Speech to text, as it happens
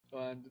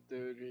One,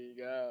 two, three,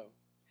 go.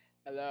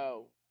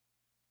 Hello.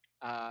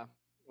 Uh,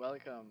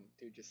 welcome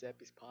to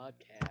Giuseppe's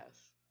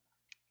podcast.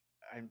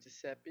 I'm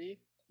Giuseppe,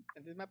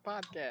 and this is my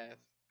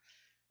podcast.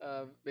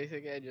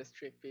 Basically, I just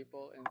trick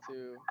people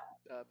into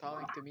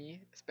talking to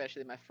me,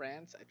 especially my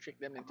friends. I trick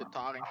them into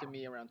talking to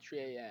me around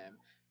 3 a.m.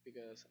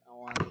 because I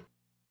want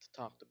to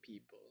talk to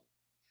people.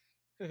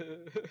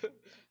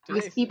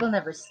 Because today's people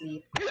never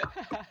sleep.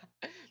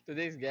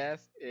 today's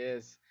guest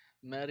is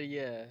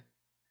Maria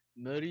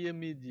Maria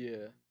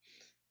Media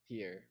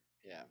here.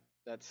 Yeah,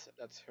 that's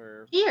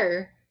her.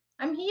 Here.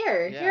 I'm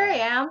here. Here I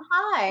Yeah. am.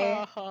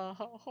 Hi.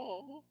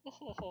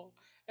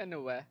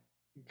 Anyway,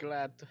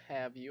 glad to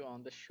have you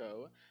on the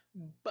show.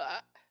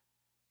 But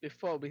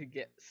before we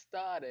get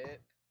started,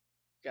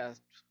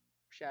 guys,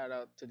 shout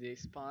out to the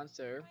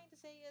sponsor. Trying to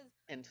say is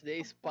And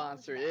today's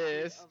abolish sponsor the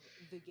idea is of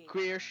the gay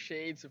Queer friend.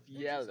 Shades of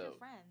They're just your Yellow.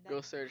 friend that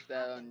Go search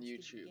that on happens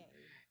to be YouTube.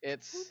 gay.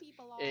 Who It's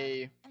people are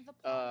a and the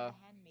plot of uh The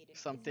Handmaiden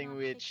is something not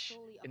fixed which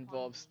solely upon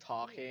involves being queer.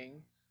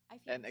 talking I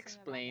feel and the same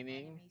about the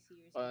explaining anime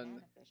series on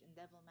Banana Fish and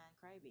Devilman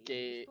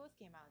Crybaby, which gay both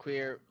came out in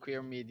queer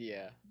 2018.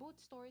 media. Both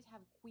stories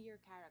have queer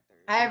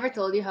characters, I And ever and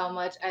told for you how me,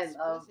 much I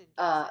love explicit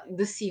gay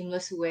the sex.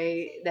 seamless Trying to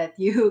way say that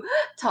you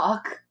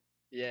talk.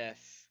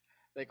 yes,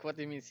 like what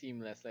do you mean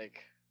seamless?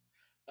 Like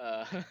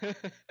uh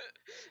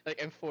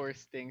like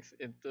enforce things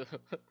into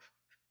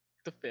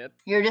to fit.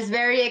 You're just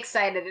very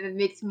excited and it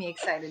makes me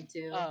excited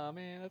too. Oh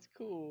man, that's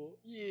cool.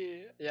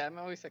 Yeah. Yeah, I'm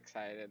always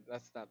excited.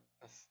 That's not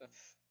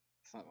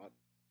what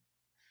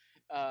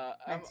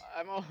That's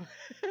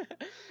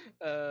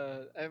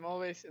I'm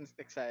always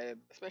excited,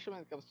 especially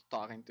when it comes to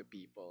talking to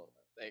people.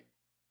 Like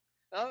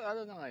I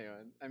don't know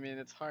ngayon. I mean,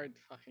 it's hard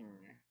to fucking,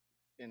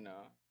 you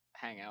know,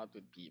 hang out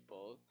with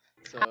people.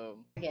 So,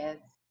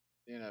 it.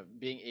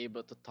 being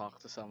able to talk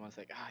to someone's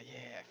like, ah,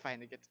 yeah, I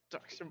finally get to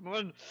talk to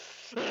someone.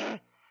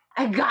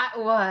 I got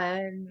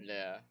one.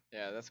 Yeah,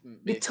 yeah, that's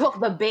They basic. took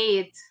the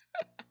bait.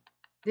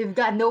 They've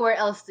got nowhere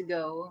else to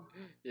go.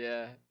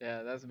 Yeah,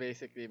 yeah, that's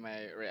basically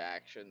my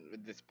reaction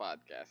with this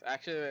podcast.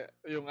 Actually,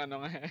 yung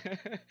ano nga,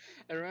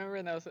 I remember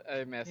when I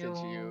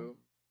messaged Yung you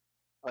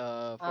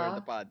for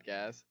the uh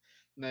podcast.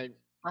 Like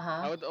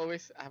uh-huh. I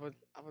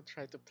would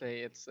try to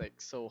play it's like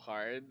so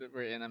hard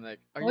wherein I'm like,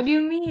 are you What do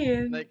you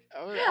mean? like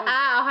I would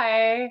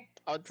Okay.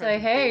 I would try So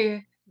to bait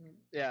hey.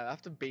 yeah, I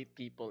have to bait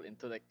people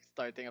into like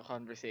starting a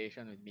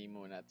conversation with me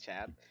Muna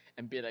chat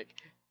and be like,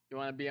 you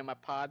wanna be on my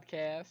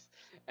podcast?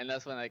 And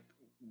that's when like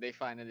they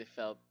finally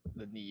felt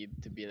the need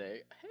to be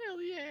like,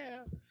 hell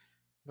yeah.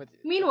 But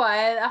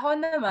Meanwhile, ako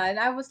naman,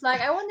 I was like,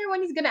 I wonder when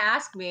he's gonna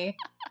ask me.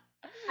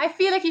 I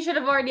feel like he should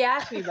have already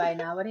asked me by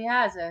now, but he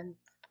hasn't.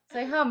 It's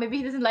like, huh, maybe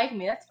he doesn't like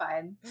me. That's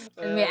fine.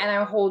 uh, And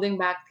I'm holding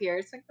back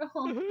tears. It's like,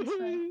 oh, that's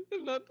fine.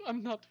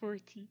 I'm not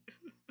worthy.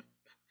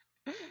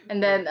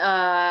 And Yeah. then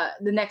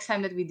the next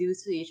time that we do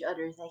see each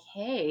other, it's like,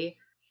 hey,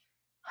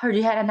 heard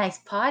you had a nice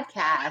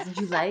podcast. Did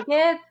you like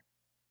it?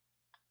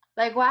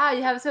 Like, wow,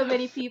 you have so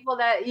many people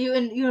that you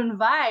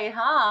invite,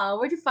 huh?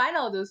 Where'd you find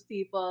all those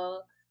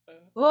people?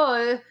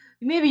 Well,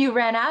 maybe you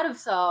ran out of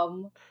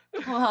some.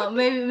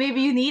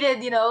 Maybe you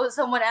needed,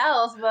 someone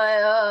else,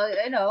 but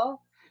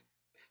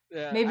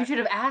Yeah, maybe you should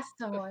have asked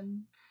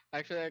someone.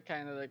 actually, I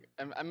kind of like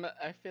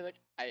I feel like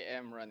I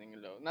am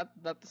running low. Not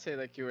to say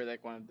like you were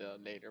like one of the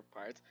later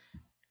parts.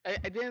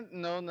 I didn't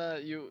know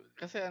that you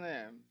kasi ano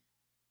eh,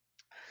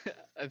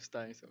 I'm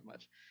studying so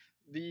much.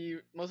 The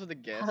most of the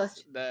guests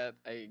Ouch. that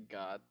I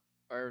got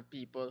are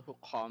people who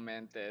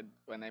commented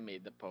when I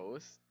made the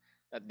post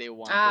that they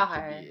Ah, wanted to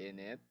okay. be in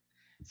it.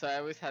 So I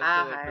always have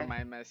to Ah, like okay.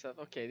 remind myself,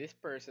 okay, this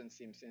person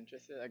seems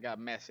interested. I gotta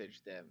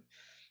message them,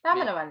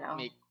 Tama make naman now.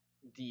 make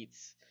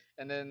deets,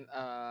 and then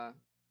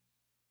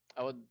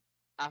I would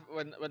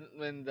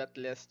when that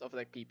list of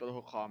like people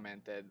who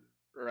commented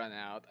run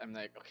out, I'm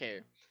like,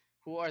 okay,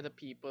 who are the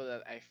people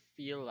that I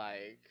feel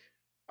like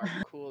are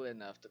cool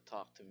enough to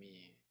talk to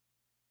me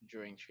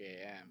during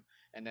 3 a.m.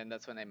 And then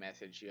that's when I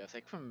messaged you. I was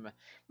like,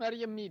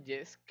 Maria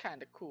Media is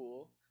kind of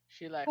cool.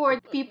 She liked For the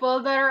the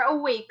people that are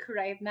awake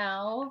right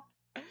now.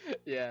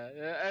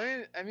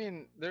 yeah, I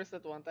mean, there's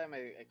that one time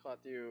I caught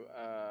you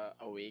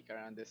awake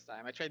around this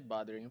time. I tried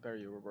bothering you, but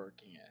you were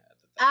working at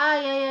the time.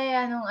 Ah, yeah, yeah,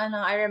 yeah. No, ano,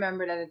 I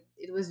remember that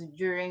it was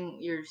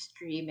during your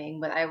streaming,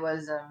 but I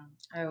was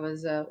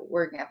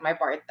working at my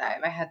part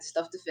time. I had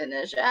stuff to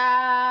finish.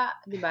 Ah,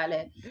 di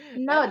bale.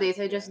 Nowadays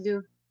I Yeah. just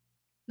do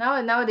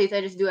nowadays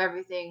I just do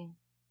everything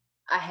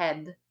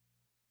ahead.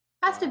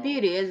 That's the Wow.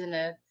 beauty, isn't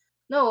it?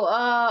 No,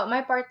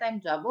 my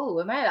part-time job. Oh,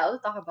 am I allowed to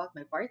talk about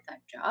my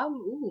part-time job?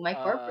 Ooh, my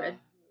Uh, corporate.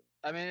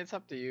 I mean, it's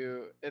up to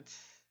you.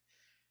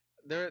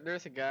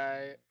 There's a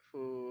guy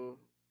who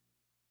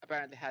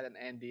apparently had an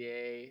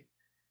NDA,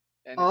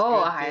 and it's Oh,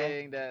 good okay.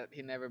 thing that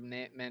he never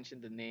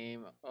mentioned the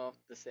name of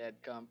the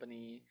said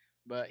company,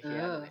 but he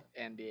had an Oh,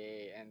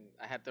 NDA, and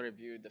I had to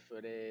review the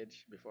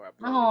footage before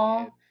uploading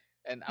oh, it,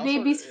 and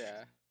also baby's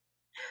yeah.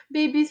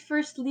 baby's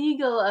first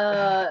legal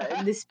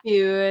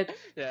dispute.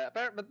 Yeah,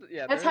 but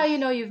yeah, That's how there's you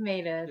know you've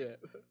made it.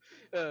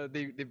 yeah,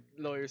 the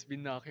lawyers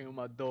been knocking on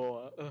my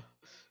door.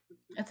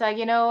 It's like,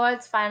 you know what?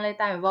 It's finally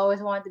time. I've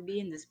always wanted to be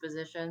in this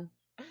position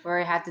where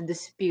I had to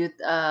dispute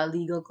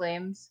legal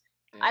claims.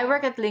 I Yeah.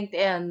 work at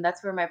LinkedIn.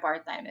 That's where my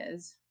part time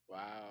is.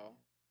 Wow.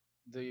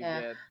 Do you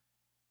Yeah. get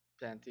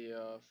plenty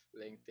of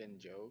LinkedIn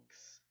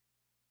jokes?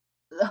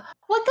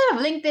 What kind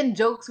of LinkedIn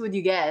jokes would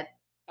you get?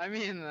 I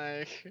mean,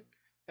 like,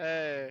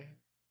 hey,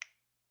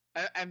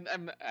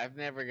 I've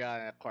never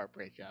gotten a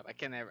corporate job. I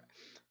can never.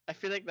 I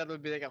feel like that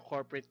would be like a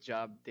corporate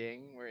job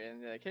thing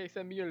wherein like, hey,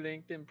 send me your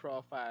LinkedIn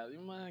profile.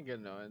 Yung mga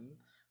ganon.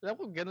 Alam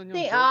ko ganon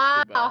yung jokes,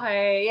 di ba?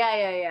 Okay. Yeah,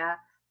 yeah, yeah.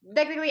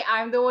 Technically,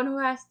 I'm the one who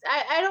has.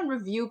 I don't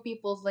review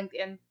people's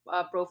LinkedIn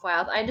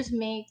profiles. I just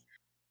make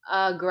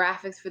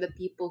graphics for the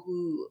people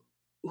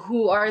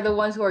who are the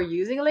ones who are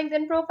using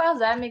LinkedIn profiles.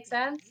 That makes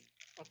sense.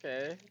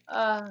 Okay.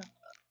 Uh,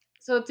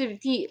 so to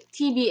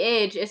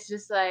TBH, it's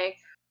just like,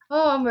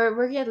 oh, I'm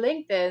working at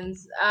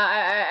LinkedIn's.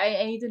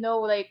 I need to know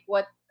like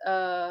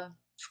uh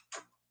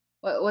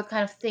what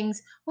kind of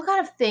things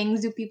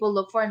do people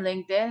look for in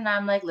LinkedIn? And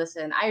I'm like,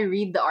 listen, I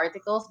read the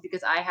articles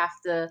because I have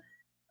to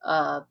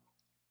uh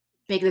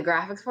make the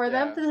graphics for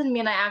them. Yeah. Doesn't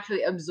mean I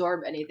actually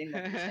absorb anything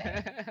that they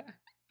say.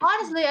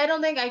 Honestly, I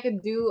don't think I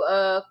could do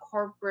a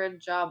corporate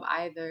job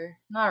either.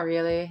 Not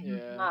really.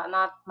 Yeah.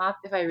 Not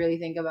if I really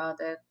think about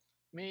it.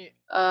 Me,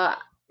 Uh,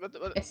 but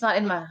but it's not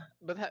in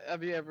but my.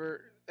 have you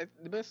ever?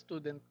 Di ba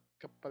student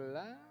ka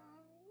pala?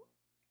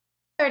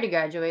 I already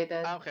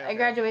graduated. Ah, okay, I okay.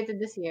 graduated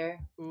this year.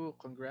 Ooh,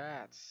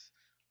 congrats.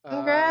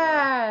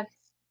 Uh, Congrats.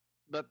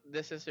 but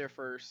this is your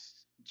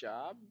first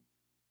job?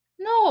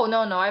 No,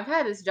 no, no. I've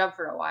had this job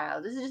for a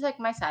while. This is just like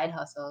my side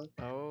hustle.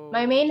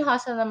 My main Oh.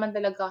 hustle naman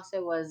talaga kasi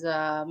was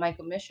my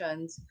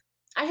commissions.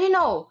 Actually,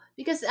 no.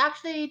 Because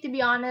actually, to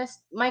be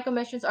honest, my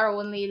commissions are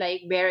only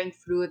like bearing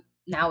fruit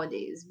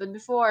nowadays. But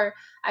before,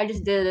 I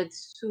just did it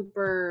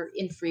super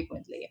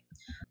infrequently.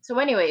 So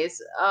anyways,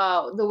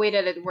 the way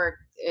that it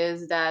worked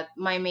is that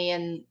my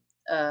main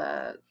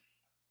uh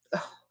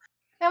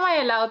am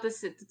I allowed to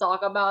sit to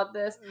talk about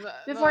this? No,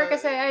 Before, no,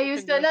 kasi I you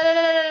can used to just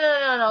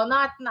no,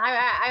 not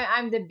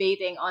I'm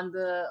debating on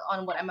the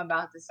on what I'm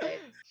about to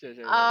say. sure,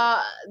 sure, sure, Uh,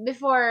 sure.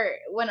 before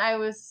when I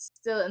was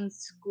still in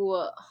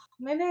school,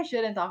 maybe I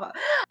shouldn't talk about.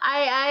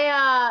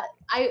 I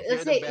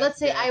You're the let's best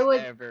say guest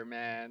ever,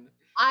 man.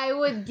 I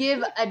would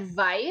give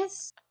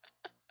advice.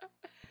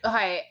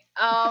 Okay,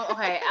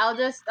 okay, I'll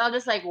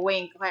just like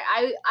wink. Okay,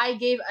 I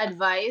gave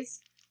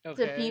advice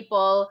to Okay.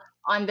 people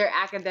on their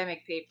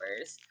academic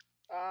papers.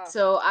 Ah.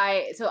 So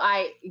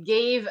I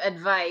gave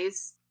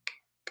advice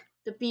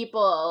to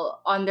people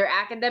on their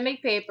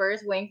academic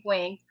papers, wink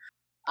wink,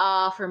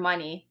 for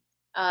money.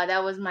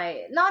 That was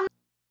my not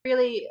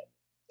really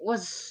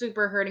was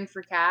super hurting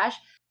for cash.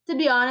 To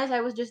be honest,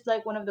 I was just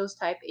like one of those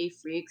type A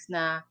freaks.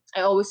 Nah,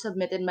 I always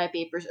submitted my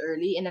papers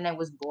early, and then I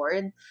was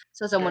bored.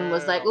 So someone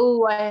was like, Girl.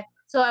 "Oh, I."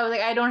 So I was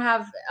like, "I don't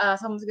have."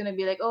 Someone's gonna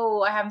be like,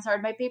 "Oh, I haven't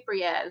started my paper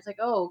yet." It's like,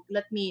 "Oh,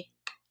 let me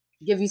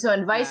give you some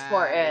advice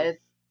for Nice.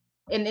 it."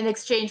 In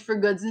exchange for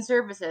goods and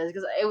services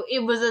because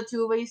it was a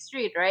two-way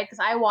street, right? Because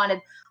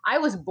I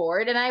was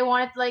bored and I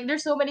wanted to, like,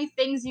 there's so many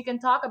things you can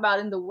talk about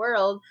in the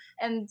world,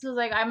 and so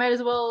like I might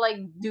as well like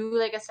do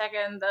like a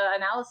second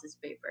analysis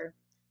paper.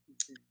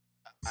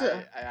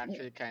 So I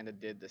actually kind of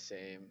did the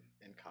same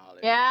in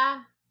college.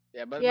 yeah,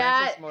 Yeah, but mine's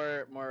yeah. is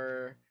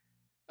more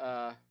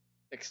uh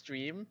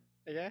extreme,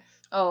 I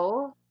guess.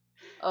 Oh,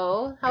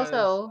 oh, how Because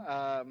so?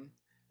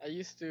 I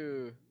used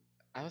to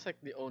I was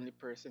like the only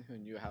person who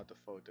knew how to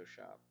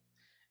Photoshop.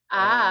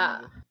 And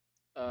Ah,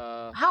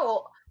 uh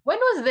how? When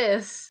was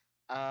this?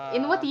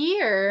 In what uh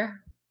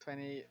year?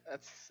 20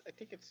 that's I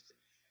think it's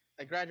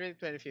I graduated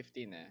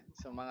 2015 eh.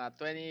 So mga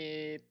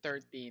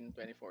 2013,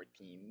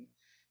 2014.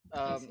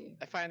 I see.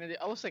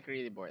 I was like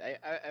really bored.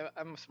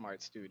 I'm a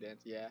smart student,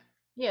 yeah.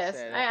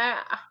 Yes, Said it.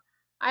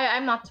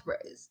 I'm not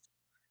surprised.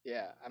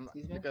 Yeah, I'm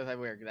Excuse me. because I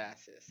wear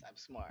glasses. I'm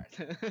smart.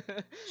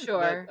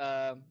 But Sure.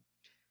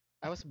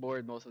 I was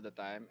bored most of the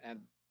time,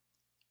 and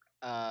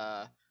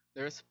uh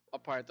there's a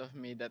part of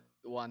me that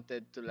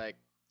wanted to like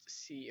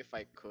see if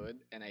I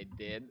could, and I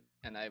did,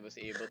 and I was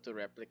able to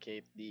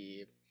replicate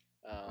the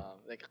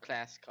like a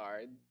class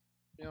card.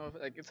 You know,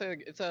 like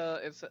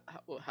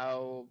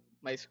how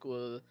my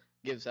school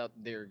gives out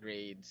their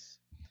grades.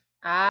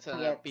 Ah, It's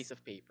on a piece gets.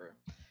 of paper,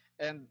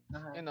 and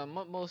Uh-huh. you know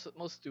most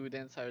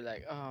students are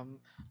like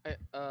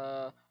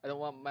I don't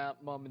want my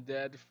mom and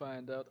dad to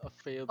find out I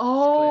failed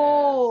this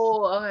class,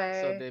 Oh,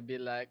 so okay. they'd be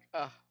like,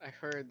 I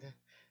heard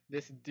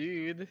this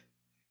dude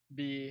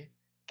B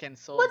can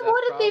But solve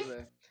that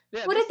problem.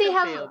 Yeah, what did they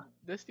have?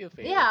 they still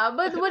failed. Yeah,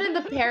 but wouldn't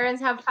the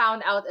parents have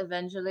found out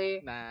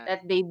eventually Nah,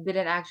 that they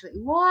didn't actually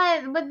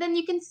what? But then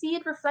you can see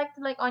it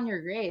reflected like on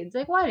your grades.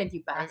 Like, why didn't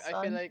you pass, I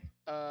feel son? like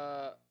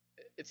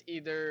it's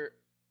either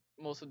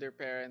most of their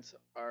parents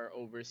are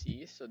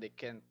overseas so they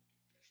can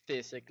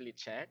physically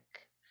check,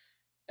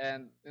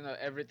 and you know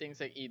everything's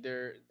like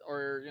either,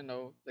 or you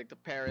know like the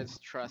parents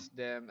trust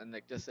them and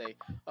like just say,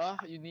 oh,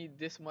 you need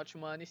this much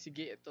money,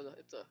 sige, ito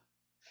ito,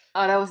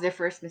 Oh, that was their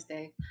first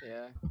mistake.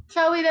 Yeah.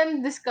 Shall we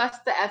then discuss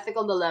the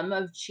ethical dilemma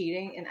of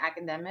cheating in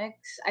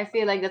academics? I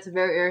feel like that's a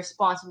very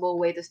irresponsible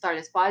way to start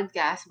this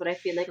podcast, but I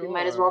feel like we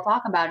might as well Sure.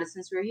 talk about it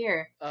since we're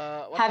here.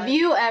 What Have type?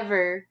 you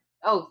ever?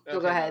 Oh, go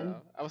Okay, no, ahead.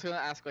 no. I was gonna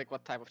ask like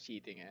what type of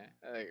cheating,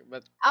 Like,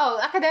 but Oh,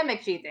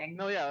 academic cheating.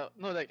 no, yeah,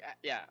 no, like,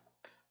 yeah.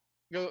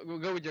 Go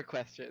with your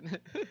question.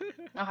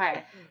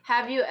 Okay.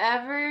 Have you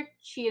ever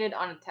cheated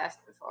on a test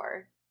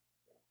before?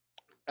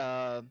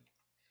 uh,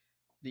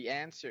 the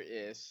answer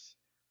is,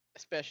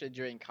 especially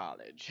during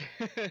college.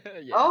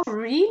 Oh, Yes.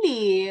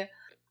 really?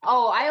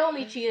 Oh, I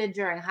only cheated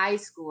during high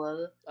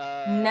school,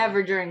 Uh,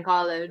 never during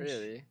college.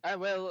 really?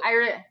 Well, I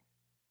re-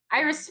 I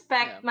yeah,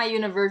 respect my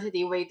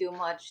university way too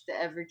much to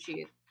ever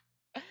cheat.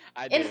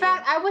 I In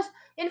fact, didn't.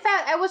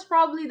 I was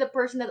probably the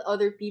person that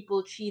other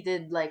people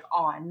cheated like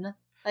on.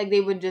 Like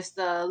they would just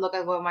look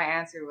at what my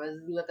answer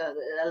was, look at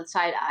the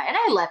side eye, and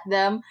I let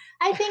them.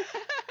 I think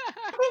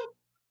I think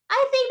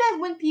I think that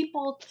when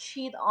people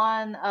cheat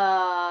on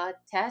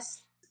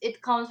tests,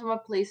 it comes from a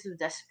place of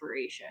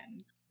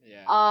desperation.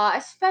 Yeah.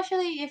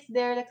 Especially if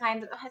they're the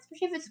kind of,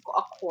 especially if it's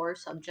a core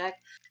subject,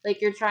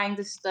 like you're trying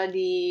to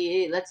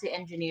study, let's say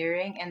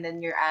engineering, and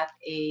then you're at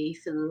a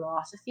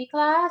philosophy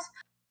class.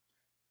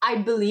 I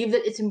believe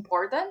that it's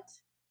important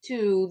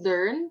to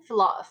learn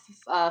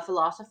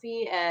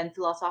philosophy and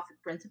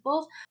philosophic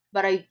principles,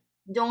 but I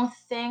don't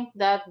think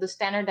that the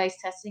standardized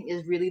testing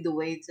is really the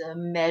way to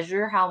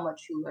measure how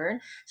much you learn.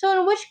 So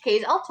in which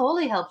case, I'll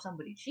totally help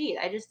somebody cheat.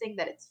 I just think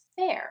that it's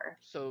fair.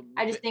 So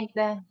I just think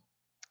that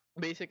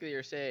basically,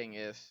 you're saying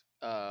is,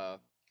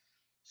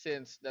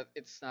 since that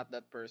it's not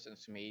that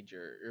person's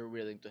major, you're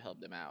willing to help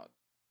them out.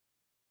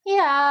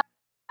 yeah,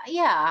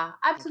 yeah,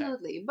 Okay.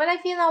 absolutely. But I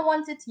feel that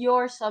once it's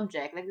your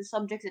subject, like the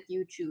subjects that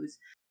you choose,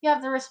 you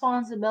have the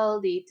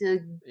responsibility to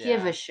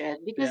give a Yeah.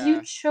 shit because you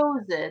Yeah.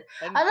 chose it.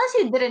 And Unless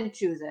you didn't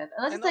choose it.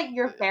 Unless and it's like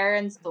your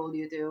parents told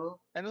you to.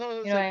 and also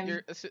You it's know what like I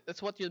mean?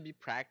 it's what you'll be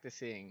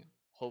practicing,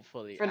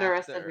 hopefully, For the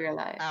rest of your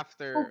life.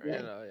 after, Hopefully.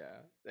 yeah,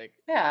 like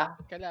Yeah.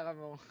 kailangan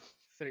mo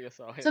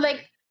seryosohin, So like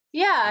like,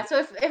 yeah, mag- so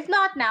if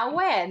not now,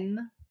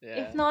 when?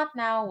 If yeah. not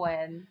now,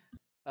 when?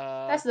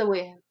 uh That's the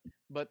way.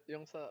 but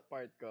yung sa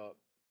part ko,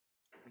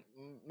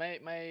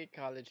 my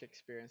college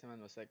experience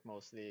naman was like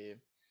mostly,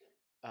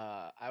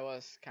 I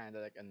was kind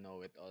of like a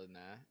know-it-all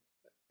na.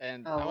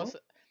 And I Oh. was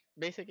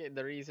basically,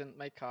 the reason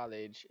my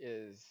college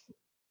is,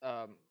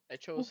 I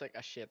chose like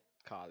a shit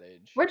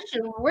college.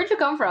 Where'd you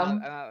come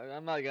from?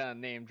 I'm not gonna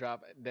name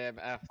drop them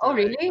Oh after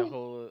like the really?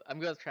 whole. I'm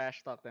gonna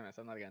trash talk them,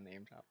 so I'm not gonna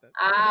name drop it.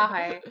 Ah,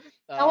 okay.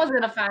 uh, Someone's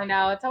gonna find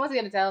out. Someone's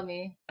gonna tell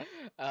me.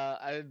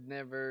 I've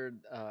never,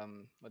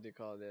 what do you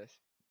call this?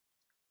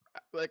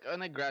 Like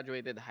when I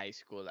graduated high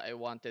school, I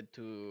wanted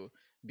to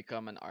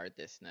become an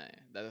artist na.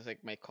 That was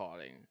like my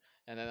calling.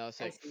 And then I was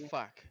I like, see.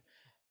 fuck,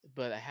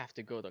 but I have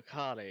to go to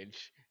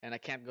college and I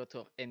can't go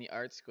to any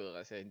art school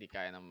kasi hindi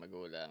kaya ng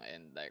magulang,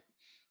 and like,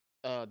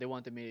 they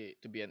wanted me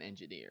to be an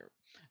engineer.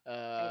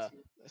 I Uh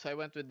see. so I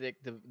went with like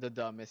the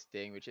dumbest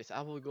thing, which is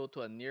I will go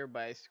to a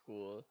nearby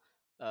school,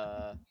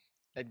 uh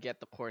and get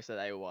the course that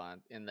I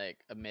want in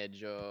like a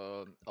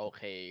medyo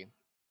okay,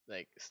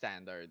 like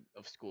standard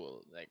of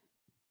school. Like,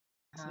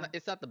 Uh,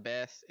 it's not the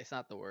best, it's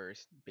not the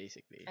worst,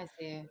 basically. I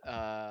see.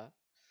 Uh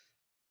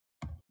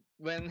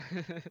when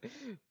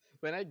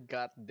when I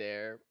got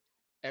there,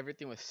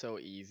 everything was so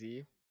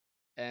easy.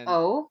 And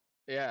Oh,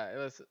 yeah, it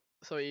was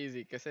so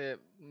easy because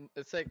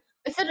it's like,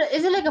 is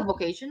it like a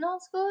vocational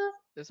school?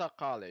 it's a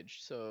college,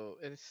 so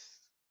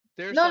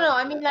there's No, a no.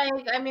 I mean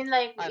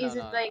like, I is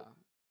no it no like no.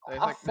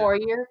 There's a like the 4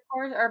 year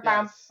course or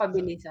parang Yes,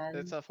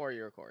 it's pabilisan? a 4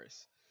 year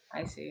course,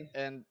 I see.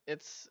 and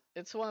it's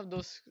one of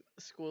those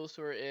schools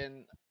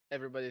wherein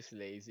everybody's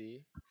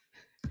lazy.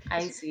 I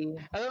It's, see.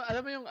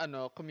 alam mo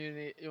yung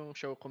community, yung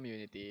show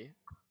Community.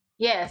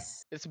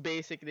 Yes. It's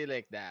basically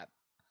like that.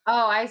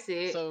 Oh, I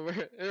see. So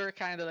we're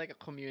kind of like a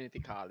community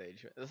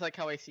college. That's like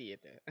how I see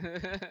it.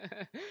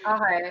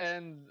 Okay.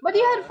 And But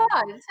you had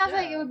fun. It sounds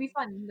like it yeah, would be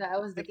fun if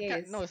that was the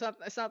no, case.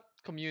 it's not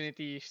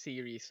community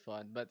series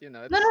fun, but No,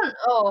 no, no.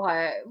 Oh,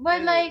 okay.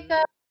 But like,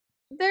 it,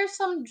 there's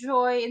some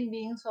joy in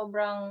being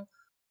sobrang,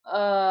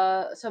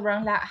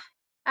 sobrang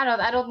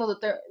I don't know the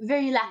term.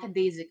 Very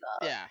lackadaisical.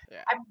 yeah,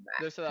 yeah. I,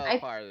 There's a lot of I,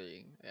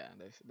 partying. Yeah,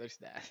 there's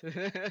that.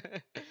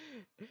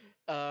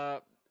 uh,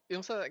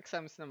 yung sa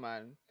exams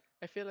naman,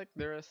 I feel like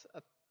there was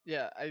a,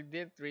 yeah, I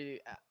didn't really,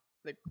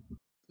 like,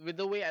 with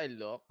the way I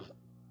look,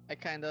 I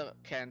kind of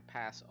can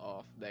pass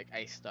off like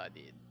I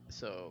studied.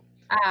 So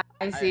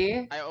I I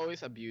see. I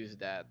always abuse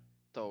that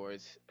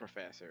towards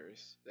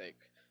professors. Like,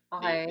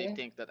 they Okay.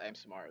 think that I'm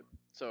smart.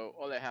 So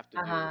all I have to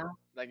Uh do, huh.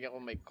 like ako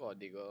may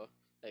código,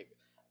 like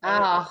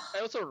Ah. I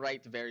also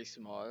write very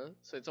small,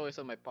 so it's always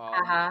on my Uh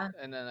palm, huh.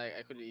 and then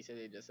I could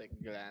easily just like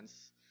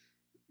glance.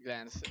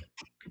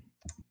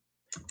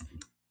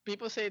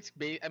 People say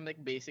I'm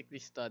like basically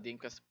studying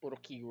because puro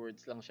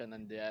keywords lang siya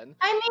nandiyan.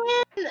 I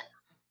mean,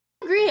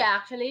 agree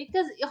actually,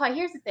 because okay,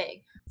 here's the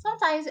thing.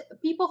 Sometimes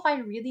people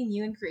find really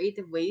new and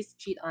creative ways to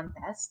cheat on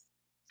tests,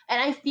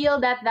 and I feel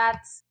that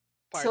that's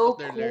part of so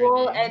their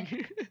cool learning.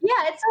 and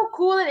yeah, it's so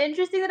cool and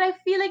interesting that I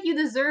feel like you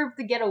deserve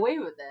to get away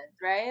with it,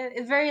 right?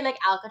 It's very like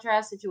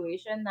Alcatraz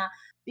situation na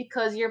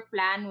because your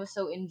plan was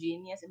so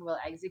ingenious and well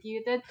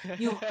executed,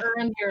 you've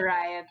earned your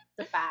right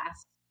to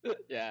pass.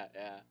 Yeah.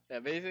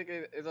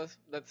 Basically, it was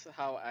that's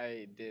how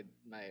I did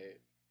my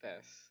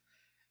test.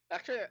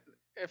 Actually,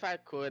 if I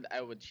could,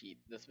 I would cheat.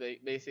 That's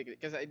basically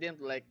because I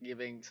didn't like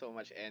giving so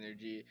much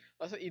energy.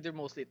 Also, either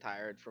mostly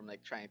tired from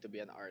like trying to be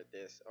an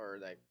artist or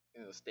like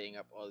staying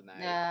up all night.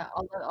 Yeah,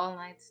 all the all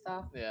night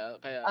stuff. Yeah,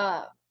 kaya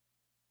Uh,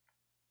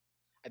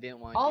 I didn't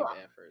want to all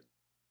give effort.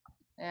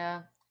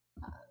 yeah.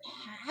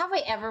 Have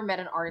I ever met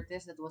an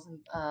artist that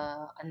wasn't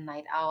a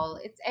night owl?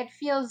 It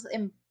feels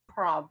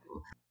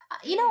improbable.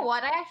 You know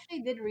what? I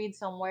actually did read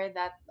somewhere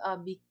that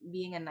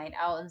being a night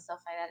owl and stuff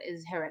like that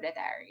is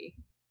hereditary.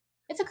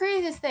 It's the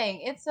craziest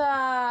thing. It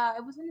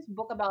was in this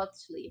book about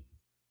sleep.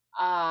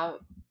 Uh,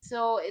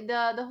 so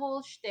the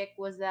whole shtick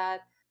was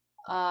that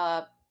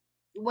uh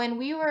when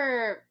we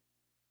were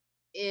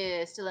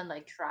still in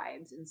like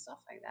tribes and stuff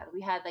like that,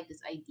 we had like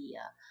this idea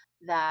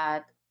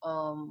that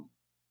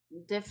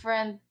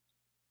different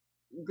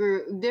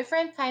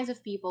different kinds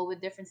of people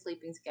with different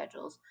sleeping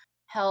schedules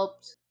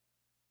helped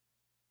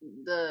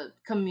the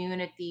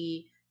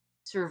community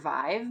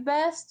survive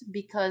best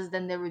because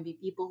then there would be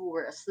people who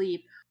were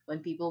asleep when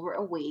people were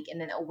awake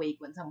and then awake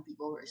when some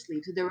people were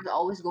asleep, so there was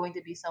always going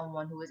to be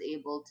someone who was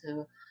able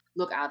to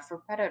look out for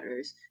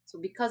predators. So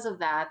because of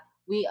that,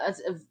 we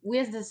as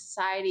the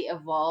society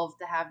evolved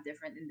to have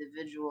different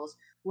individuals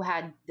who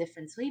had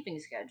different sleeping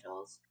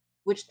schedules,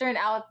 which turned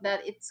out that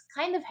it's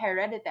kind of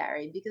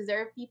hereditary because there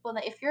are people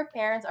that if your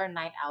parents are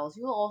night owls,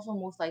 you will also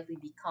most likely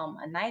become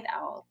a night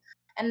owl.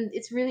 And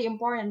it's really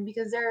important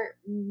because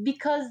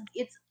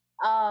it's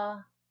a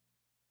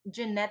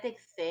genetic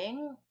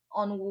thing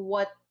on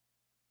what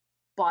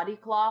body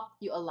clock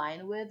you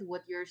align with,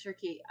 what your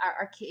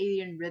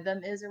arcadian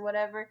rhythm is or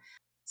whatever.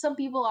 Some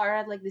people are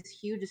at like this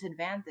huge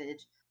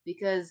disadvantage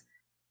because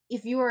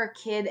if you are a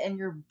kid and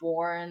you're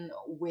born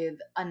with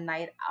a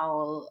night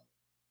owl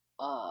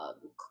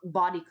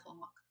body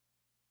clock,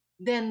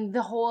 then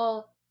the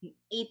whole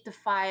 8 to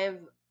 5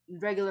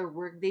 regular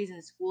work days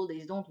and school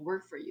days don't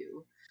work for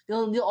you.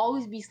 You'll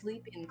always be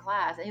sleeping in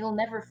class and you'll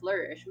never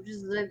flourish, which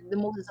is like the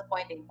most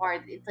disappointing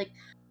part. It's like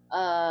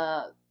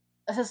uh,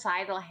 a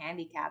societal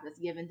handicap that's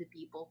given to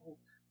people who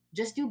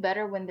just do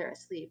better when they're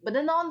asleep. But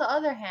then on the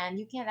other hand,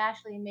 you can't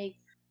actually make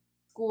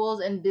schools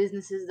and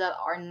businesses that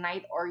are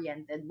night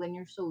oriented when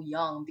you're so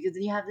young because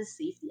then you have this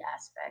safety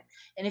aspect.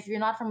 And if you're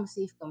not from a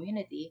safe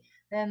community,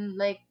 then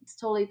like it's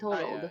totally Oh yeah,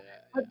 totaled.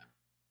 yeah,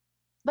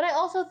 But I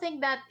also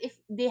think that if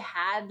they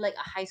had like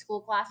a high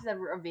school classes that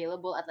were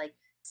available at like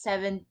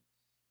 7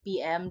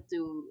 p.m.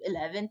 to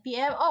 11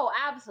 p.m., oh,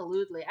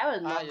 absolutely. I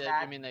would love yeah. You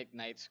that. mean like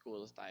night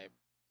schools type?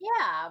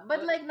 Yeah,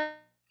 but Uh, like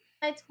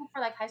night school for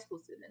like high school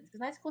students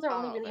because night schools are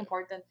only really okay.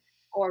 important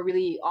or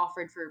really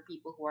offered for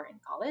people who are in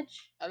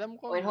college. Alam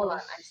ko Wait, hold on.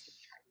 most. I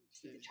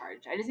just need to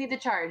charge. I just need to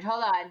charge.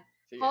 Hold on.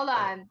 Sige, Hold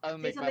on. I'll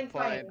Say make my something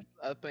funny. point.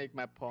 I'll make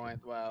my point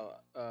while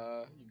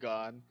you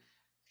gone.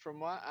 From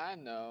what I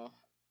know,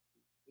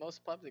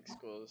 most public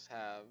schools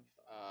have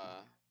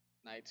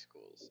night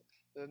schools.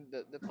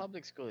 The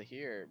public school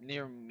here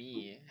near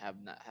me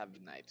have not have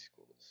night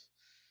schools.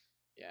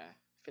 Yeah,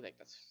 I feel like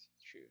that's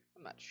true.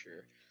 I'm not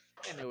sure.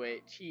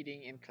 Anyway,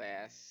 cheating in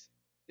class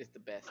is the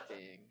best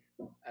thing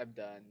I've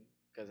done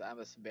because I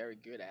was very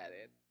good at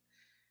it.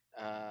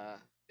 Uh,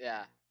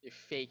 yeah, you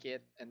fake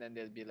it, and then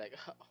they'll be like,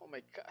 "Oh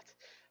my God,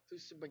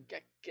 this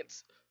guy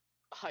gets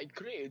high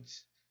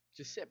grades.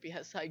 Giuseppe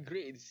has high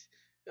grades.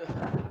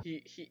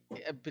 He.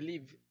 I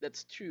believe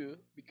that's true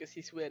because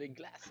he's wearing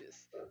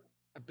glasses.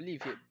 I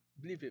believe him.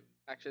 Believe him.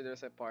 Actually,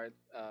 there's a part.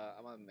 I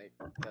want to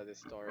tell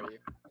this story.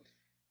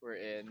 We're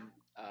in.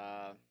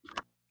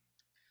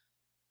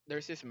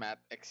 There's this math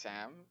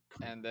exam,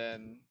 and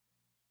then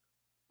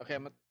okay,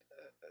 I'm at,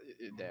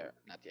 there.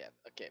 Not yet.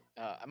 Okay.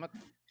 I'm at.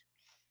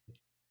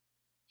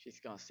 She's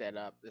gonna set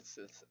up.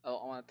 I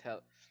want to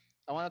tell.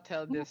 I want to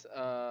tell this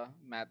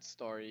math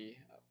story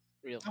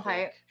real quick.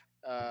 Okay.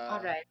 All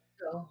Uh, right.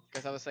 So,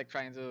 because I was like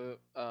trying to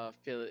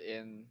fill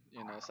in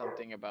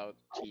something about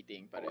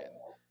cheating pa rin.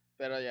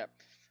 Pero yeah,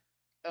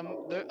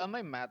 there on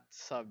my math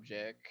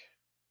subject,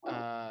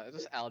 it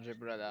was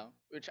algebra lang,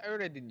 which I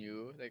already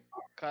knew. Like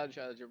college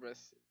algebra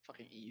is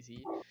fucking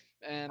easy,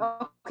 and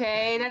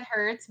okay, that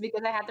hurts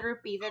because I had to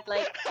repeat it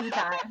like 2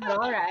 times.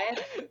 All right.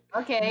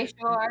 Okay,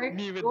 sure.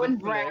 me with Go the and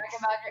brag flex.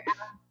 about your.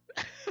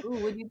 Ooh,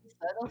 would you be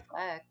subtle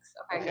flex?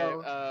 Okay, Okay,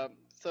 go.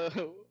 so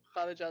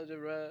college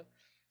algebra,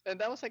 and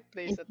that was like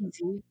placed It's at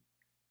easy.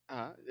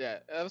 yeah,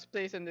 I was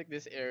placed in like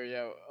this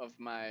area of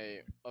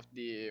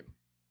the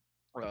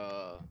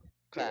uh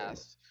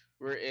class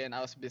wherein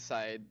I was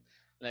beside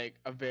like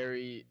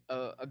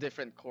a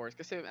different course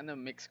kasi ano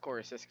mixed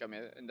courses kami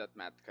in that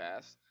math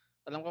class.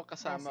 Alam ko I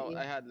kasama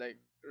I see. had like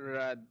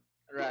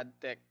rad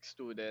tech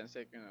students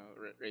like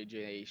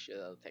radiation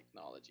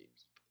technology.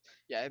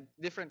 Yeah,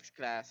 different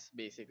class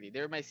basically.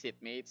 They're my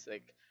seatmates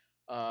like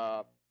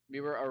uh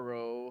we were a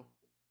row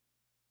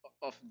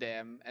of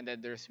them, and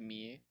then there's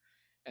me,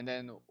 and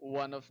then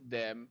one of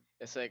them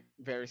is like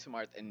very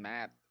smart in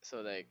math.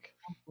 So like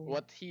Mhm.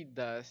 what he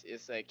does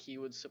is like he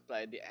would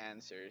supply the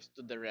answers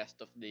to the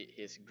rest of the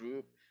his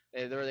group.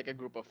 They were like a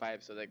group of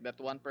five, so like that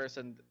one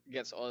person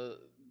gets all,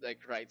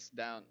 like writes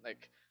down,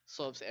 like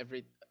solves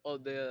every all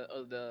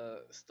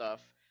the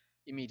stuff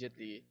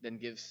immediately, then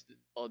gives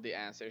all the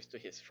answers to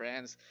his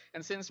friends.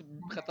 And since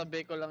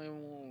katabi ko lang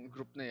yung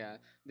group na yan,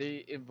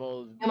 they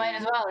involved You might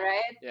as me. well,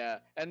 right? Yeah,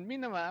 and me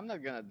naman, I'm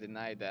not gonna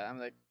deny that. I'm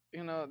like,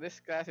 this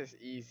class is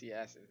easy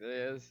as it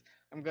is.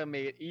 I'm gonna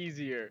make it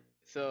easier.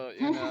 So,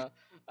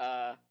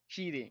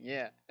 cheating,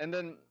 yeah. And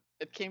then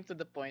it came to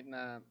the point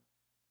na,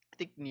 I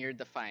think near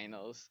the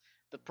finals,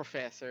 the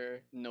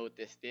professor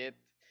noticed it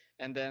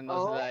and then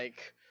was Oh,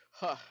 like,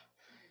 huh,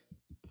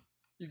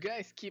 you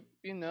guys keep,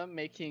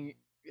 making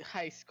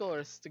high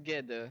scores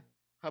together.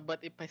 How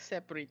about if I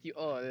separate you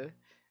all?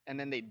 And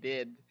then they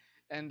did.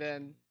 And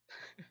then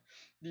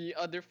the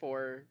other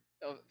four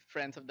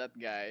friends of that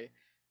guy,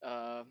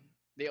 uh,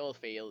 they all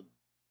failed.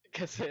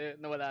 Kasi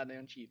nawala na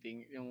yung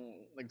cheating,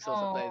 yung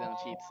nagsusupply ng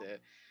cheats oh, eh.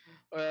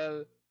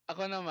 Well,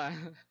 ako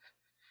naman,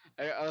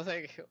 I was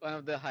like one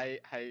of the high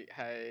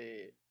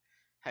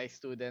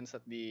students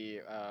at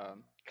the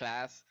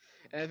class,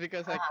 and it's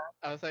because like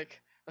I was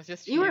like I was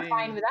just you were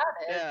fine cheating. without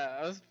it. Yeah,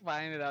 I was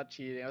fine without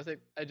cheating. I was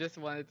like I just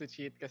wanted to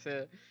cheat because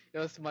it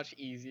was much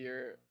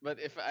easier. But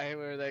if I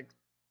were like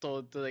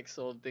told to like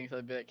solve things,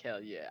 I'd be like,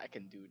 hell yeah, I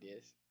can do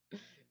this.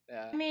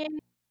 Yeah, I mean,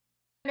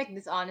 academic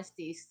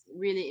dishonesty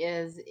really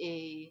is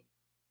a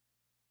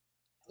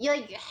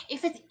like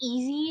if it's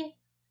easy,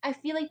 I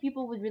feel like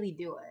people would really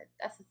do it.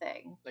 That's the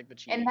thing, like the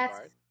and cheating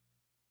that's part.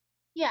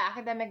 yeah,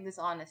 academic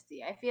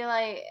dishonesty. I feel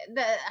like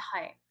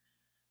hi,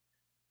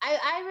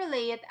 I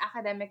relate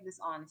academic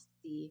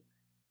dishonesty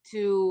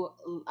to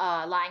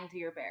lying to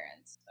your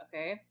parents.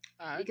 Okay,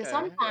 Ah, because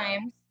okay, yeah,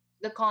 sometimes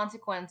the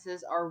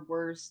consequences are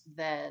worse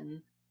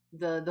than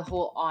the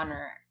whole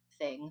honor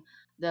thing.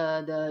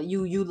 The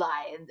you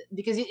lied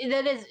because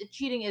that is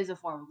cheating is a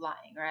form of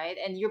lying, right?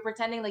 And you're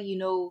pretending like you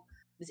know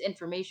this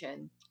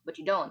information, but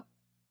you don't.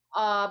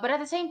 But at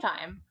the same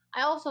time,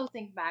 I also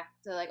think back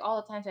to like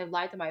all the times I've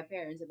lied to my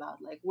parents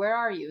about like where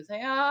are you?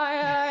 Saying,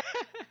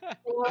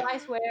 well, I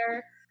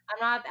swear I'm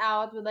not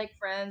out with like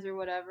friends or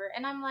whatever.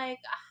 And I'm like,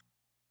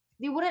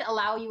 they wouldn't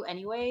allow you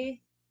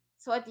anyway.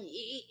 So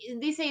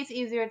they say it's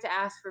easier to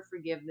ask for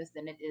forgiveness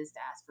than it is to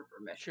ask for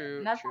permission.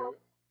 And true, that's true.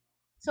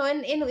 so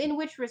in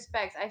which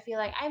respects I feel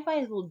like I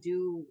might as well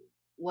do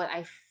what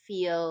I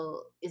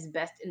feel is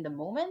best in the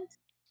moment.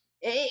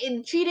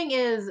 Cheating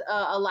is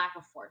a lack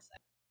of foresight.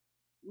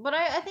 But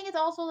I think it's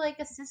also like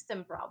a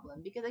system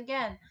problem because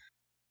again,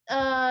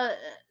 uh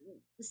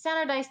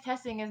standardized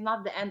testing is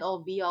not the end all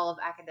be all of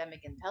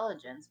academic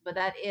intelligence, but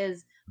that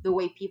is the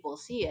way people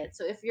see it.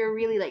 So if you're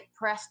really like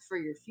pressed for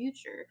your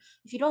future,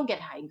 if you don't get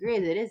high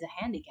grades, it is a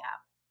handicap.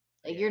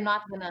 Like you're Yeah,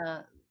 not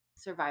gonna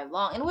survive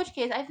long. In which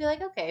case I feel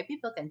like okay,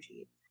 people can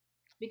cheat.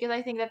 Because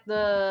I think that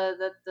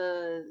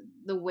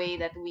the way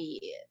that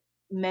we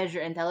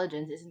measure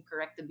intelligence isn't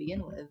correct to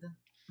begin with.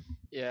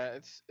 yeah.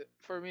 It's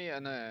for me,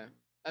 and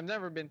I've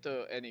never been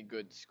to any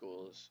good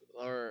schools,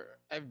 or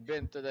I've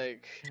been to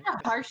like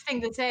A harsh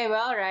thing to say,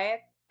 well, right?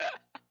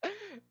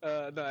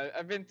 no,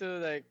 I've been to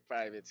like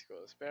private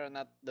schools, but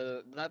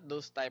not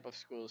those type of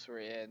schools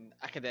wherein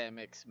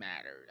academics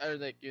matter, or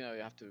like you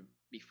have to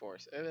be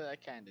forced. I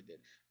kind of did,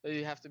 but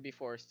you have to be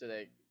forced to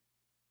like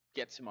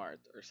get smart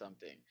or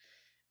something,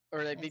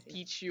 or like I they see.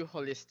 teach you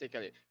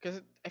holistically.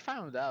 Because I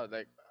found out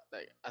like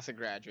as a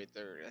graduate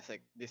or as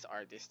like this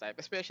artist type,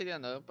 especially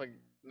pag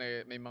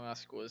may mga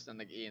schools na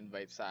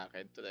nag-i-invite sa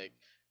akin to like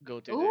go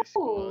to their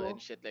school and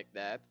Ooh. shit like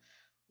that.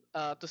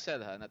 To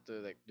sell ha, not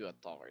to like do a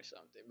talk or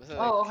something. But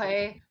like, Oh,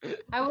 okay.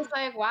 I was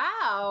like,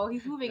 wow,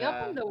 he's moving up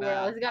nah, in the nah,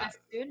 world. He's got a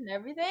student and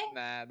everything.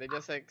 nah. They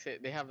just like say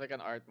they have like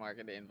an art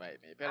market. They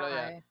invite me. Pero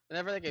yeah, Okay.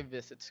 whenever like I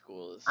visit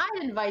schools,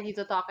 I'd invite you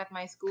to talk at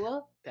my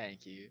school.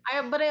 thank you.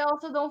 But I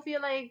also don't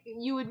feel like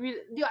you would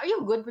really. Are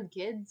you good with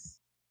kids?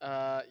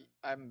 Uh,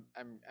 I'm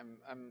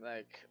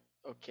like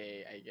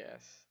okay, I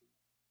guess.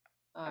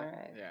 All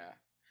right. Yeah,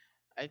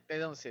 I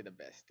don't say the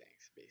best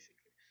things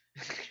basically.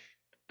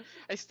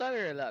 I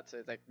stutter a lot, so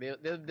it's like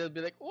they'll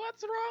be like,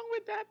 "What's wrong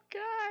with that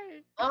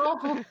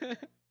Oh, guy?"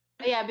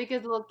 yeah,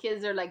 because little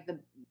kids are like the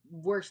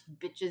worst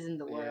bitches in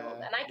the world,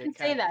 Yeah, and I they can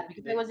say kind that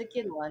because I they was a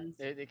kid once.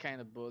 they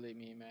kind of bully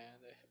me, man.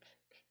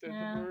 They're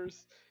the Yeah.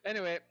 worst.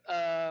 Anyway,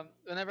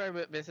 whenever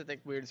I visit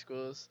like weird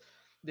schools,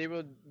 I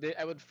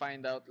would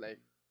find out like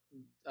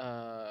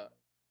uh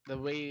the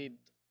way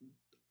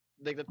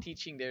like the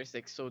teaching there is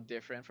like so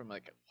different from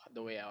like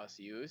the way I was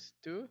used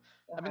to.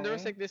 I mean, there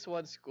was Okay. like this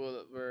one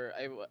school where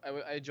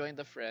I joined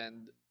a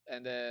friend,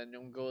 and then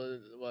yung goal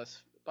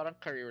was parang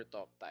career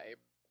talk type.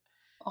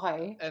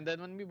 Okay. And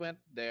then when we went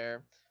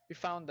there, we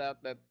found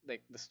out that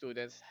like the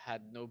students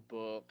had no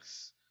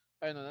books.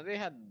 I don't know, they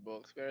had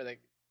books, but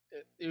like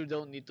you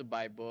don't need to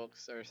buy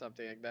books or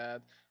something like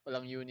that.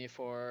 Walang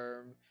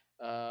uniform.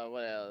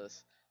 What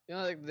else?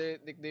 Like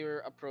they were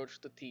approach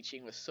to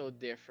teaching was so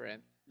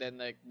different than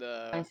like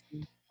I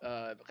see.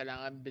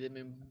 kailangan bilhin mo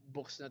yung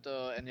books na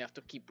to and you have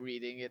to keep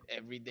reading it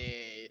every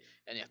day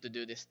and you have to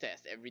do this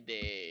test every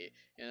day.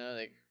 You know,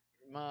 like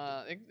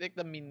like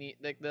the mini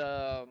like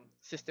the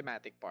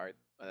systematic part.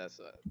 That's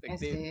what, I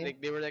see.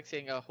 like they were like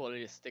saying a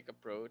holistic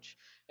approach,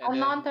 A and then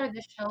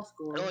non-traditional oh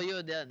school.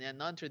 yeah,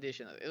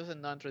 non-traditional. It was a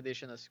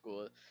non-traditional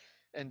school,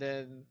 and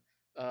then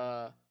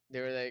uh they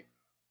were like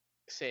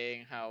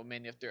saying how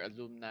many of their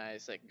alumni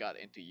like got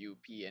into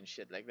UP and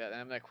shit like that,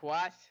 and I'm like,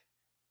 what?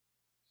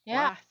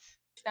 Yeah, What?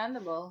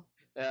 understandable.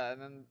 Yeah,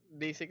 and then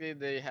basically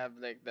they have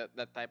like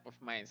that type of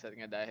mindset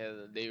nga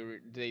dahil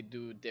they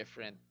do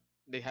different,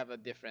 they have a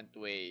different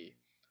way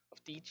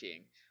of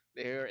teaching.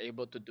 They're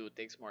able to do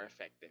things more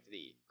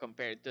effectively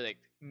compared to like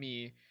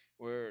me,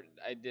 where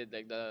I did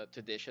like the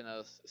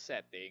traditional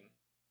setting,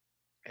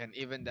 and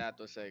even that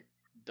was like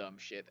dumb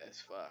shit as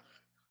fuck.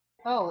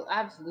 Oh,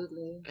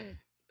 absolutely.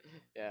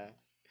 Yeah.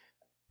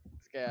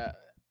 Kaya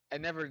I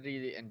never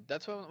really, and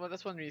that's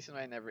one reason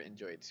why I never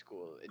enjoyed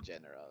school in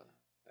general.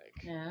 Like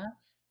Yeah.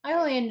 I I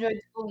only enjoyed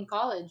school in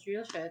college,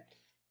 real shit.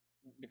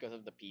 because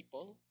of the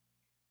people.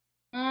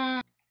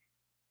 Mm,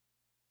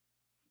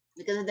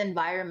 because of the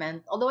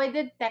environment. Although I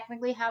did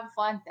technically have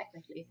fun,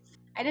 technically.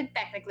 I did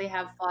technically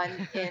have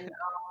fun in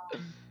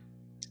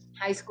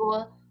high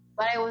school,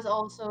 but I was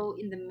also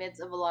in the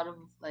midst of a lot of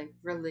like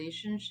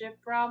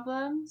relationship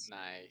problems.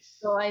 Nice.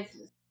 So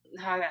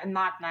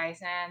not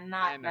nice, and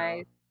not I know.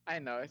 nice. I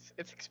know. It's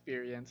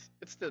experience.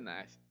 It's still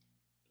nice.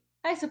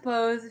 I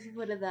suppose if you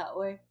put it that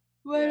way.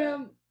 But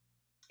Yeah.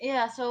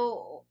 yeah.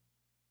 So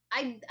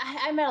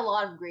I met a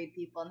lot of great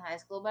people in high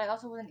school, but I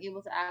also wasn't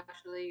able to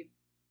actually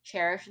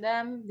cherish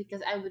them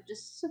because I would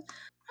just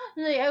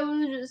like I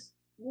was just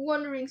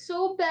wondering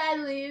so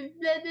badly if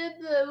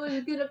blah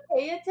was gonna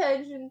pay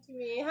attention to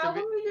me. To How be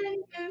come he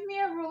didn't give me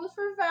a rose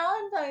for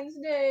Valentine's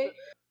Day?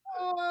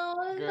 Oh,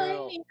 like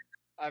girl,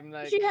 I'm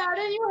like she had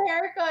a new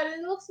haircut. It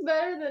looks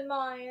better than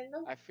mine.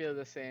 I feel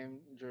the same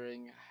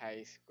during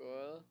high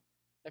school.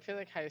 I feel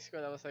like high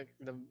school I was like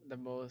the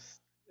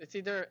most. It's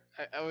either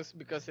I was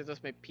because it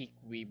was my peak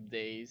weeb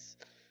days.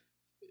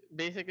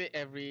 Basically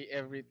every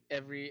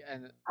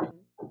and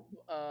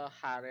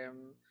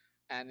harem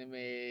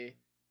anime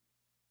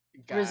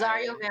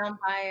Rosario guy.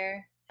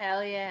 Vampire.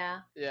 Hell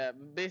yeah. Yeah,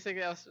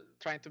 basically I was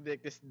trying to be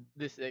like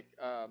this like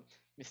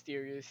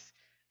mysterious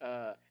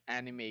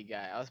anime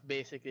guy. I was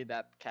basically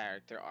that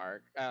character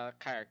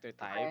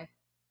type. Okay.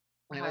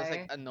 And it was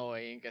like Okay.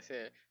 annoying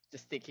kasi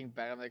just thinking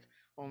back, I'm like,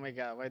 oh my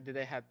god, why did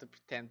I have to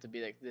pretend to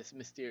be like this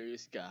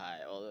mysterious guy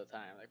all the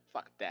time? Like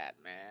fuck that,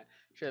 man.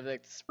 Should have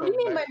like What do you spoke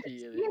mean my by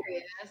feeling.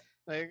 mysterious?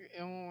 Like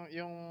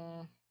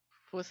yung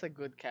who's a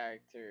good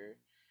character?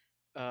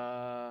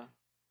 Uh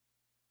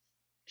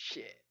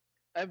shit.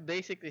 I'm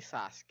basically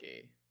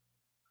Sasuke.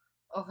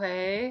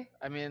 Okay.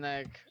 I mean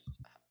like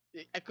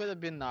I could have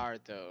been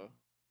Naruto,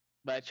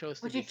 but I chose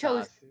to But be you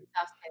chose Sasuke.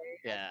 Sasuke.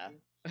 I Yeah.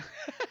 see.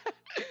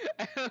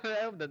 I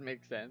hope that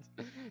makes sense.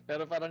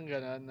 Pero parang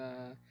ganon na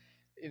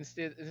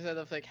instead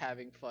of like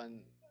having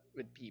fun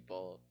with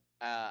people,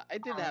 I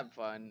did Uh, have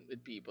fun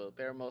with people,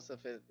 pero most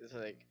of it is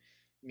like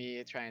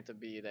me trying to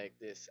be like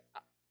this,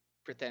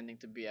 pretending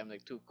to be I'm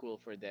like too cool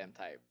for them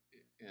type.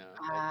 You know,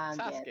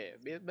 like get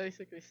Sasuke,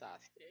 basically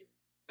Sasuke.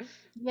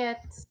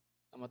 get.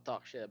 I'm gonna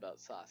talk shit about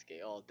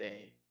Sasuke all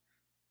day.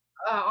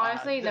 Ah,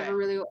 Honestly, damn.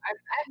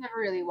 I've never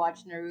really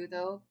watched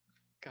Naruto.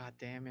 God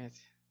damn it.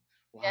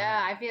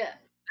 Yeah, Why? I feel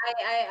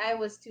I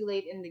was too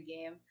late in the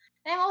game.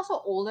 And I'm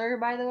also older,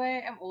 by the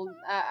way. I'm old.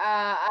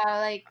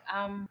 Like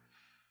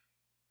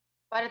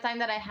by the time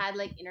that I had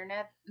like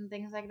internet and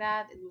things like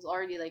that, it was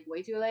already like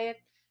way too late.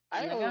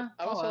 I'm like,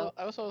 oh well.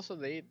 I was also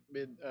late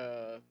with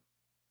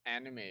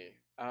anime.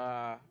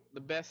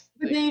 The best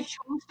But like then you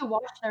chose to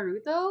watch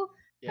Naruto.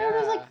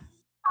 Naruto's like yeah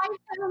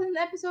 5,000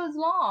 episodes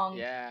long.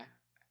 yeah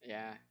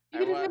yeah. You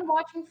could have been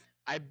watching.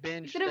 I You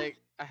binged could have. like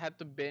I had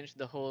to binge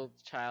the whole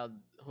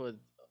childhood,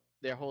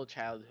 their whole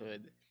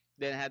childhood.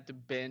 Then I had to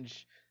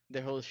binge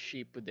their whole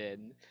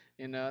Shippuden.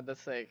 You know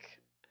that's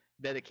like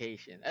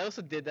dedication. I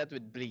also did that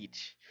with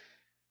Bleach.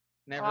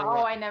 Never Oh,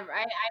 wa- I never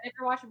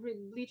watched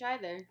Bleach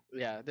either.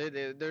 Yeah,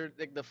 they're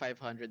like the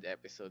 500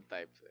 episode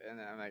type,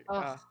 and I'm like,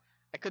 Oh,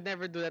 I could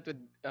never do that with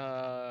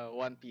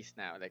One Piece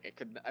now. Like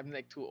I'm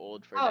like too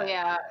old for oh that.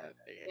 yeah, Like,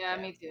 I yeah,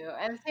 can't. me too.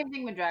 And the same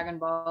thing with Dragon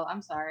Ball.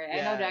 I'm sorry, I know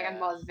Yeah, Dragon yeah,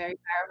 Ball is very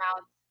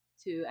paramount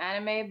to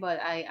anime, but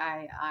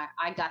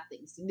I got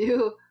things to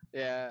do.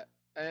 yeah.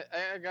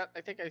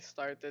 I think I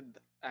started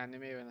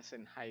anime when I was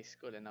in high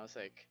school, and I was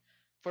like,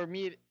 for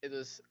me it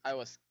was I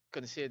was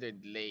considered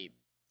late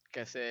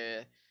because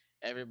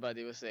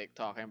everybody was like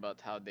talking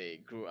about how they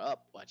grew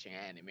up watching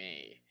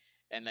anime,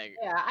 and like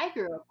Yeah, I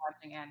grew up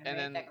watching and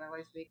anime, then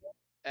technically speaking.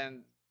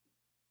 and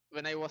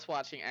when I was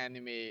watching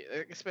anime,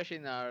 especially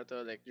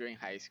Naruto, like during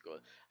high school,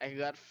 I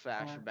got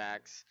Yeah.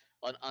 flashbacks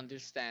on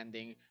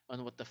understanding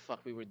on what the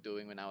fuck we were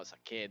doing when I was a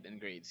kid in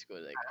grade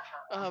school. Like,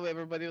 oh,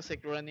 everybody was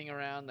like running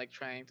around, like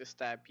trying to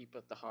stab people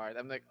at the heart.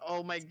 I'm like,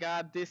 oh my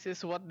god, this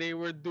is what they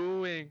were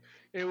doing.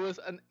 It was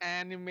an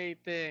anime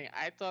thing.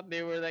 I thought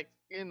they were like,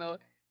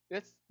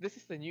 this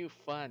is the new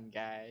fun,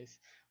 guys.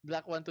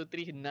 Black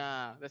 123,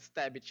 nah, let's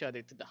stab each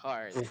other to the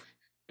heart.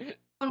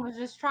 One was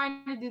just trying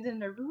to do the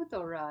Naruto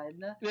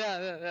run.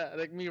 Yeah.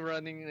 Like me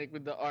running like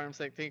with the arms,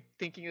 like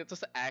thinking it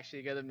was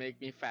actually gonna make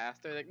me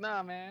faster. Like,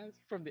 nah, man, it's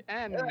from the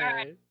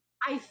anime.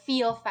 I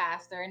feel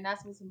faster, and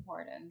that's what's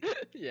important.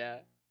 Yeah.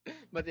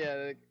 But yeah,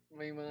 like,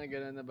 may mga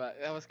ganun na ba.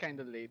 I was kind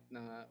of late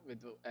na nga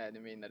with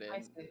anime na I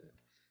rin. see.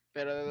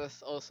 Pero it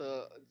was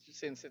also,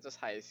 since it was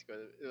high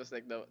school, it was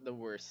like the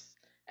worst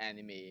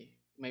anime.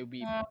 My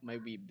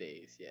weeb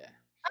days, yeah.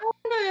 I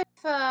wonder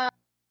if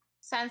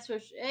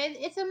censorship.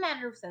 It's a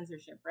matter of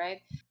censorship,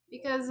 right?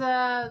 Because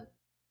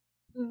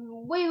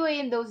way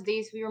in those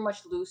days we were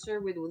much looser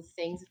with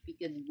things that we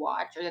could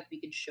watch or that we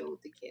could show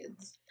to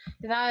kids.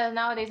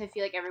 Nowadays I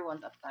feel like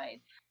everyone's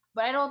uptight,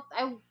 but I don't.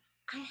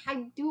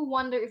 I do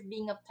wonder if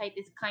being uptight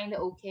is kind of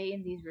okay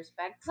in these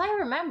respects. 'Cause I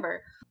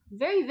remember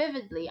very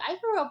vividly. I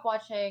grew up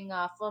watching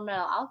Full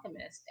Metal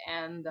Alchemist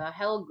and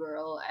Hell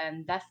Girl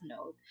and Death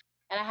Note,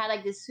 and I had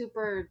like this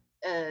super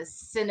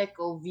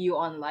cynical view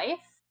on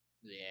life.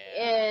 Yeah.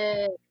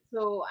 Eh,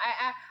 so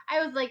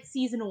I was like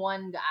season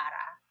one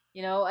Gaara,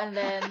 and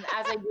then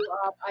as I grew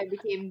up, I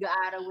became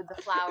Gaara with the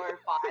flower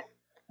pot.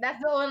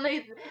 That's the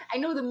only I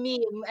know the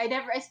meme.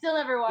 I still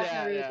never watched Yeah.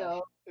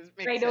 Naruto, It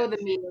but I makes know sense. the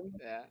meme.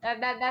 Yeah.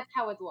 That's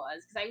how it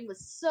was because I was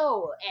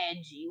so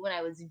edgy when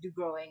I was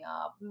growing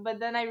up. But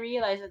then I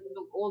realized as I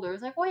got older, I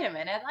was like, wait a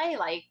minute, I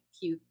like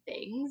cute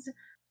things.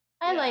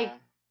 I like Yeah.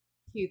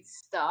 cute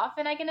stuff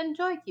and I can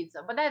enjoy cute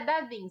stuff. But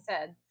that being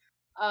said,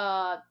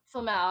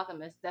 Fullmetal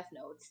Alchemist, Death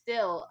Note,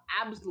 still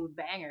absolute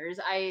bangers.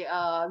 I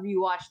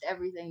rewatched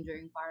everything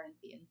during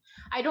quarantine.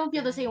 I don't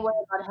feel the same way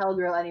Mm. about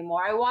Hellgirl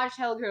anymore. I watched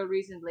Hellgirl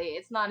recently.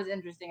 It's not as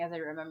interesting as I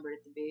remember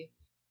it to be.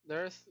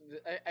 There's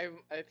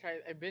I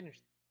tried I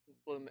binged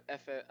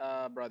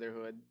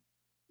Brotherhood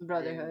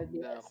during Brotherhood,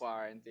 the yes.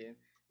 quarantine.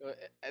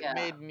 It Yeah.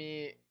 made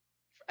me.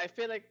 I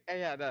feel like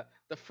yeah,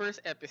 the first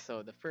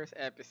episode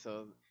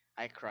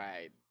I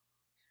cried,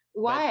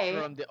 but Why?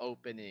 from the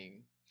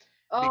opening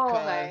Oh,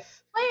 okay.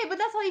 because Wait, but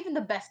that's not even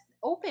the best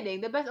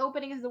opening. The best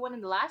opening is the one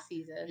in the last yeah,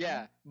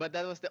 season. but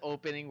that was the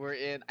opening we're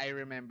in. I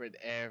remembered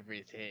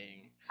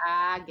everything.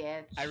 I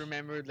get. I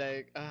remembered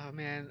like oh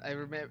man, I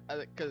remember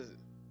because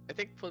I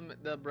think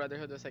the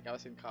Brotherhood was like I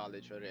was in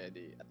college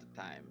already at the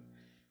time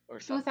or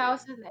something.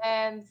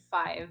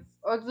 2005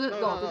 or no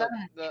No.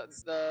 The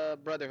 2006. the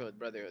Brotherhood,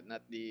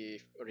 not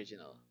the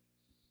original.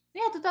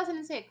 Yeah,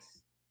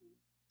 2006.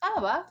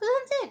 Tama ba?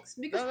 2006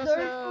 because That the was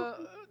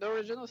original. the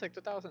original was like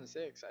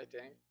 2006, I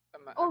think.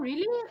 Oh,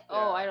 really?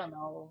 Oh, I Yeah, don't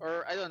know.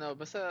 or I don't know.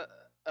 But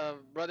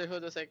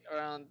Brotherhood was like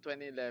around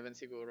 2011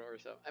 siguro or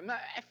so. I'm not.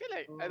 I feel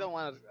like I Oh. don't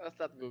want to. Let's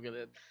not Google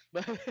it.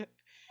 But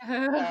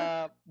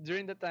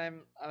during the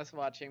time I was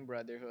watching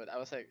Brotherhood, I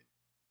was like,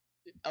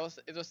 I was.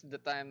 It was the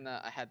time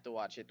that I had to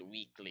watch it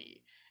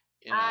weekly.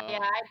 You Yeah, know.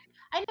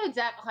 I know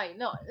exactly. Okay,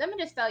 no, let me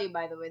just tell you,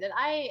 by the way, that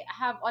I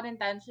have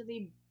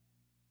unintentionally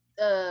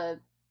uh,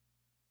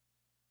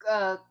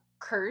 uh,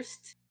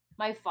 cursed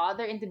my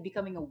father into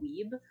becoming a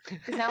weeb.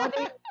 Because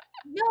nowadays,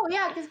 no,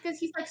 yeah, because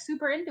he's like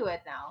super into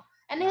it now.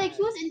 And like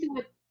he was Nice. into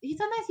it.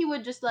 Sometimes he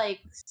would just like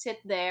sit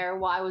there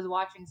while I was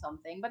watching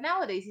something. But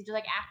nowadays, he's just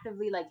like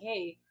actively like,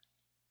 hey,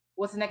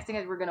 what's the next thing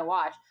that we're gonna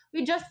watch?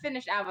 We just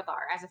finished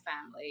Avatar as a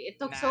family. It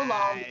took so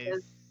long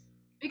Nice.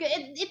 because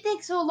it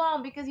takes so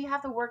long because you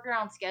have to work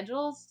around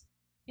schedules.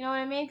 You know what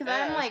I mean? Because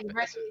I'm Yeah, like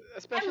ready.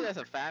 especially I'm as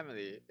a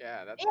family.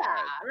 Yeah, that's yeah,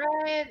 hard.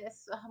 right.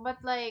 But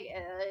like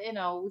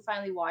we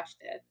finally watched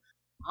it.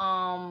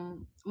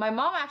 My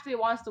mom actually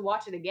wants to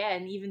watch it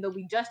again, even though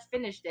we just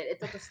finished it. It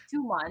took us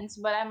 2 months,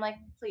 but I'm like,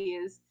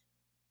 please.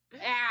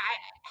 Yeah.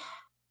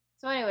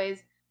 So,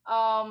 anyways,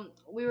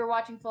 we were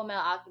watching Full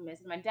Metal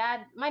Alchemist, and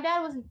my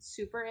dad wasn't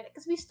super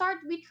because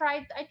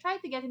I tried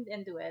to get him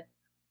into it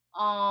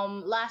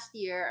last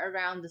year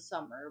around the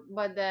summer,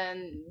 but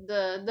then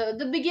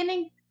the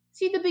beginning,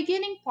 see, the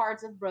beginning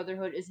parts of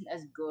Brotherhood isn't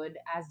as good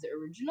as the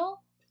original.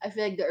 I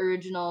feel like the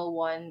original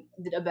one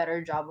did a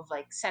better job of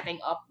like setting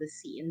up the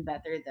scene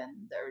better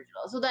than the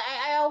original. So that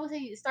I always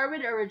say start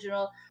with the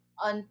original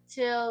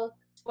until,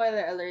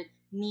 spoiler alert,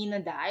 Nina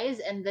dies,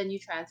 and then you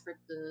transfer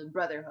to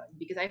Brotherhood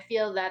because I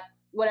feel that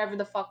whatever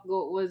the fuck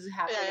was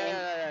happening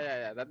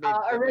Yeah. That made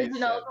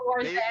original sense.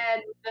 towards the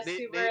end was just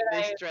super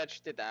They like,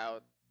 stretched it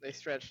out. They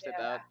stretched it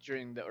yeah. out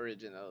during the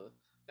original,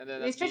 and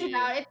then They at stretched it the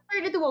out. It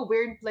turned into a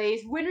weird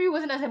place. Winry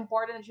wasn't as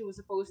important as she was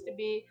supposed to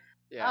be.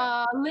 yeah.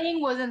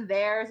 Ling wasn't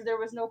there, so there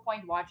was no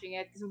point watching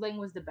it because Ling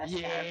was the best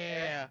character.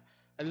 Yeah,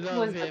 I Ling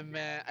love was the him, best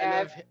man. I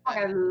love character. him. Fuck,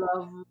 I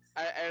love.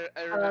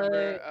 I Uh,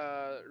 remember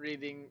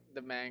reading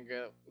the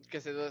manga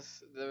because they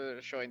were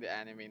showing the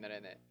anime na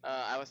rin eh.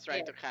 I was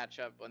trying yeah, to catch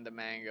up on the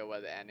manga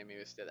while the anime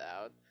was still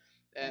out,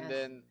 and yes.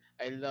 then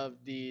I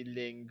loved the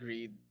Ling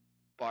Greed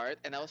part,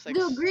 and I was like,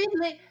 The Green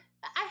Ling.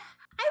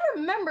 I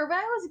remember when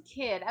I was a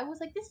kid, I was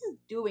like, this is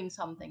doing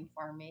something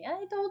for me, and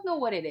I don't know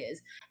what it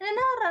is. And then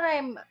now that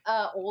I'm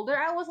older,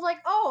 I was like,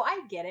 oh,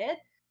 I get it.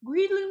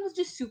 Greedling was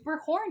just super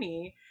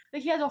horny.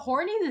 Like he has a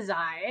horny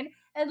design,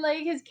 and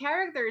like his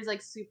character is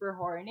like super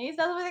horny. So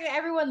that's why like,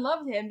 everyone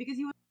loved him because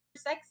he was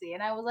sexy,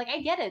 and I was like,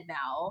 I get it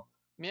now.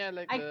 Me, I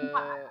like I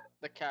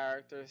the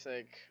character's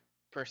like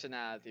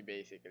personality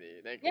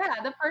basically. Like it's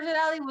Yeah, the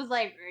personality was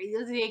like, he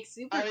was like oh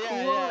super yeah,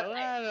 cool. yeah. Like,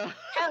 Wow.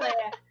 hell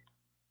yeah,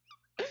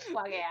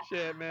 fuck yeah.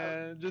 Shit,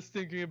 man. Just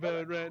thinking about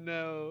it right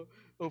now.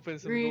 Open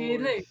some doors.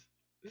 Really?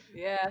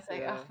 Yeah, it's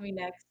like, Yeah. oh, me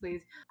next,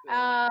 please.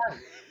 Yeah. Uh,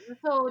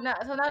 so now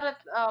that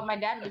my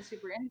dad was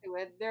super into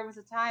it, there was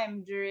a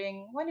time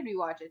during when did we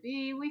watch it?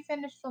 We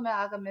finished Full Metal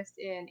Alchemist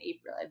in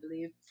April, I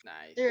believe.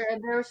 Nice. There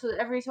was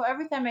every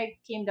time I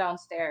came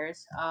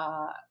downstairs,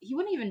 he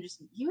wouldn't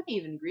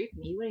even greet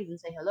me. He wouldn't even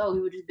say hello. He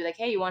would just be like,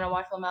 "Hey, you want to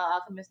watch Full Metal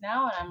Alchemist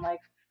now?" And I'm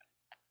like,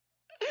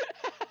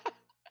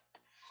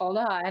 "Hold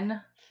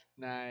on,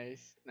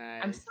 Nice.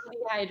 I'm Nice. still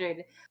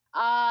dehydrated."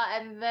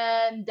 And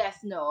then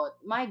Death Note.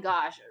 My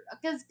gosh,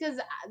 because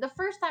the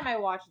first time I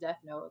watched Death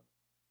Note,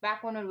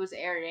 back when it was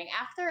airing,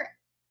 after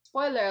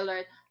spoiler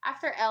alert,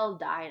 after L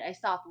died, I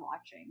stopped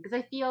watching because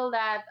I feel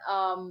that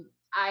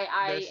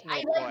There's I no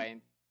like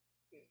point.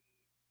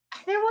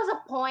 there was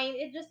a point.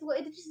 It just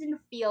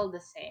didn't feel the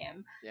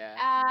same.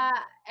 Yeah.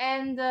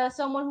 And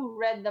someone who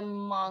read the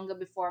manga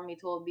before me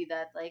told me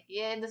that like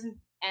yeah, it doesn't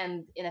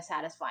end in a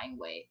satisfying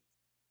way.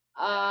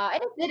 Yeah.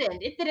 And it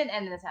didn't. It didn't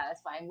end in a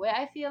satisfying way.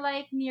 I feel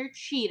like Nier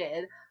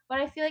cheated, but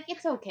I feel like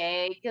it's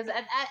okay because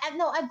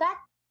no at that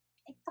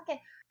I fucking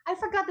I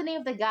forgot the name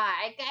of the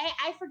guy.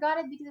 I forgot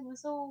it because it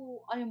was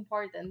so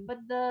unimportant.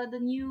 But the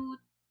new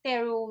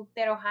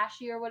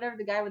Teruhashi or whatever,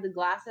 the guy with the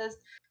glasses,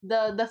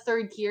 the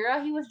third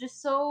Kira, he was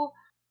just so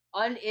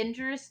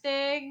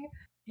uninteresting.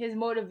 His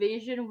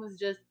motivation was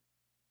just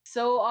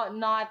so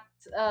not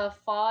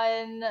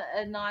fun,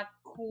 not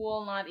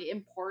cool, not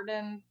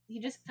important. He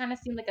just kind of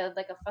seemed like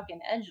a fucking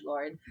edge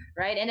lord,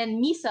 right? And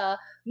then Misa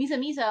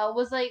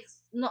was like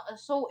not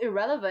so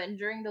irrelevant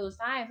during those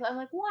times. So I'm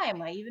like, why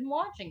am I even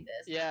watching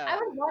this? I Yeah.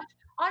 was watch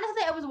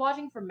honestly, I was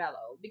watching for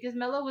Mello because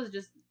Mello was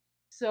just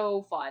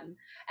so fun,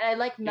 and I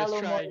like He was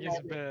Mello more trying than his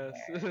everything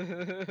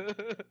best.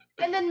 there.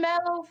 And then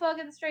Mello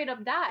fucking straight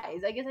up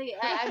dies. I guess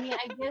I mean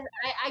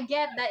I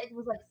get that it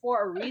was like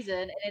for a reason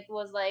and it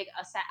was like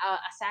a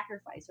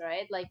sacrifice,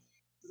 right? Like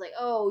it's like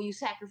oh you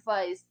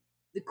sacrificed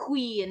the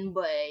queen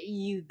but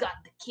you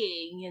got the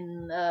king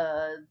and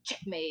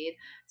checkmate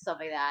stuff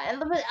like that. And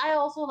but I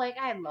also like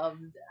I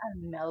loved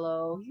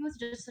Mello. He was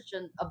just such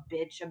a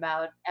bitch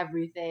about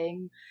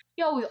everything.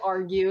 He always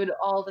argued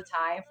all the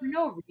time for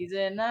no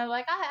reason. And I'm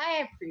like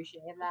I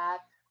appreciate that.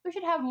 We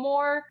should have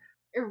more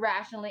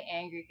irrationally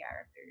angry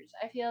characters.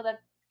 I feel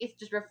that it's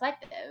just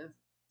reflective.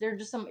 They're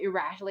just some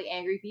irrationally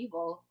angry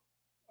people.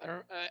 I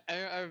don't.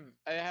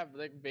 I have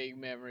like vague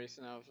memories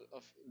now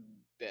of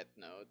Death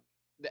Note,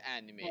 the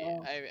anime. Yeah.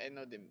 I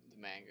know the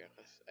manga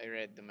because I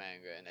read the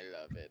manga and I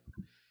love it.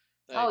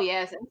 Oh Like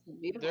yes, it's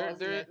beautiful,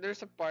 isn't it?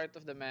 there's a part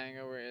of the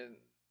manga where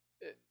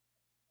it,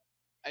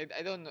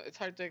 I don't know. It's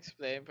hard to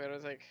explain, but it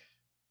was like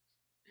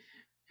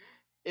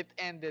it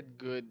ended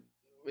good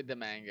with the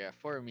manga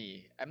for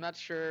me. I'm not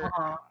sure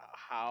Uh-huh.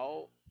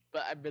 how,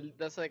 but I believe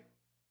that's like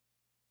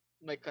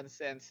my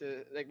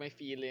consensus, like my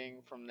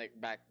feeling from like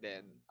back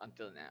then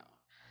until now.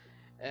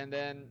 And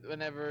then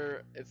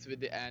whenever it's with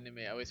the anime,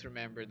 I always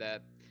remember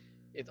that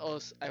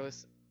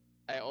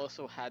I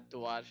also had to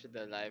watch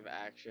the live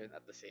action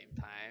at the same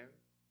time.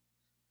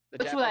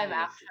 Which live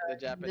action? The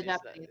Japanese,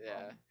 Japanese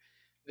yeah, one.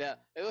 yeah.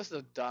 It was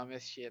the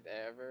dumbest shit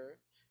ever.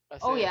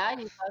 Oh Kasi, yeah,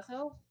 you thought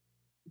so?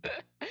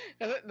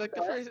 like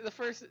Yes. the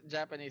first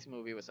Japanese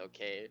movie was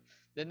okay.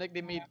 Then like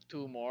they made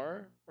two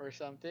more or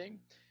something.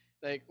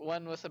 Like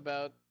one was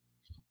about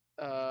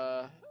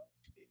uh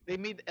they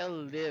made L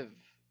live,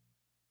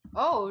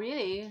 Oh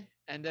really?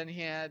 and then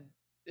he had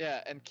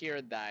yeah, and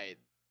Kira died.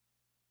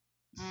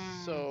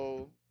 Mm,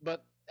 So,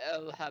 but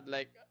L had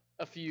like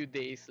a few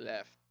days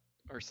left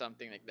or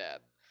something like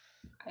that,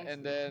 I and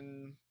see.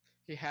 then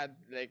he had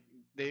like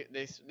they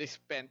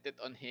spent it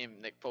on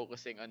him, like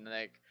focusing on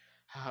like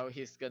how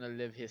he's gonna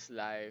live his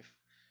life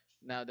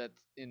now that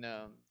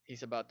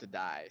he's about to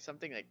die,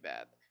 something like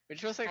that,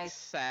 which was like I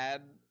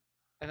sad,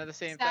 and at the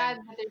same time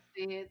sad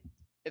bittersweet.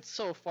 it's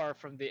so far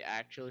from the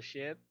actual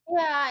shit.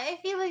 Yeah, I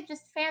feel like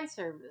just fan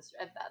service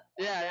at that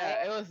point, Yeah, right?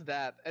 yeah, it was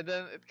that, and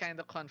then it kind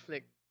of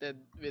conflicted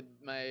with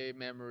my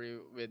memory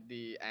with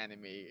the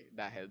anime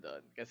dahil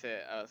doon. Kasi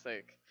I was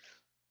like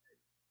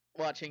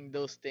watching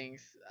those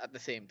things at the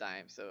same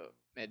time, so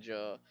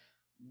medyo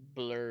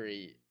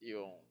blurry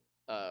yung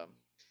um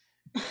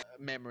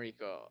memory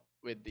ko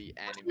with the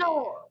anime.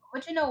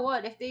 But you know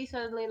what? If they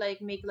suddenly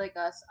like make like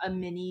a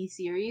mini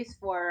series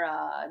for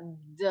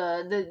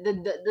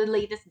the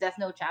latest Death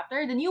Note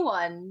chapter, the new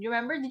one, you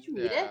remember? Did you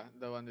read it? Yeah,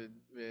 the one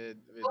The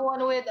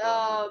one with the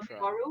one with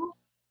Trump. Minoru.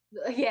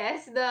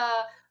 Yes, the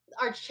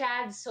our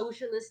Chad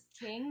socialist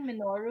king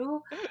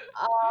Minoru.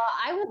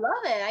 I would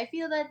love it. I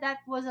feel that that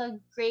was a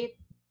great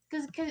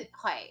because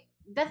hi,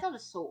 Death Note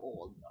is so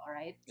old. All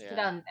right, it's Yeah.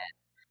 2010.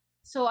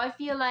 So I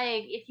feel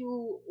like if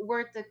you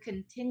were to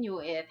continue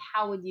it,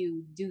 how would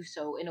you do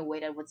so in a way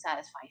that would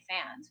satisfy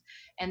fans?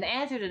 And the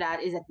answer to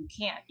that is that you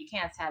can't. You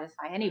can't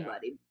satisfy Yeah.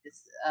 anybody.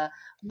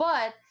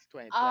 But It's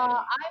 2020.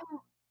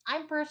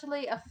 I'm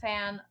personally a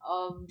fan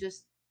of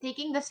just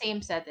taking the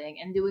same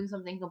setting and doing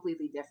something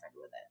completely different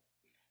with it.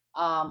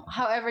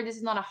 However, this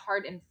is not a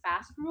hard and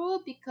fast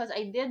rule because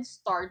I did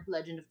start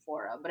Legend of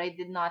Korra, but I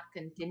did not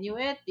continue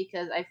it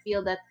because I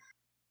feel that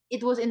it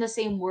was in the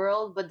same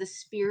world, but the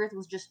spirit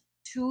was just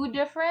too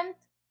different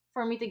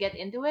for me to get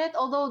into it.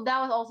 Although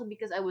that was also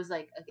because I was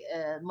like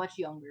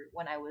much younger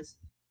when I was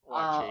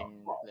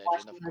Watching Legend watching of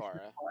Legend of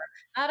Korra. Korra.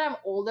 Now that I'm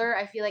older,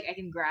 I feel like I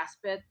can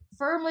grasp it,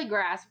 firmly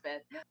grasp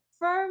it.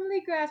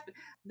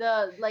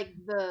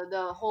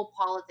 The whole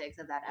politics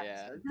of that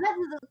Yeah. episode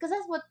because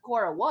that's what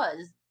Korra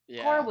was.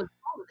 Korra Yeah. was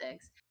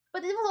politics,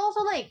 but it was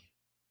also like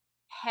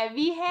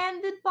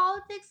heavy-handed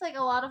politics. Like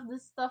a lot of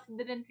this stuff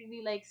didn't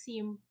really like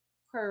seem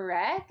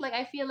correct. Like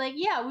I feel like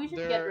yeah, we should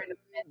get There rid of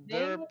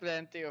there are ending.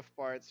 plenty of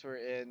parts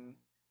wherein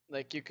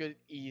like you could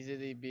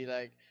easily be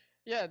like,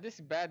 yeah, this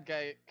bad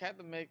guy kind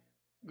of make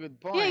good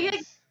Yeah, yeah,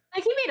 points.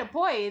 like he made a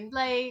point.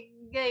 Like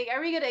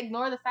are we gonna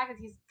ignore the fact that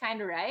he's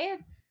kind of right?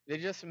 They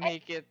just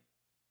make it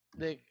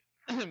like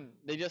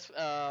they just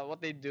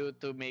what they do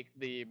to make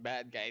the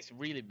bad guys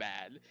really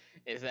bad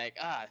is like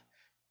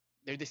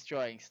they're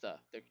destroying stuff,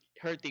 they're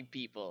hurting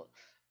people,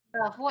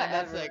 and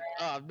that's Whatever. like,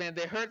 oh man,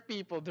 they hurt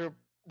people, their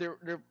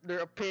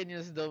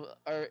opinions though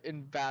are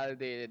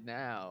invalidated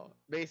now.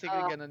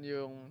 Basically Uh, ganun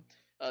yung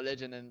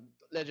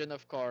Legend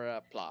of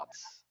Korra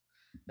plots.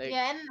 Like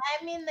yeah, and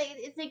I mean, like,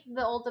 it's like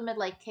the ultimate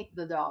like kick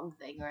the dog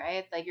thing,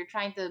 right? Like you're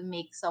trying to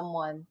make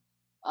someone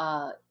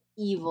uh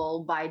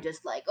evil by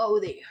just like, oh,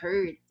 they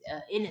hurt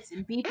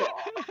innocent people.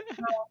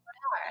 No,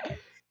 whatever.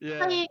 yeah,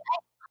 Like,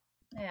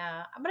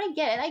 yeah, but I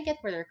get it. I get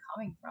where they're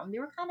coming from. They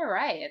were kind of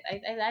right.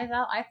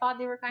 I thought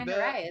they were kind of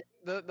the right.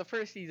 the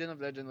first season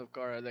of Legend of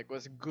Korra like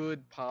was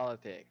good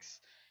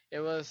politics. It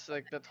was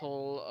like that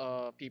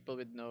whole people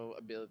with no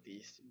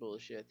abilities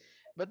bullshit.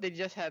 But they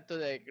just had to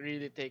like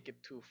really take it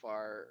too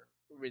far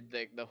with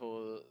like the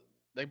whole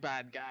like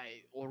bad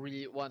guy or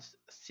really wants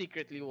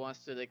secretly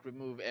wants to like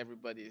remove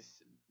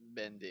everybody's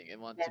bending and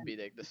want to be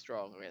like the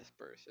strongest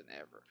person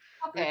ever.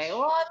 Okay, Which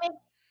well, I mean,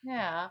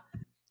 yeah,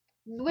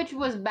 which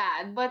was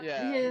bad, but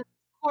yeah. his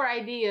core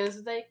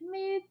ideas like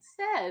made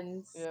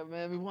sense. Yeah,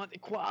 man, we want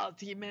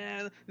equality,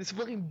 man. This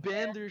fucking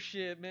bender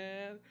shit,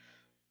 man.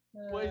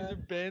 Why is Uh, there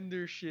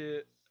bender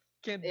shit?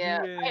 Can't yeah,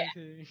 do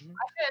anything.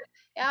 I should.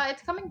 Yeah,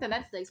 it's coming to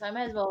Netflix, so I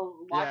might as well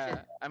watch it.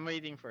 Yeah, I'm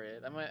waiting for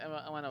it. I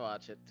want to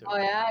watch it too. Oh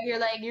yeah, you're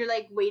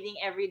like waiting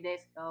every day.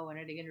 Oh, when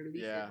are they gonna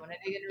release it? Yeah, When are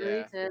they gonna yeah.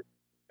 release it?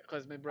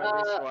 Because my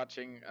brother's Uh,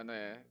 watching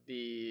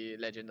the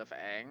Legend of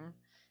Aang,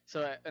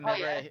 so oh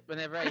yeah,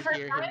 whenever for I the first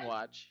hear him time.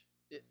 watch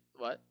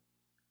what?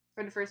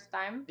 For the first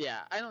time.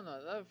 Yeah, I don't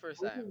know. Not the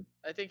first time. Ooh.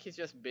 I think he's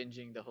just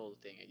binging the whole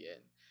thing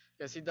again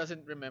because he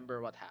doesn't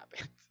remember what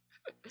happened.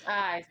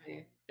 Ah, I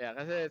see. Yeah,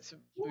 kasi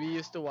we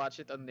used to watch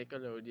it on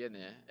Nickelodeon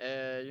eh.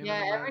 Yun na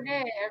Yeah, every naman,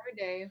 day, every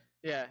day.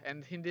 yeah,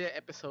 and hindi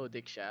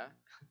episodic siya.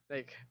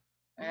 Like,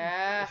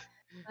 Yeah.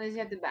 At least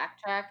you have to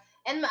backtrack.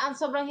 And ang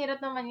sobrang hirap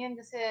naman yan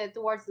kasi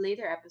towards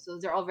later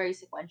episodes, they're all very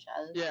sequential.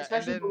 yeah,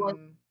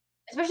 and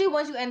Especially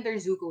once you enter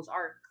Zuko's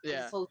arc. It's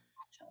yeah, so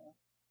sequential.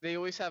 they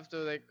always have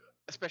to like,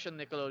 especially on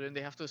Nickelodeon,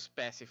 they have to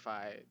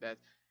specify that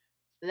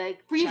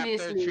Like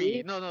chapter three.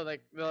 previously, No, no,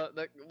 like the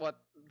like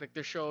what like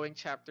they're showing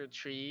chapter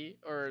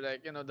three or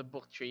like the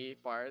book three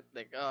part.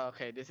 Like, oh,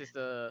 okay, this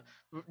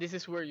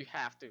is where you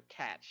have to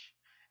catch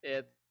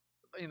it,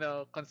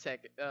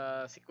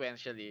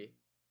 sequentially,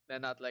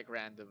 and not like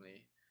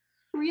randomly.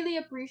 really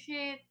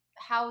appreciate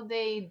how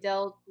they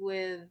dealt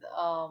with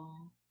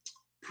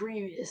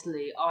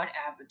previously on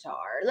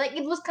Avatar. Like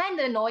it was kind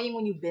of annoying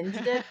when you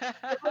binged it,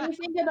 but when you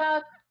think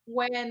about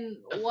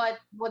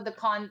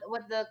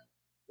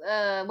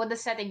what the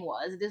setting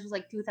was, this was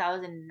like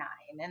 2009,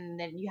 and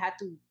then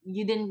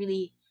you didn't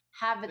really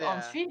have it on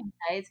yeah, streaming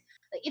sites.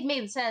 Like it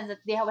made sense that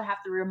they would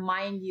have to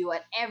remind you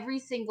at every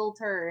single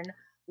turn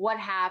what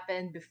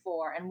happened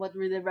before and what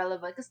were the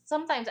relevant. Because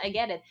sometimes I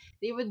get it,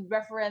 they would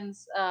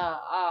reference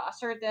a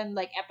certain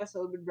like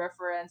episode would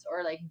reference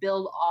or like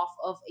build off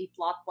of a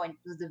plot point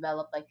that was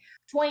developed like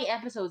 20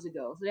 episodes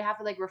ago, so they have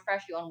to like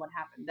refresh you on what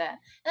happened then,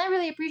 and I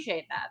really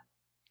appreciate that.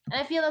 And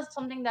I feel that's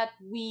something that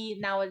we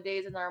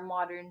nowadays in our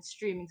modern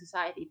streaming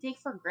society take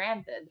for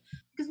granted.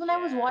 Because when I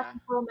was yeah. watching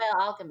Full Metal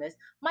Alchemist,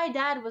 my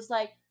dad was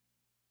like,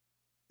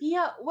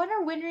 "Pia, when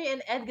are Winry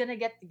and Ed gonna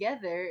get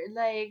together?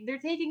 Like they're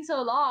taking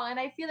so long, and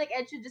I feel like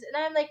Ed should just." And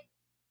I'm like,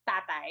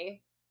 "Tatay,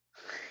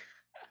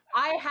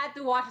 I had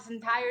to watch this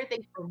entire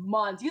thing for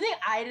months. You think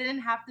I didn't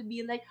have to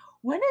be like,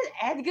 when is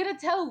Ed gonna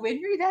tell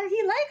Winry that he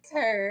likes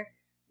her?"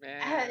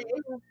 And Man, it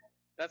was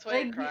that's why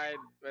I like,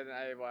 cried when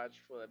I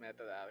watched Full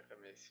Metal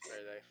Alchemist for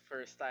the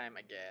first time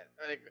again.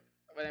 Like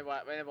when I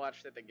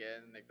watched it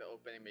again, like the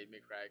opening made me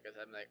cry because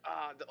I'm like,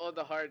 all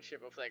the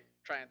hardship of like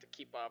trying to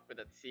keep up with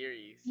that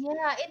series.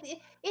 yeah,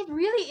 it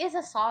really is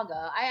a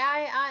saga.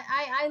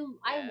 I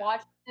Yeah,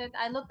 watched it.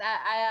 I looked at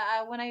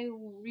I when I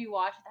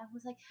rewatched it. I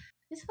was like,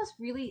 this was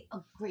really a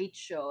great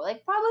show.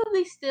 Like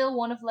probably still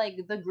one of like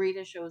the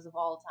greatest shows of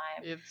all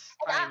time. It's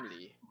And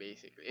timely,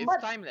 basically. It's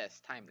but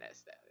timeless.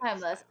 Timeless. That it's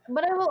timeless. timeless.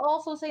 But I will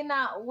also say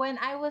now, when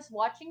I was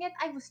watching it,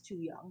 I was too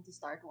young to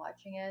start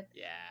watching it.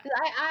 Yeah.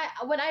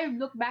 Because when I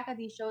look back at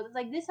these shows, it's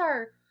like these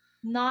are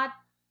not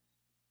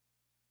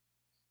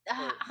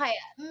Or hi,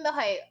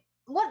 hi.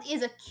 What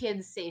is a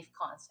kid safe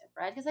concept,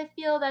 right? Because I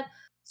feel that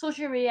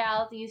social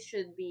realities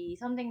should be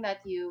something that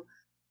you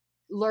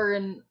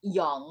learn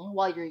young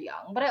while you're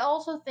young. But I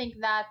also think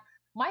that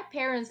my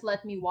parents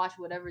let me watch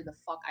whatever the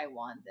fuck I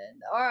wanted.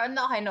 Or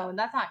no, I know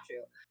that's not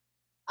true.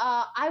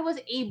 I was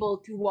able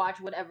to watch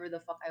whatever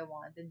the fuck I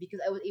wanted because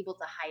I was able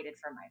to hide it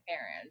from my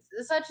parents.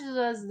 Such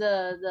was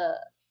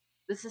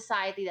the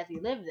society that we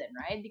lived in,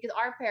 right? Because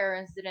our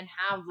parents didn't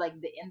have like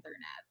the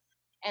internet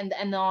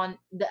and on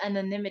the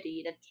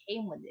anonymity that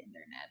came with the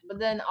internet. But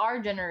then our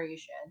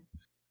generation,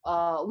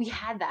 we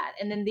had that,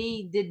 and then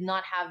they did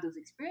not have those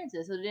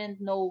experiences, so they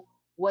didn't know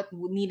what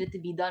needed to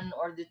be done in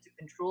order to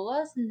control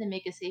us and to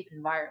make a safe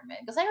environment.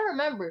 Because I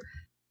remember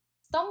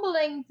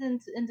stumbling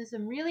into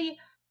some really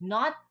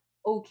not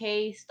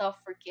okay stuff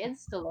for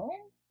kids to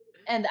learn,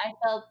 and I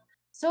felt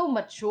so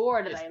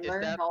mature that I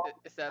learned all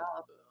is this that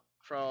stuff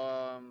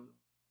from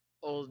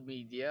old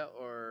media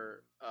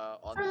or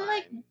from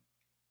like online?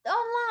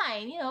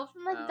 online,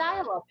 from like Okay.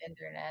 dial-up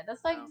internet.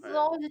 That's like it's Okay.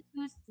 always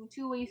a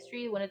two-way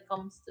street when it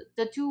comes to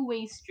the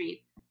two-way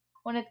street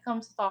when it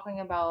comes to talking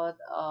about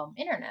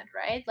internet,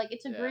 right? Like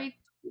it's a Yeah. great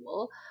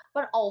tool,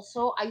 but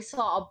also I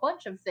saw a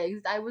bunch of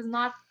things that I was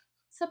not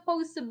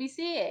supposed to be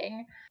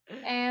seeing.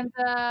 And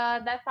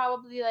that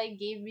probably like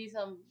gave me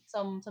some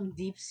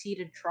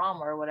deep-seated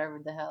trauma or whatever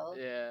the hell.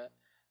 Yeah.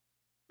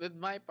 With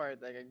my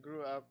part, like I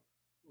grew up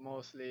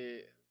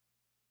mostly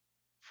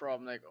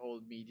from like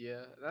old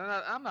media.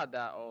 I'm not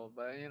that old,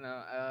 but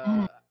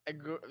Mhm.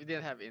 we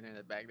didn't have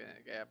internet back then.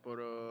 Kaya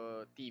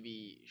puro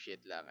TV shit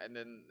lang. And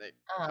then like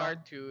Uh,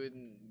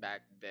 cartoon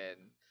back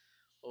then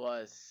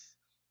was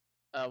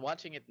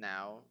watching it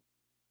now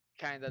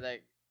kind of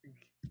like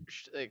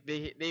like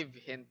they've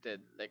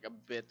hinted like a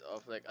bit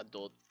of like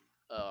adult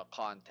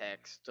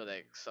context to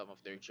like some of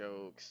their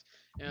jokes.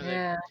 Like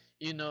yeah.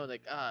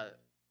 like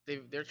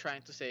they're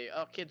trying to say,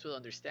 oh, kids will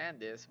understand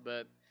this,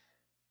 but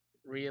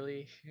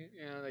really,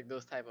 like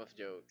those type of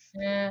jokes,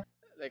 Yeah.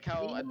 like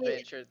how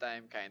Adventure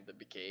Time kind of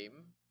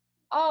became.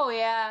 Oh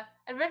yeah,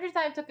 Adventure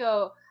Time took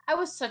a. I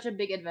was such a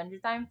big Adventure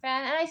Time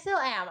fan, and I still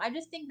am. I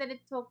just think that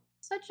it took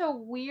such a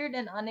weird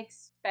and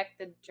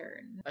unexpected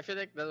turn. I feel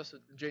like that was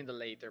during the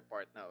later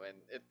part now, and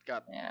it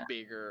got Yeah.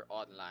 bigger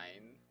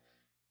online.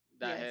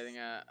 Yes. Dahil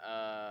nga,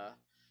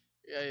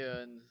 yeah,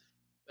 yun,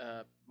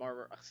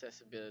 more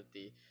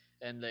accessibility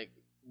and like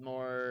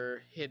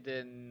more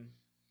hidden,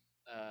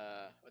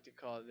 what do you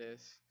call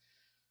this?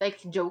 Like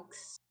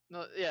jokes.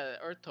 No, yeah,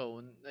 or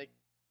tone, like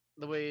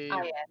the Oh way,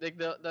 yeah. like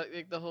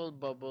the whole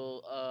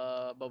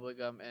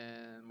bubblegum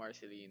and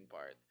Marceline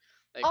part,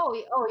 like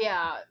Oh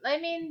yeah. I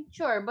mean,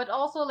 sure, but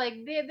also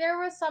like there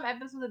was some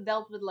episodes that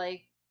dealt with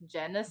like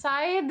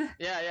genocide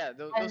yeah,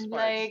 those and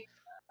parts.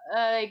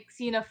 like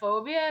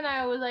xenophobia, and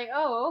I was like,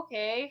 oh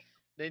okay.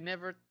 They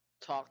never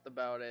talked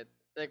about it.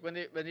 Like when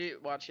you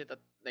watch it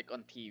like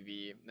on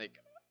TV, like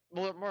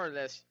more or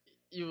less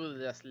you will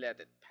just let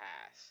it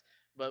pass.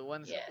 But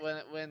once Yes.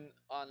 when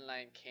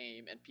online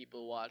came and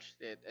people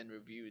watched it and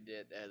reviewed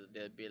it, and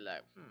they'll be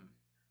like,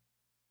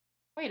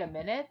 Wait a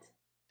minute.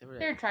 they were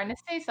like They're trying to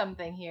say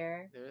something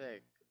here. they were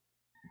like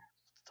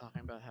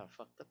talking about how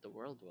fucked up the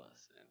world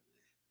was and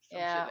some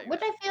shit Yeah, like which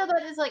that. I feel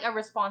that is like a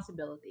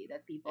responsibility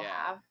that people Yeah,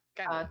 have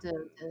kind of.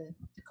 to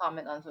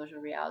comment on social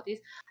realities.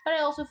 But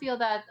I also feel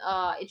that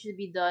it should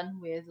be done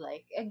with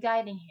like a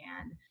guiding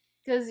hand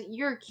because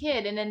you're a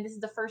kid and then this is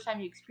the first time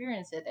you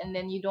experience it and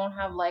then you don't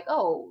have like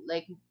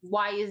like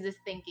why is this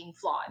thinking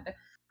flawed?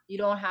 You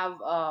don't have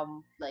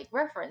like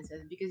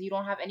references because you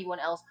don't have anyone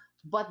else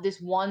but this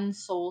one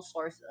sole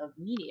source of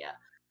media.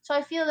 So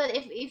I feel that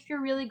if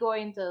you're really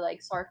going to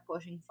like start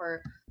pushing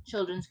for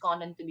children's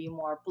content to be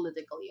more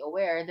politically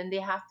aware, then they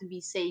have to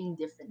be saying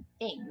different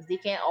things. They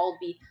can't all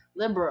be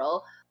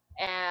liberal,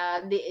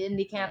 and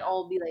they can't Yeah,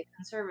 all be like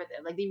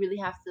conservative. Like they really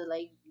have to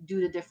like do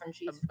the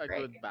differentiation a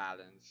right. good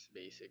balance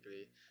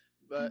basically.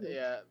 But Mhm.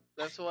 yeah,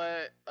 that's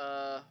why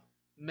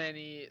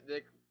many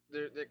like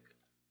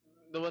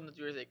the one that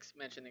you were like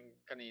mentioning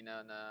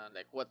kanina na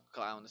like what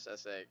counts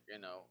as like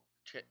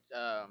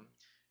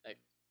like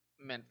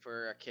meant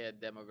for a kid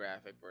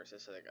demographic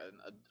versus like an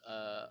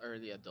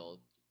early adult.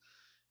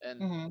 And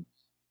Mhm.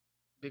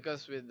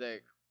 because with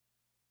like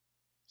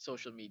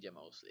social media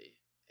mostly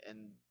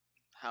and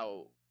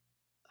how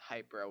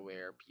hyper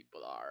aware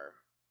people are,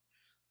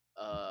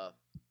 uh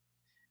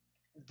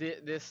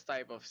this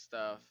type of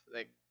stuff,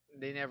 like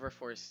they never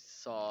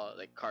foresaw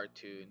like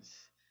cartoons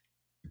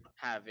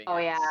having Oh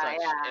yeah, such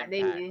yeah.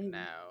 impact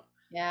now.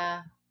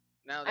 Yeah.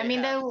 Now I they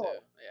mean, have then to.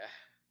 Yeah.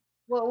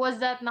 was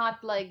that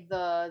not like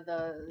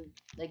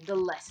the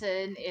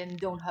lesson in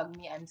Don't Hug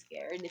Me, I'm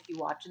Scared? If you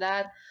watch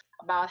that,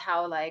 about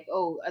how like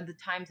the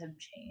times have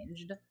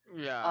changed.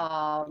 Yeah.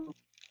 Um,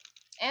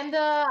 And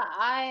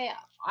I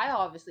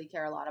obviously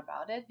care a lot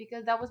about it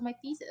because that was my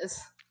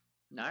thesis.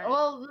 Nice.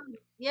 Well,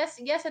 yes,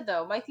 yes and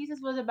no. My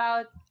thesis was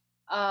about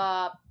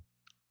uh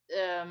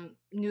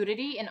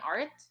nudity in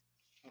art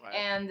Okay.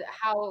 and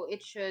how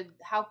it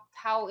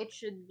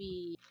should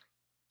be,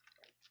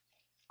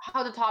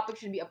 how the topic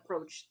should be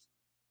approached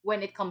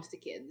when it comes to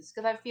kids,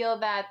 because I feel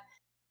that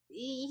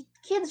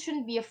kids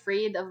shouldn't be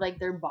afraid of like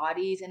their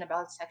bodies and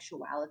about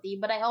sexuality,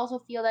 but I also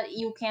feel that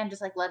you can't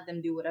just like let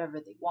them do whatever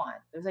they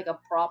want. There's like a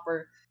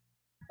proper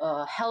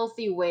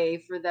healthy way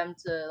for them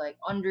to like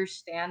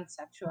understand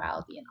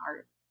sexuality and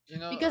art, You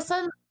know. because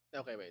some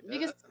Okay, wait.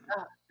 because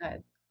go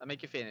ahead. I'll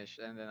make you finish,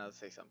 and then I'll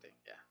say something.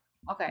 Yeah.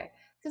 Okay,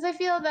 because I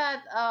feel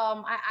that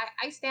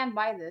I stand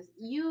by this.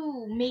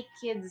 You make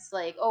kids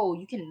like, oh,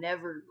 you can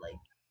never like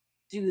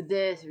do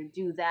this or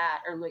do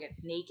that or look at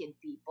naked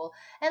people,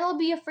 and they'll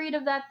be afraid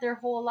of that their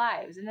whole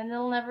lives, and then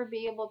they'll never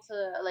be able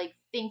to like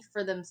think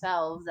for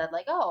themselves that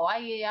like, oh,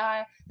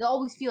 I they'll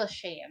always feel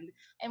ashamed,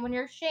 and when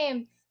you're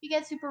ashamed you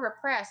get super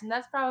repressed, and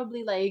that's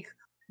probably like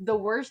the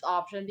worst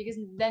option, because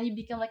then you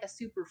become like a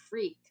super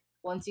freak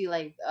once you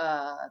like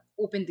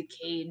open the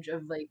cage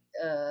of like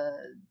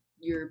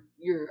your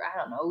I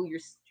don't know, your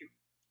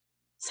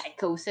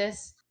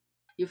psychosis.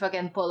 You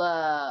fucking pull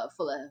a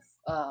full of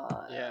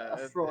Yeah. a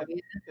It Freud.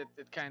 it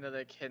it kind of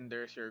like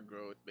hinders your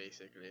growth,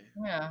 basically.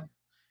 Yeah.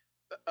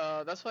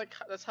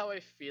 That's how I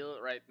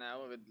feel right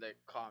now with like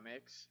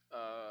comics.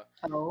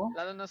 Oh.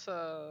 Lalo na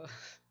sa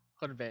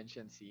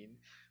convention scene.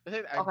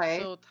 Kasi I'm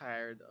Okay. so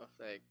tired of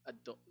like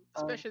adult,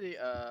 Oh. especially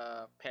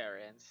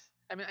parents.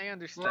 I mean, I Uh-huh.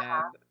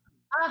 understand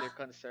Ah. their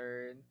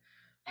concern,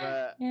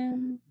 but Yeah.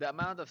 the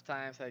amount of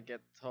times I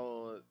get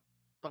told,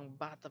 pang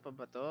bata pa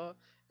ba to?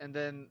 And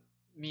then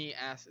me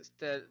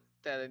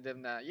telling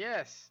them that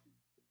yes,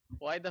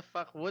 why the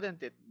fuck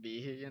wouldn't it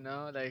be? You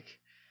know, I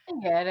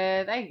get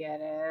it. I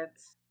get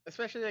it.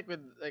 especially like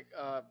with like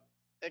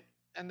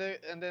and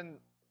then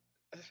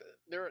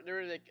there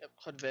were like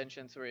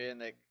conventions wherein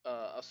like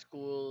a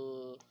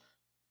school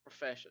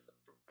profession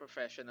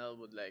professional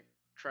would like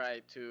try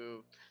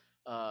to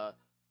uh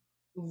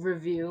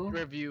Review.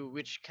 review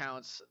which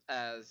counts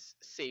as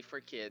safe for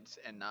kids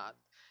and not,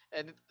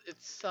 and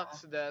it Yeah.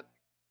 sucks that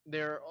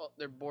their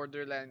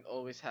borderline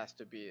always has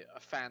to be a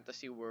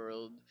fantasy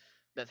world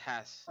that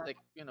has like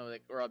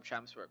like Rob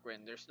Champ's work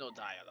when there's no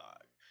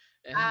dialogue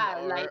and Ah,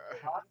 or like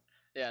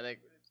yeah,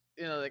 like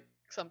like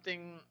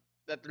something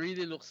that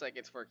really looks like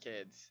it's for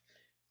kids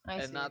I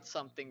and see. not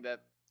something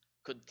that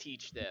could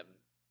teach them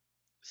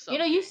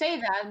You something. say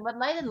that, but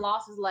Light and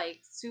Lost is like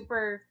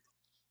super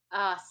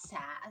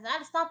sad.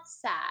 That's not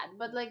sad,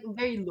 but like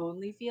very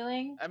lonely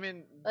feeling. I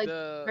mean, Like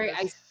the very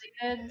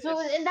isolated. So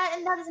it's and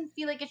that doesn't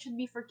feel like it should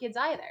be for kids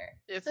either.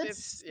 So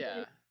it's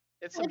yeah,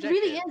 it's it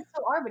really subjective. is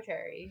so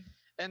arbitrary.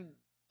 And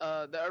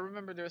I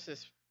remember there was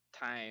this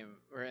time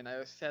wherein I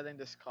was selling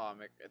this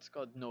comic. It's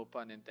called No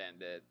Pun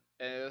Intended,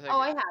 and it was Oh, like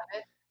I have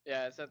it.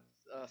 yeah, it's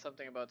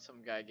something about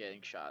some guy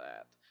getting shot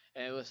at,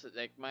 and it was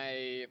like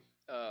my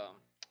um,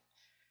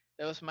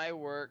 it was my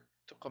work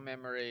to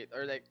commemorate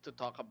or like to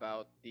talk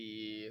about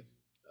the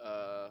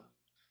uh,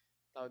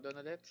 tawag doon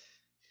ulit?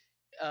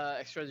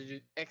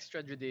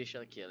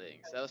 Extrajudicial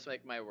killings. That was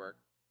like my work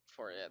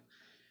for it,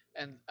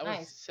 and I was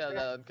Nice. sell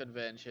Yeah. that on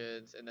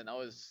conventions, and then I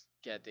was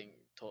getting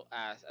told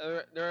asked.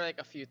 There were like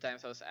a few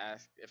times I was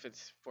asked if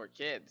it's for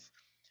kids,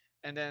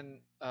 and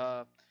then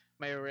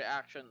my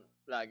reaction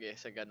lagi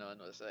sa ganon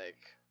was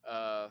like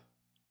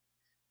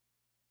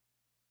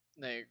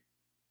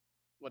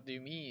what do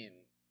you mean?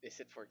 Is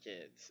it for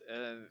kids?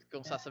 And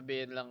kung Yeah.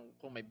 sasabihin lang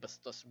kung may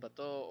bastos ba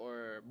to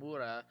or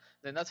mura,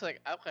 then that's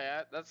like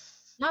okay,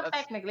 Not that's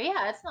technically,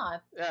 yeah, it's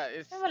not. yeah,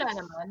 Eh, wala it's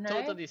naman,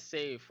 right? totally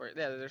safe for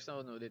yeah. There's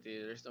no nudity,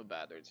 there's no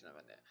bad words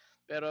naman eh.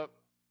 Pero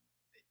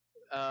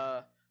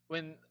uh,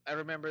 when I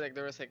remember like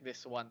there was like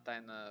this one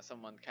time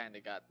someone kind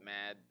of got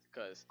mad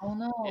because Oh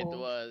it no.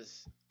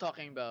 was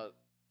talking about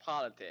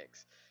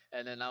politics,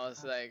 and then I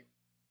was like,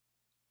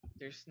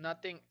 there's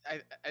nothing.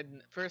 I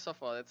first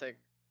of all, it's like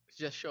it's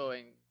just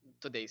showing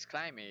today's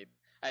climate.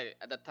 I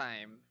at the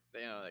time,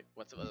 like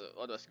what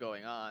was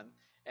going on,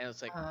 and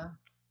it's like Uh,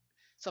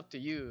 it's up to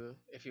you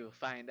if you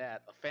find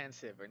that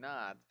offensive or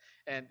not.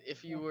 And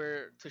if yeah, you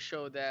were to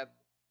show that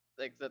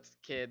like that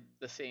kid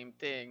the same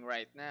thing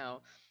right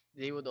now,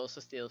 they would also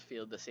still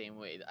feel the same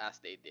way as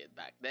they did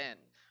back then,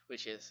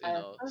 which is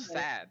absolutely.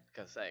 sad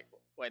because like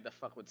why the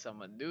fuck would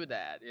someone do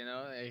that?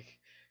 Like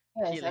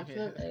Yes, killing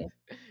me. absolutely.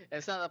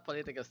 It's not a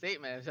political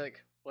statement. It's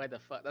like why the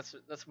fuck?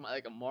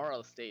 Like a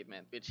moral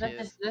statement, which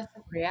is That's just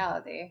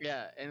reality.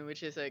 yeah, and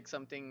which is like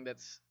something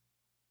that's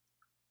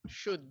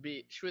shouldn't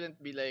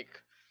be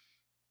like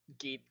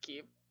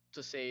gatekeep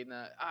to say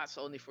na it's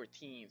only for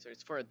teens or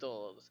it's for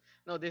adults.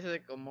 No, this is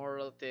like a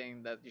moral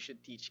thing that you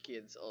should teach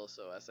kids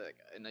also as like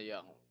in a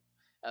young,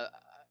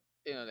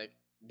 like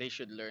they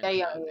should learn Yeah,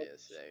 young about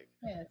this. age. Like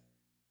Yes.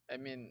 I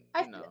mean,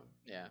 I feel,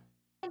 yeah,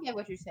 I get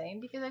what you're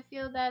saying, because I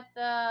feel that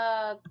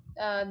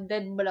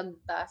Dead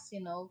Balagtas,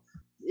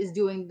 is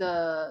doing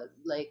the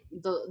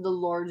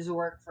Lord's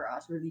work for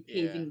us, really yeah,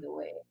 paving the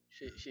way.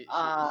 She she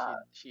she Uh, she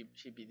she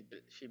she be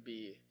she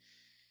be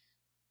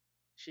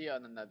she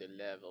on another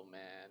level,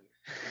 man.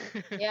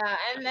 yeah,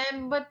 and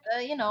then but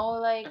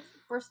like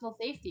personal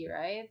safety,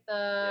 right?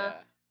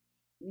 Yeah.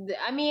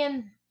 I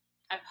mean,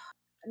 I-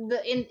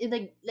 in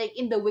like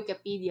in the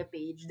Wikipedia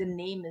page, the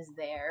name is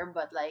there,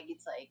 but like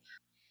it's like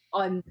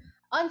un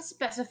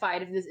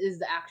unspecified if this is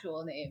the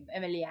actual name,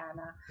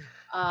 Emiliana.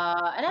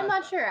 And No, I'm it's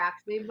not not. sure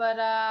actually, but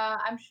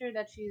I'm sure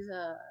that she's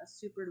a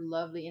super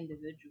lovely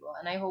individual,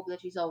 and I hope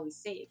that she's always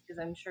safe because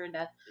I'm sure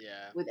that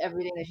Yeah. with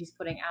everything that she's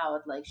putting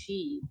out, like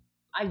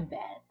I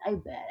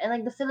bet, and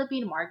like the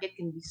Philippine market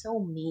can be so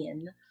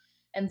mean,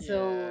 and Yeah.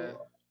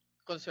 so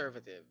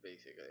Conservative,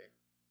 basically.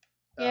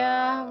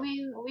 yeah, Uh,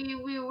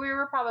 we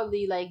were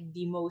probably like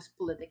the most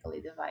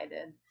politically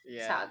divided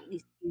yeah.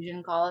 Southeast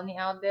Asian colony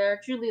out there.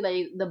 Truly,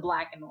 like the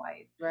black and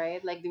white,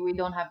 right? Like we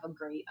don't have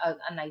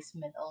a nice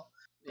middle,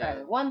 Yeah.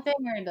 right? One thing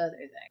or the other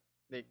thing.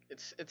 Like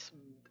it's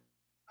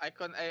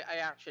I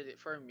actually,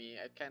 for me,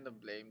 I kind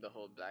of blame the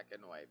whole black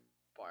and white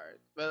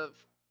part. Well,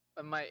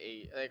 on my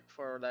age, like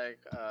for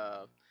like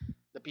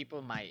the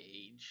people my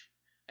age,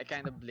 I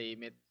kind of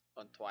blame it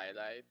on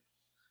Twilight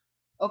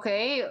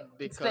Okay,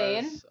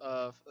 explain. because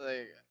of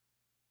like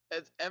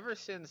it's ever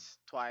since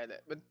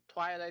Twilight, when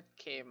Twilight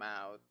came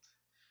out,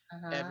 Uh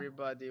huh.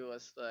 everybody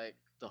was like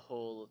the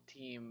whole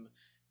team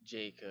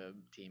Jacob,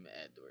 team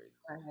Edward,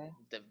 Okay,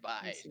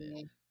 I divided.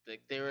 see.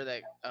 Like they were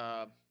like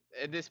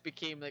and this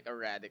became like a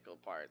radical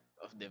part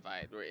of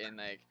divide. We're in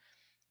like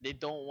they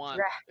don't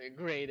want Right. a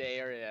grayed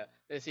area.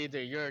 It's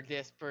either you're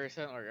this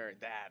person or you're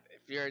that.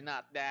 If you're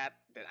not that,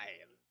 then I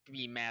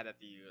be mad at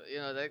you. You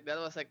know, that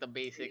was like the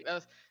basic.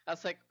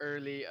 That's like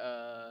early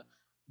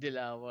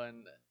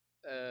Dilawan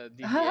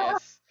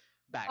DPS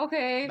back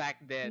Okay. back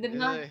then. Did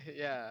not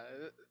Yeah.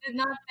 did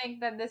not think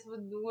that this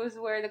was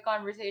where the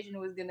conversation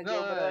was gonna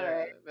No, go, but all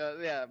right.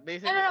 yeah,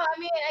 No, no, basically, no. I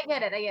mean, I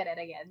get it. I get it.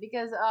 I get it.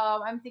 Because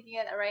I'm thinking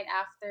it right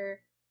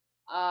after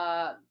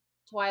uh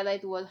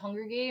Twilight was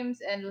Hunger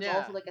Games, and it was yeah,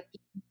 also like a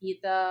Team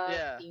Pita,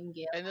 yeah, Team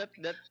Gale. and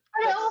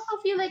But I that's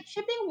also feel like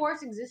shipping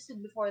wars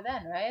existed before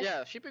then, right?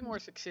 yeah, shipping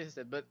wars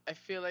existed, but I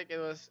feel like it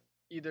was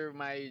either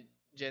my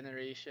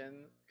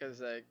generation,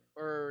 because like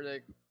or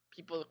like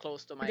people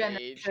close to my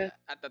age Generation.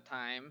 at the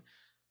time,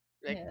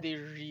 like Yes. they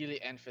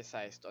really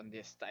emphasized on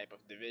this type of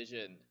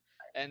division,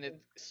 and it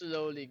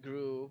slowly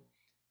grew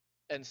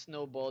and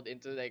snowballed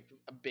into like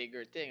a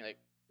bigger thing, like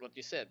what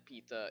you said,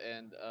 Pita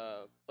and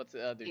what's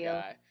the other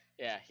Gale. guy?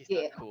 Yeah, he's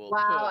not Gale. cool.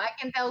 Wow, I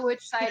can tell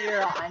which side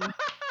you're on.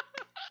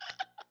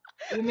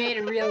 You made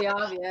it really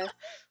obvious.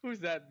 Who's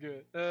that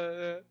good?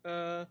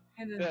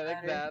 It doesn't Yeah,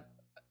 like matter. that.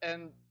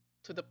 And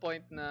to the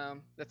point now,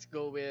 let's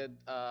go with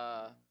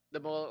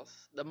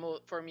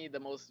for me,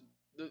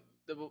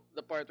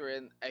 the part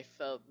wherein I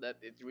felt that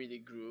it really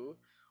grew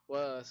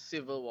was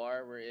Civil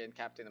War, wherein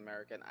Captain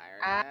America and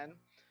Iron Uh, Man.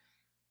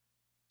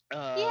 Uh,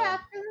 yeah,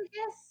 'cause I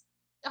guess.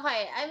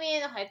 Okay, I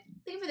mean, okay,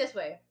 think of it this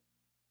way.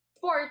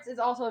 Sports is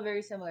also a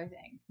very similar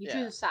thing. You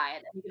yeah, choose a side,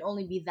 and you can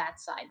only be that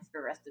side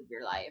for the rest of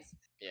your life,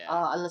 yeah,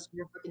 unless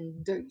you're a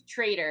fucking dirty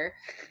traitor,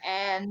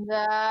 and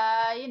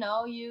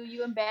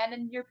you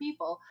abandon your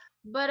people.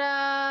 But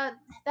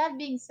that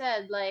being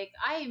said, like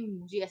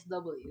I'm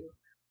GSW,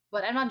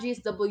 but I'm not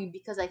GSW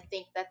because I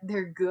think that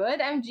they're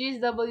good. I'm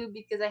GSW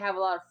because I have a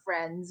lot of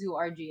friends who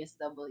are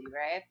GSW,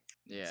 right?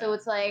 So yeah.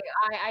 it's like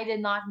I did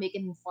not make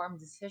an informed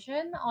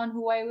decision on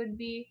who I would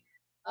be.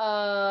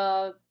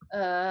 Uh,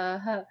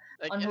 uh,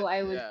 Like, on who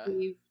I would yeah.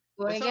 be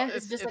going It's all against.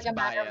 It's just it's like a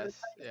matter of the bias.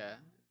 choice. Yeah,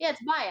 Yeah,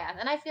 it's bias,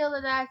 and I feel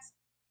that that's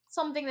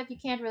something that you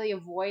can't really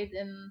avoid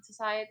in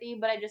society.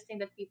 But I just think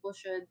that people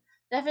should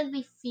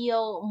definitely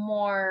feel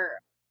more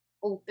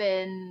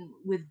open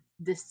with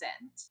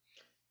dissent.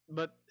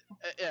 but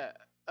yeah.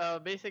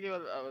 Basically,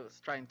 what I was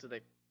trying to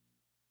like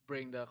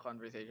bring the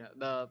conversation,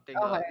 the thing,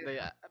 Okay.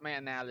 my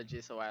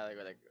analogies a while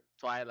ago, like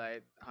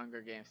Twilight,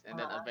 Hunger Games, and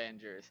then Uh,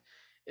 Avengers,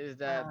 is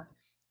that uh,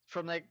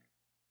 from like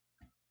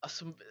a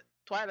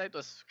Twilight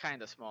was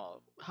kind of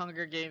small.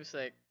 Hunger Games,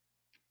 like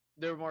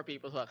there were more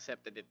people who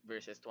accepted it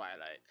versus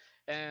Twilight,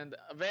 and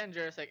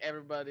Avengers, like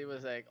everybody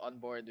was like on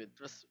board with,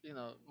 was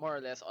more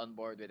or less on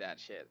board with that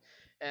shit,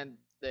 and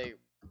like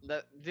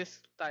that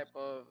this type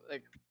of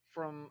like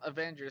from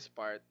Avengers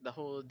part, the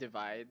whole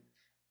divide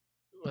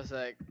was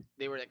like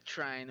they were like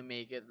trying to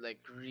make it like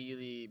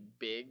really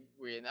big.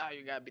 We're in,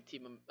 you gotta be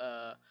team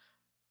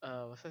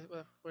what's that,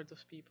 what were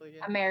those people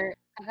again?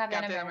 Captain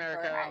Captain America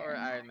or America or Iron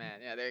Iron Man. Man.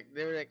 Yeah,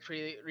 they were like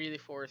really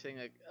forcing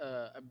like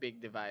a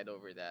big divide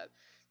over that.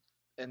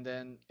 And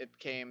then it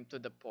came to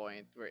the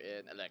point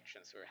wherein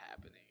elections were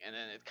happening, and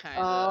then it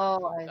kind of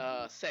Oh, I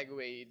see.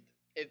 segued.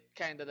 It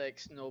kind of like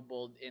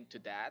snowballed into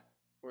that.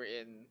 We're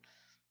in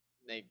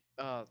like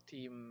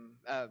team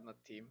not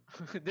team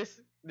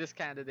this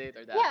candidate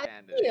or that Yeah, it's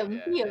candidate, team,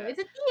 yeah, team. yeah, It's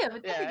a team.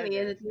 It yeah, I technically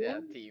is a guess, yeah,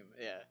 team. team,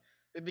 yeah,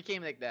 it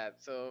became like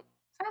that. So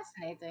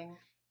Fascinating.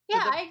 to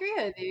Yeah, the I agree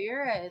with you.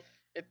 You're right.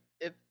 it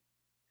it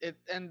it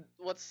and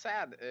what's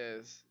sad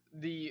is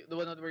the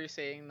one that we're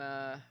saying,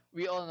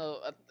 we all know,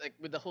 like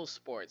with the whole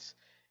sports,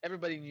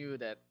 everybody knew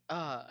that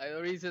the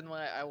reason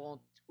why I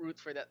won't root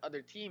for that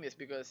other team is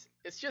because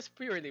it's just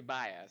purely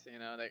bias.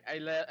 Like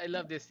I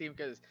love this team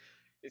because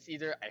it's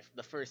either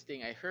the first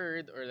thing I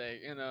heard, or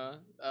like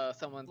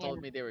someone Yeah.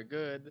 told me they were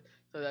good.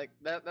 So like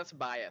that's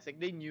bias. Like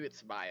they knew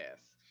it's bias.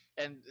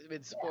 And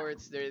with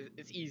sports,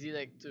 it's easy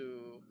like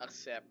to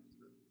accept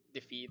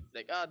defeat.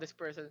 Like, oh, this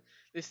person,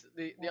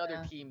 the other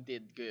Yeah. team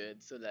did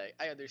good, so like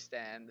I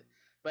understand,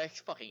 but I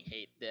fucking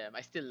hate them.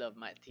 I still love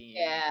my team.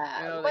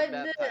 Yeah, Like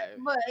that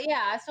vibe. but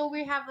yeah, so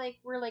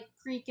we're like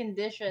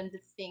preconditioned to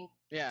think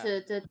Yeah,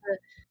 to to to,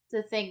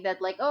 to think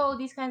that like, oh,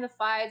 these kinds of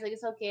fights, like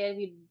it's okay, and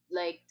we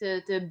like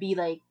to be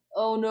like,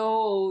 oh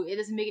no, it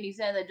doesn't make any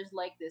sense. I just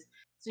like this.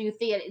 So you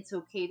think that it's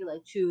okay to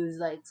like choose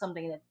like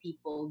something that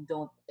people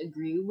don't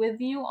agree with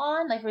you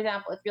on. Like for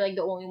example, if you're like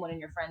the only one in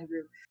your friend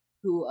group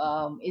who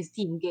is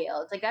Team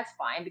Gale, it's like that's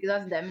fine because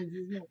that's them and this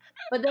is me.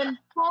 But then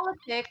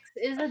politics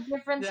is a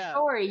different yeah.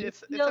 story. You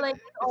It's feel a like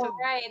it's it's all a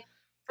right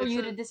for it's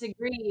you a to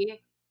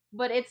disagree,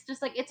 but it's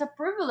just like it's a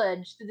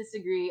privilege to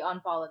disagree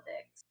on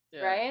politics,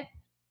 yeah, right?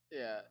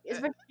 yeah.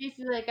 Especially if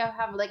you like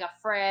have like a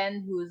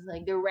friend who's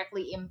like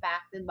directly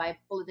impacted by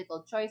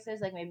political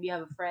choices. Like maybe you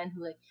have a friend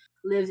who like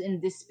lives in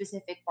this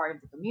specific part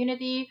of the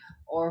community,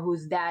 or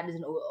whose dad is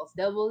an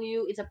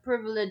OFW. It's a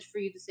privilege for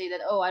you to say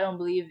that, oh, I don't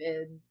believe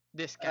in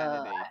This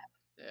uh candidate.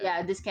 Yeah,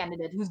 yeah, this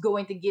candidate who's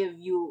going to give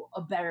you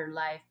a better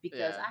life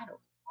because yeah. I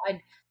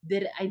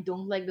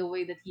don't like the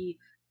way that he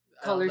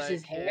I don't colors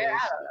his like hair.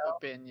 his I don't know.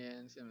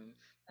 opinions,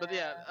 but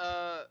yeah,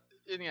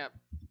 yeah,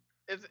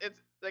 it's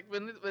like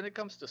when it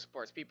comes to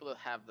sports, people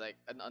have like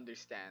an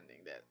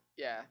understanding that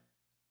yeah,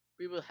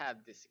 we will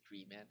have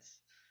disagreements,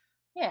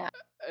 Yeah,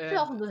 it and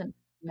also doesn't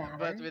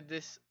but matter. with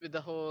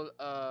the whole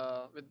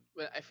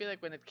when I feel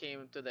like when it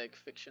came to like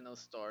fictional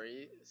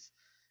stories,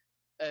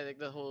 like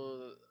the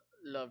whole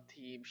love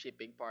team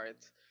shipping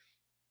parts,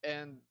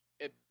 and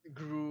it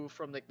grew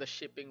from like the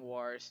shipping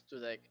wars to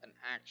like an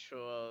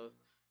actual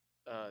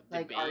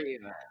Like debate.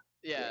 argument.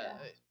 Yeah, Yeah.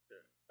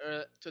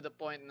 to the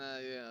point na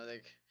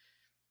like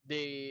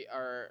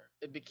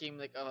it became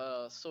like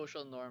a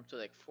social norm to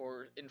like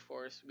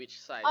enforce which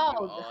side you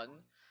Oh, on.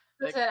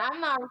 Like, listen, I'm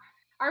not.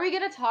 Are we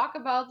gonna talk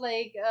about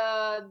like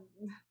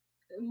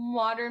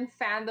modern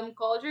fandom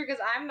culture?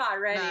 Because I'm not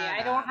ready. nah,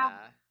 nah,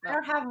 nah, I no.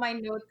 don't have my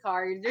note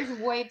card. There's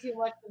way too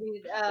much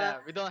Yeah,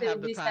 we don't to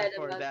have the be time said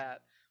for about.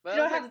 that. But I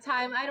I was don't like, have the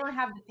time. I don't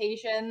have the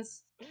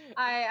patience.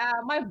 I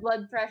my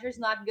blood pressure's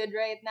not good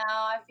right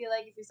now. I feel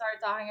like if we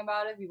start talking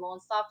about it, we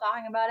won't stop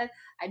talking about it.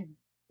 I'd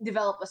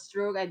develop a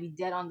stroke. I'd be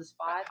dead on the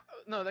spot.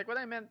 no, like what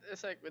I meant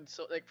is like with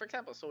like for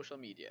example social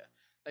media,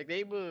 like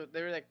there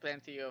were like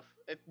plenty of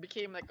it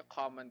became like a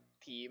common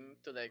theme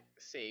to like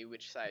say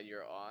which side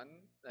you're on.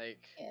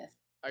 Like, Yes.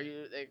 are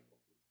you like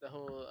the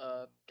whole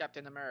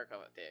Captain America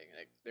thing?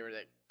 Like they were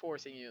like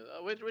forcing you,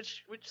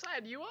 which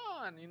side you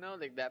on?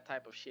 Like that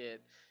type of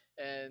shit.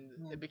 And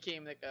Mm.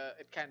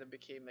 it kind of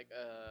became like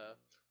a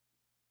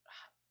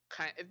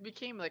it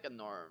became like a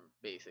norm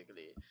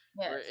basically,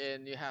 Yes.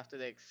 wherein you have to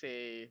like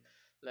say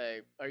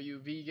like, are you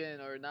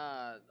vegan or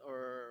not,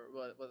 or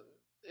what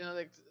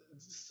like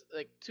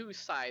like two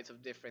sides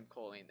of different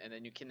coin, and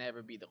then you can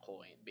never be the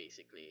coin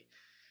basically.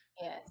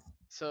 Yes.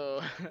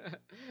 So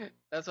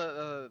that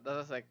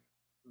was like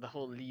the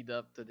whole lead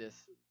up to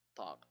this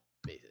talk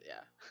basically.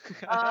 Yeah.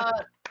 Uh,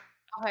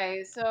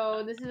 Okay,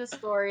 so this is a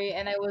story,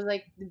 and I was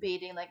like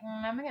debating, like,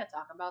 am I gonna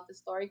talk about this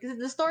story? Because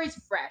the story's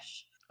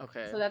fresh,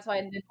 Okay. so that's why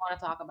I didn't want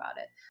to talk about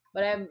it.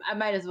 But I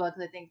might as well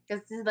because I think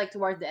because this is like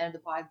towards the end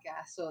of the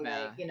podcast, so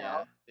like Yeah,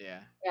 yeah, yeah.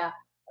 yeah.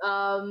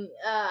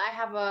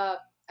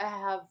 I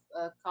have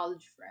a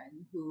college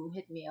friend who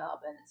hit me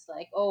up, and it's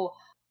like, oh,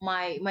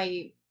 my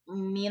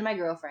me and my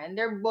girlfriend,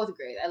 they're both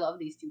great. I love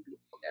these two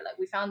people. They're like,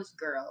 we found this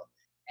girl,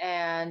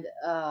 and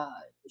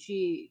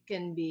she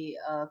can be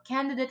a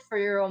candidate for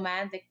your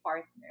romantic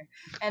partner.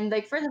 And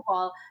like, first of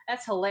all,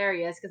 that's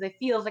hilarious because it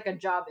feels like a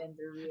job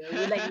interview.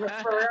 You like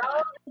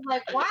referral, it's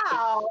like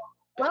wow,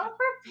 well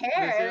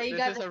prepared. You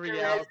This got is like a your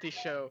reality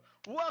show.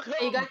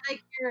 you got Welcome.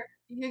 like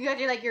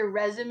your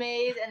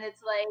resumes, and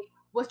it's like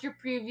what's your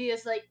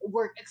previous like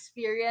work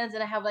experience,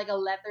 and I have like a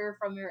letter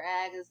from your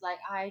ex. It's like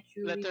I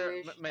truly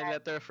wish My that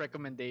letter of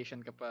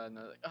recommendation ka pa,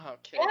 no? Like, oh,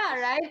 okay, yeah,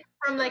 right,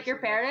 this from like your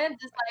person like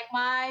parents. It's like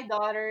my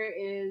daughter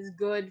is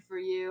good for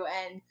you,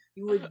 and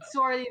you would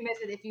sorely miss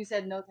it if you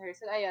said no to her.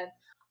 So ayan.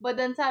 But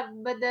then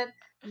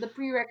the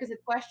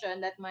prerequisite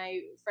question that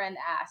my friend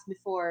asked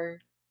before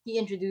he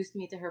introduced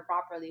me to her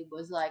properly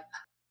was like,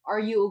 are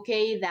you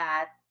okay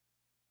that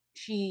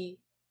she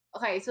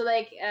okay, so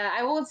like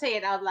I won't say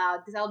it out loud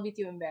because I'll be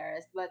too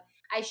embarrassed, but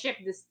I ship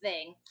this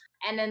thing,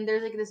 and then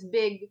there's like this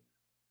big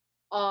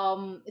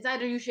it's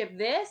either you ship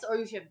this or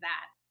you ship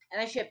that,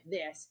 and I ship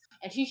this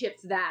and she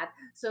ships that.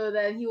 So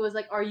then he was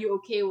like, are you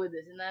okay with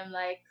this? And I'm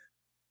like,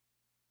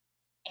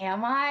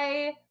 am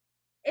I?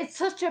 It's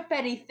such a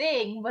petty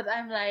thing, but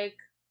I'm like,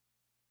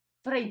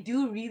 but I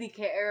do really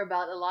care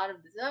about a lot of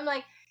this. And I'm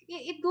like,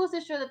 it goes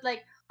to show that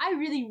like I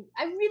really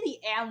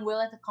am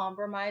willing to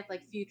compromise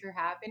like future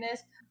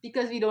happiness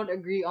because we don't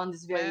agree on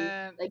this very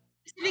man, like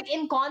specific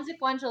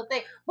inconsequential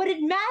thing, but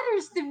it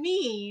matters to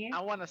me.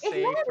 I want to It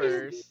say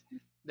matters. first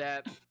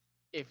that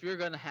if you're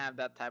gonna have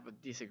that type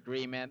of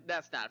disagreement,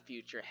 that's not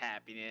future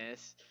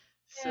happiness.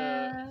 So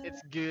Yeah.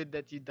 it's good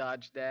that you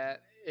dodged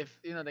that. If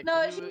you know, like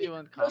No, you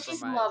won't no,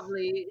 she's compromise.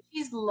 lovely.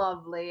 She's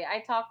lovely. I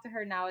talk to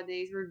her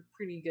nowadays. We're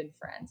pretty good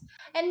friends.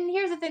 And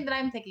here's the thing that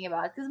I'm thinking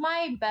about, because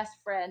my best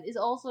friend is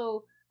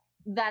also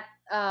that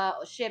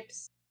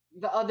ships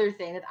the other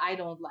thing that I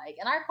don't like,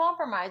 and our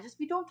compromise is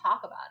we don't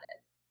talk about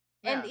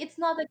it. And Yeah, it's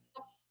not like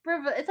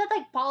it's not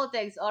like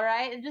politics, all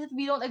right? It's just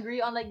we don't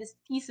agree on like this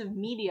piece of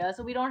media,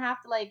 so we don't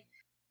have to like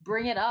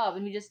bring it up,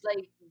 and we just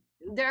like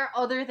there are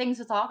other things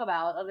to talk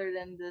about other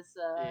than this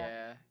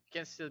yeah. You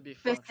can still be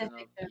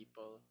functional specific.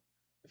 people.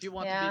 If you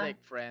want to be Yeah,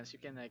 like friends, you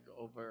can like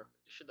you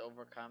should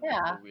overcome like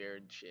the yeah.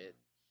 weird shit.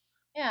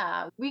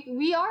 Yeah,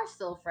 we are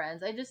still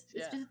friends. I just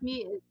it's Yeah, just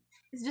me.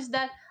 It's just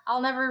that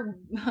I'll never.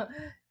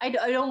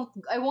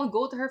 I won't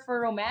go to her for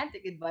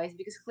romantic advice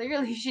because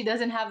clearly she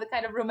doesn't have the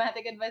kind of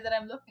romantic advice that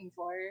I'm looking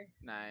for.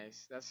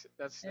 nice.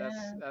 Yeah.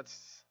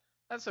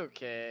 That's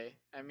okay.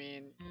 I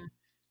mean, Mm.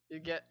 you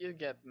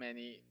get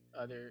many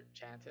other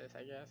chances.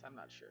 I guess I'm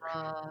not sure.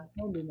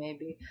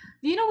 Maybe.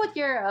 Do you know what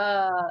your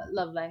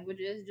love language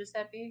is,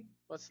 Giuseppe?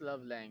 What's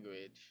love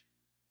language?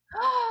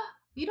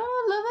 You don't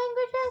know love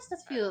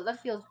languages? I,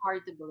 That feels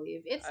hard to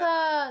believe. It's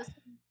I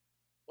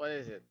what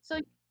is it? so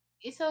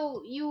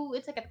so you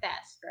it's like a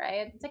test,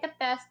 right? It's like a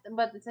test,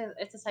 but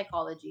it's a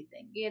psychology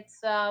thing.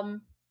 It's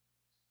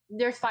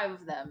there's five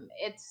of them.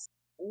 It's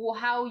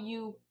how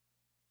you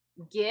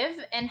give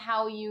and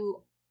how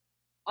you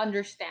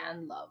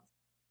understand love.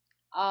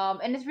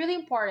 And it's really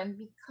important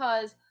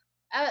because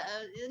I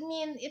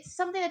mean it's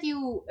something that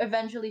you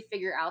eventually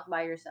figure out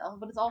by yourself,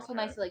 but it's also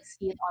Okay. nice to like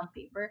see it on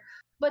paper.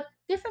 But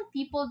different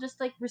people just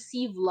like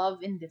receive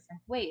love in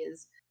different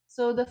ways.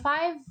 So the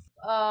five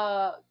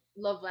uh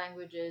love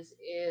languages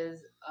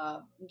is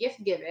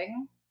gift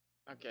giving,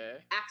 Okay.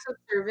 acts of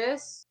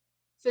service,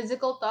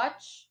 physical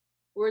touch,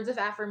 words of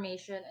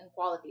affirmation, and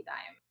quality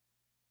time.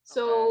 Okay.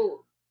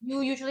 So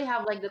you usually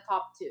have like the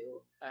top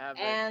two. I have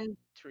like And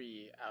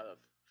 3 out of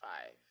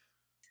 5.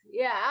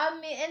 yeah, I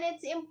mean, and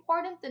it's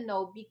important to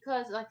know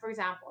because, like, for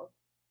example,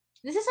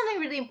 this is something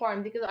really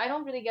important because I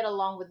don't really get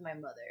along with my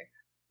mother.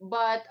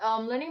 But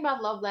learning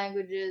about love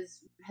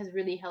languages has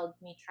really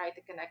helped me try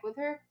to connect with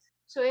her.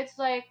 So it's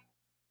like,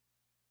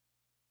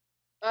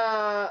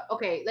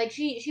 okay, like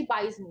she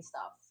buys me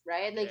stuff,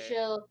 right? Like Okay.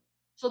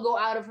 she'll go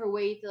out of her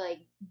way to like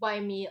buy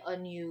me a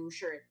new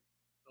shirt,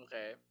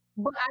 Okay.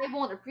 but I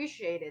won't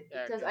appreciate it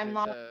Yeah, because because I'm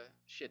it's not. a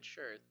shit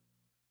shirt.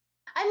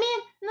 I mean,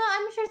 no,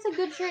 I'm sure it's a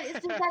good shirt.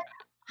 It's just that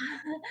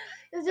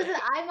it's just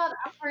that I'm not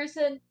a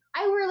person.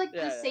 I wear like the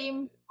Yeah,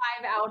 same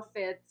five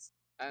outfits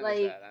I like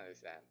understand. I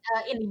understand.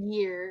 in a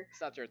year.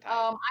 It's not your type.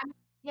 I'm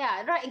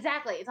yeah, right,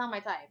 exactly. It's not my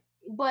type,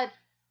 but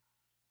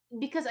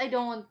because I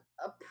don't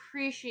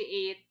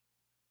appreciate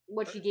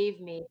what But she gave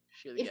me,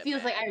 she'll it get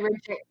feels like mad.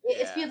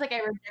 it Yeah. feels like I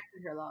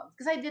rejected her love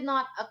because I did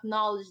not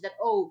acknowledge that.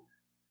 Oh,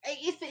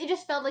 it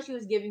just felt like she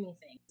was giving me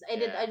things.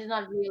 Yeah. I did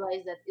not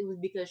realize that it was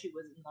because she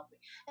was in love with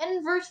me. And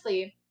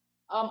inversely,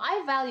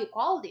 I value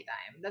quality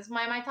time. That's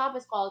my top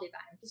is quality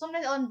time. So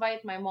sometimes I'll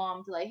invite my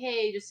mom to like,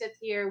 hey, just sit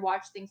here,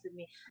 watch things with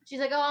me. She's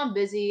like, oh, I'm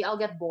busy. I'll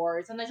get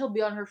bored. Sometimes she'll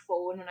be on her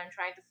phone when I'm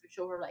trying to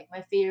show her like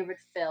my favorite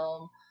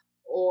film,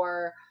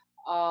 or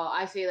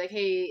I say like,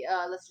 hey,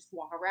 let's just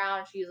walk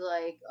around. She's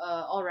like,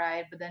 all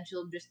right, but then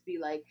she'll just be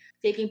like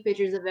taking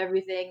pictures of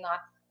everything, not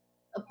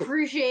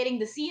appreciating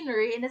the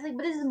scenery. And it's like,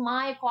 but this is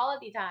my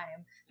quality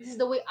time. This is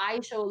the way I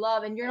show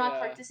love, and you're not Yeah.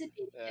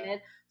 participating Yeah. in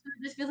it. So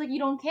it just feels like you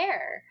don't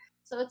care.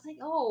 So it's like,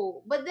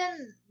 oh, but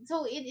then,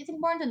 so it's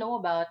important to know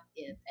about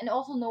it and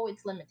also know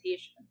its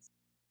limitations.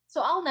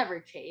 So I'll never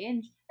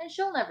change, and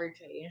she'll never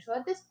change. So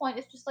at this point,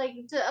 it's just like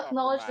to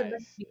acknowledge the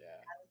Compromise. Yeah.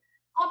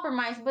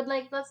 compromise, but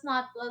like let's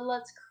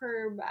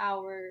curb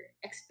our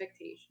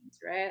expectations,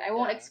 right? I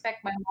won't Yeah.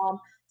 expect my mom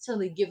to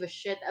suddenly give a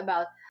shit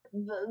about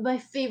my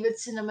favorite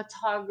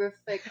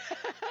cinematographic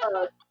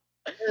uh,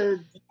 uh,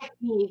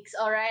 techniques.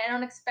 All right, I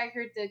don't expect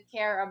her to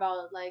care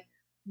about like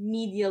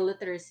media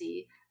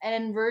literacy,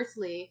 and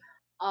inversely,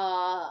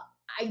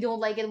 I don't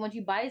like it when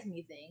she buys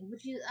me things,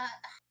 which is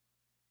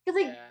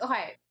because like Yeah.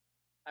 okay,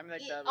 I'm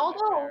like that with my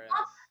although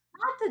parents.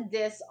 not to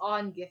diss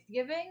on gift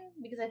giving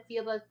because I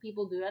feel like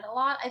people do that a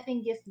lot. I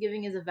think gift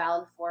giving is a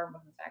valid form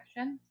of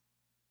affection.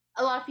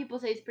 A lot of people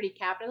say it's pretty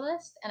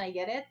capitalist, and I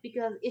get it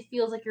because it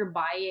feels like you're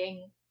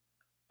buying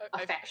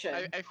I, affection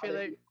I from feel other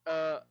like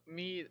people.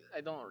 me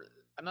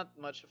I'm not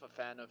much of a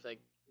fan of like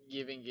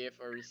giving gift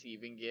or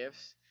receiving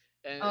gifts,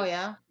 and Oh it's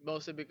yeah,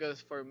 mostly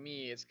because for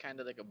me it's kind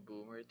of like a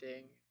boomer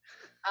thing.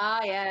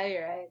 yeah,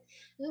 you're right.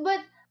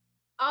 But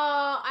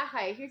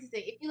okay, here's the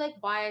thing: if you like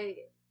buy,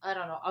 I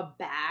don't know, a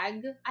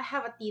bag, I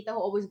have a tita who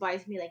always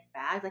buys me like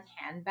bags, like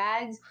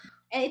handbags,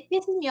 and it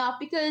pisses me off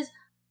because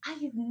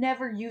I've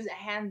never used a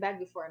handbag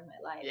before in my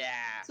life.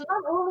 Yeah. So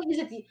not only is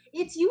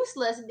it's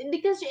useless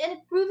because and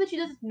it proves that she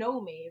doesn't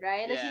know me,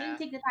 right? That she didn't Yeah.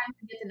 take the time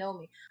to get to know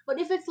me. But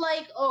if it's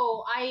like,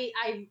 oh,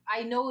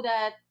 I know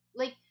that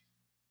like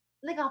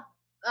like a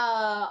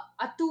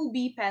a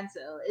 2B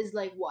pencil is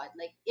like what,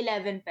 like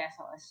 11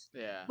 pesos.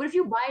 Yeah. But if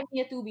you buy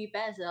me a 2B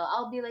pencil,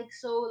 I'll be like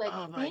so like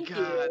Oh my thank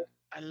you, god.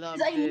 I because love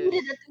I this.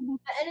 needed a 2B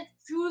and it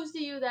proves to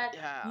you that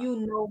Yeah. you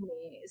know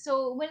me.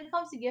 So when it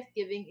comes to gift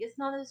giving, it's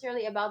not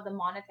necessarily about the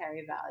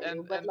monetary And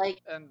value, but and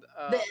like and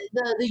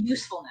the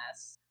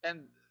usefulness.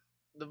 and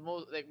the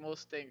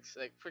most things,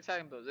 like for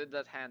example with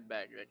that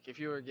handbag, like if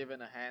you were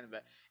given a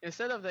handbag,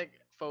 instead of like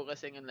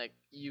focusing on like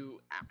you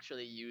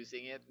actually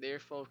using it, they're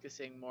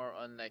focusing more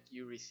on like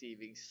you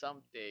receiving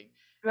something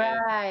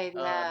and Right,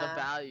 the yeah.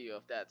 value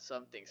of that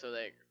something. So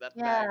like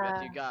that bag that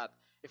Yeah. you got,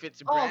 if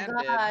it's Oh God.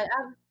 branded,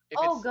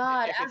 Oh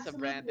God, if it's a absolutely.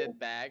 branded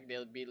bag,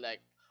 they'll be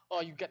like,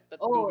 oh, you got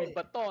that Oh Louis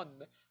Vuitton.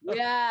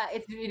 yeah,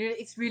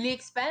 it's really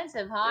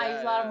expensive, huh?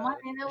 It's Yeah, a lot of yeah, money.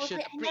 And I you was should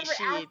like, I never asked.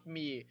 appreciate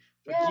me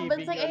for Yeah, but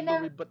it's giving like you a I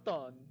never. Louis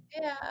Vuitton.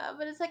 Yeah,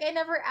 but it's like I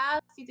never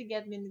asked you to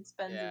get me an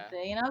expensive Yeah,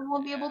 thing, and I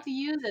won't be able yeah, to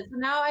use it. So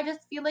now I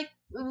just feel like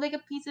a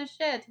piece of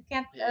shit who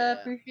can't yeah.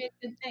 appreciate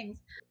good things.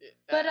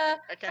 But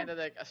I kind of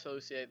like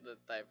associate the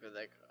type of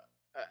like,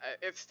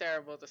 it's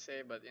terrible to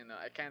say, but you know,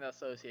 I kind of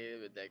associate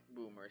it with like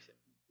boomers,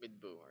 with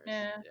boomers.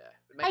 yeah, Yeah,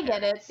 with my I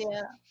get it. parents.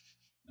 Yeah.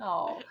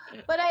 Oh,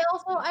 but I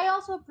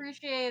also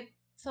appreciate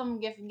some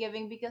gift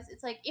giving because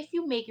it's like if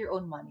you make your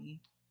own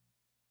money,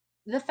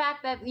 the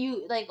fact that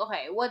you like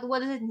okay, what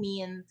does it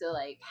mean to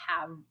like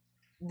have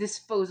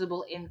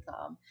disposable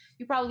income?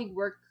 You probably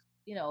work,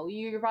 you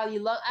probably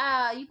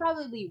you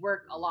probably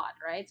work a lot,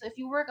 right? So if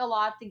you work a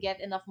lot to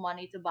get enough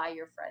money to buy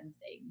your friend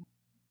thing,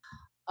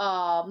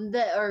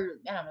 or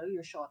I don't know,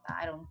 your shota,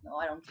 I don't know,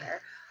 I don't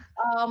care.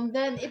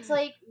 Then it's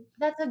like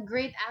that's a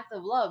great act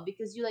of love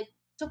because you like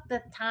took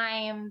the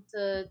time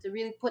to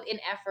really put in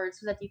effort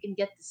so that you can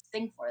get this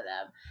thing for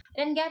them.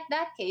 And in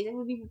that case, it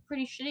would be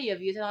pretty shitty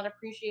of you to not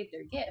appreciate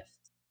their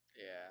gift.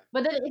 Yeah.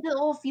 But then it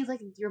all feels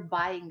like you're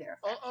buying their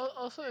affection.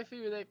 Also, if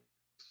you like,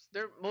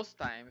 there most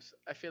times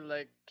I feel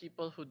like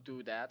people who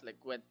do that, like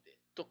when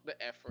took the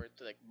effort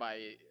to like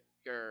buy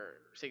your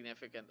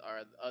significant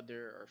or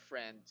other or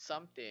friend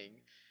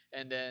something,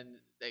 and then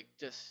like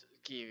just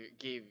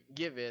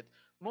give it.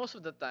 Most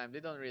of the time, they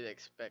don't really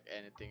expect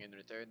anything in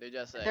return. They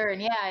just like, Turn,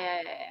 yeah,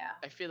 yeah, yeah,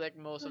 I feel like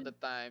most of yeah. the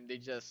time they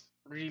just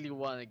really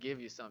want to give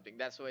you something.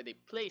 That's why they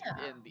place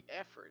Yeah, in the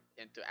effort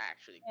into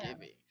actually yeah.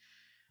 giving.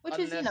 Which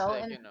is, Unless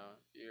like, and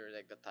you're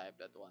like the type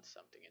that wants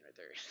something in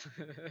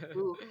return.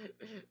 ooh,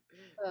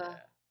 uh, Yeah.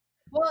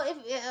 well,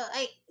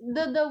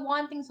 if the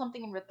wanting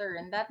something in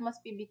return, that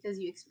must be because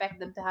you expect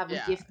them to have a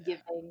Yeah, gift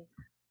giving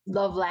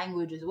love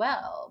language as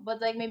well.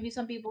 But like maybe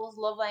some people's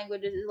love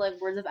languages is like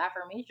words of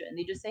affirmation.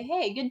 They just say,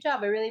 "Hey, good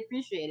job. I really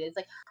appreciate it." It's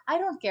like I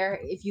don't care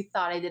if you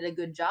thought I did a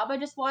good job. I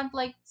just want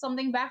like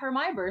something back for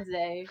my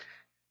birthday.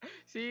 yeah.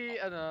 See,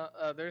 And that's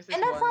not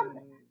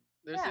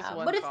there's this yeah,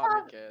 one but it's not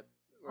comic kid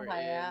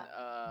okay, wherein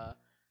yeah.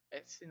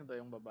 sino ba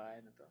yung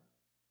babae na to?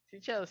 Si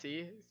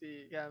Chelsea,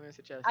 si kaya mo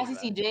si I Chelsea see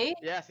ba? CJ.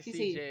 Yeah, si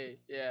CC. CJ.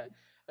 Yeah.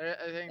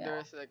 I think Yeah. there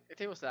was like, I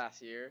think it was last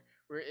year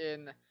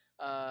wherein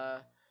uh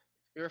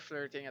we were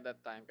flirting at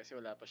that time kasi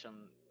wala pa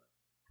siyang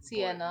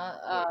Sienna,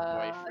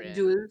 boyfriend.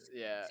 Jules.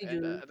 Yeah, Si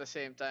and Jules. at the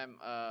same time,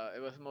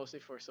 it was mostly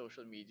for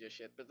social media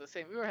shit. But at the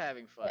same, we were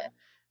having Yeah. fun,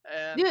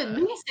 and Dude,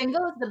 being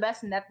single is the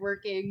best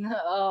networking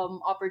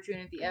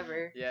opportunity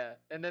ever. yeah.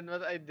 And then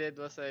what I did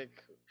was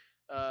like,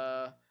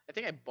 I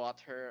think I bought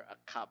her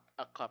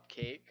a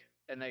cupcake,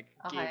 and like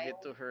gave Okay.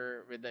 it to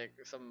her with like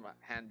some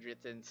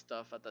handwritten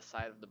stuff at the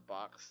side of the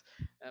box,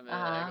 and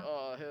then like, Uh-huh.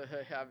 oh,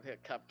 have a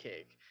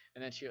cupcake,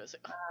 and then she was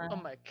like, oh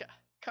my god,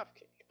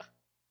 cupcake,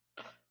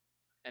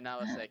 and I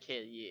was like,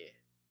 hell yeah,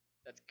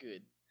 that's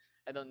good.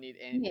 I don't need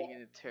Yeah. anything in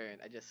return.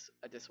 I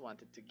just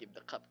wanted to give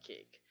the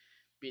cupcake.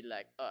 Be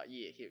like, oh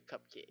yeah, here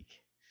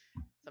cupcake.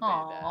 Something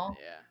like that. Aw.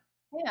 Yeah.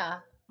 Yeah.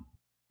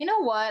 You know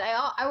what?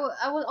 I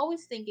was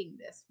always thinking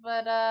this,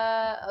 but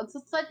it's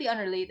slightly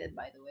unrelated,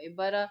 by the way.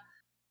 But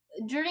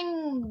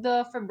during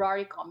the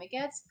February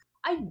Comic-Cons,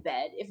 I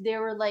bet if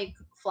there were like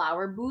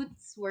flower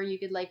booths where you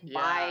could like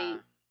buy Yeah.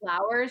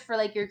 flowers for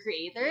like your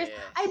creators,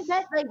 I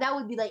bet Yes. like that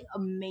would be like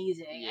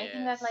amazing. I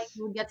think that like Yes.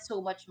 you would get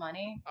so much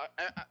money.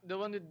 The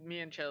one with me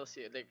and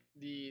Chelsea, like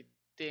the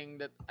thing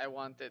that I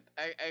wanted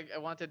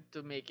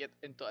to make it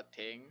into a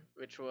thing,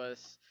 which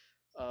was,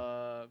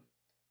 uh,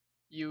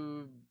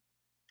 you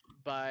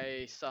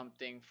buy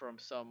something from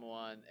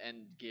someone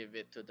and give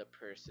it to the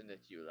person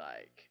that you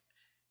like,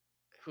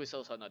 who's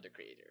also another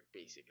creator,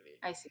 basically.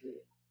 I see.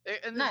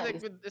 And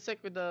Nice. it's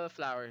like with the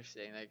flowers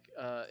thing, like,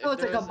 So if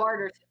it's like a there's,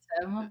 barter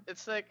system.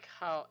 it's like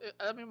how,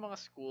 alam mo yung mga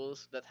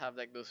schools that have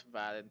like those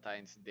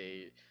Valentine's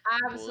Day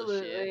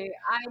bullshit. Absolutely.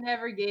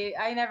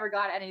 I never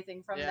got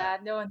anything from Yeah,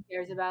 that. No one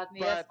cares about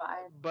me. That's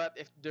but fine.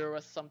 if there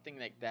was something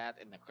like that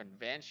in a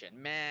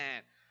convention,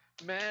 man,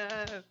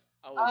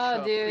 I would Oh,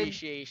 show dude.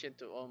 appreciation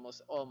to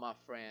almost all my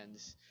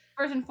friends.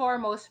 First and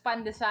foremost,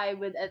 Pandesai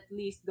would at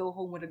least go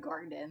home with a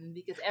garden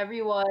because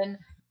everyone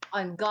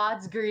on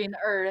God's green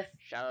earth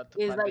Shout out to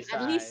is like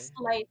at Pandesai. least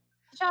like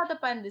shout out to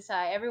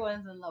Pandesai.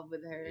 Everyone's in love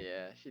with her.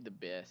 Yeah, she the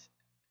best.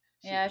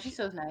 Yeah, she's She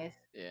so nice.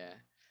 yeah.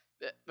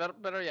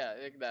 But yeah,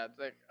 like that.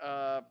 Like,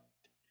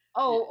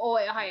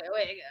 Wait, hi,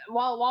 wait.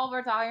 While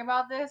we're talking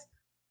about this,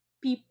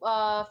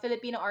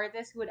 Filipino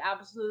artists would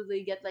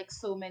absolutely get like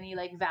so many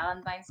like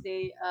Valentine's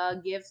Day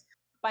gifts.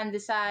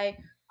 Pandesai,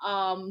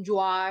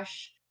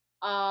 Joash,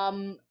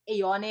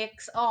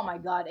 Aeonics. Oh my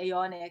God,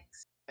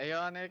 Aeonics.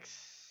 Aeonix,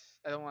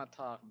 I don't want to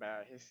talk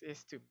about it.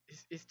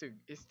 He's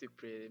too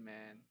pretty,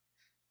 man.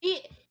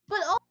 He, but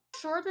oh,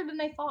 shorter than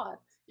I thought.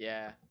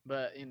 Yeah,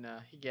 but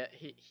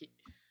he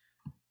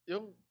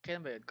yung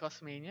kailan ba yun?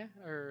 Cosmania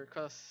or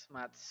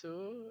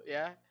Cosmatsu?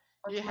 Yeah.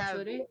 He What's had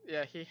Matsuri?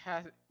 yeah, he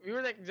has we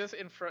were like just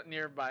in front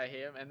nearby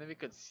him and then we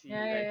could see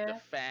Yeah, like the yeah,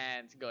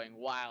 fans going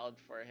wild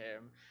for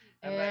him.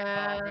 I'm like,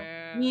 yeah. oh Yeah,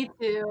 man. me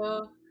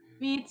too.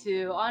 Me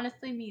too.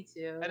 Honestly, me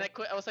And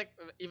too. I was like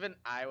even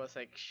I was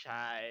like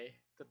shy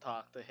to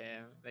talk to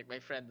him. Like my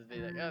friend would be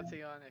like, oh it's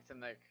Mm. Onyx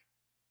and like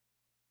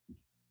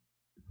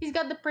He's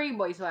got the pretty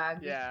boy swag.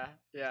 yeah,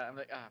 yeah. I'm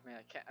like, ah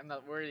man, I'm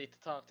not worthy to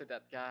talk to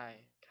that guy.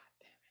 God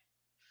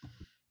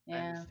damn it. I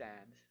Yeah.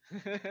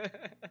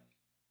 understand.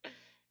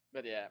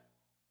 But yeah,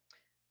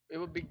 it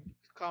would be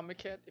Comic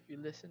Cat if you're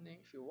listening,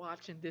 if you're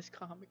watching this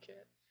Comic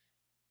Cat,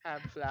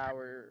 have a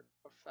flower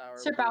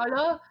Sir booth.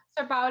 Paolo,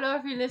 Sir Paolo,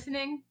 if you're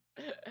listening,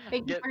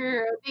 Get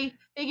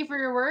thank you for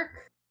your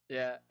work.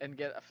 yeah, and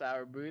get a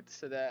flower booth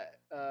so that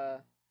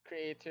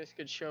creators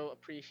could show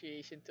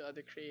appreciation to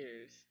other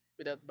creators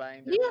without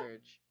buying Do their you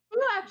merch. do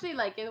you actually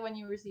like it when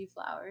you receive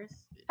flowers?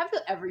 Have you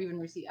ever even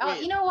received? Oh,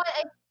 Wait, you know what?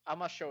 I'm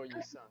gonna show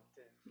you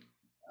something.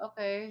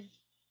 Okay.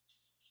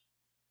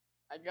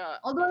 I got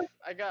Although,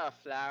 I got a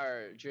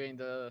flower during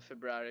the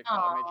February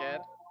Comic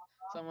Cat.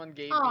 aww, Someone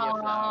gave me a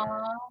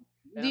flower, aww.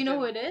 and Do I you know said,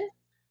 who it is?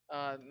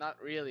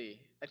 not really.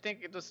 I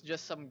think it was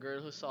just some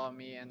girl who saw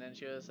me, and then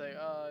she was like,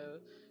 "Oh,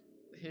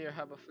 here,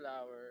 have a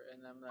flower,"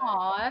 and I'm like,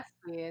 Aw, that's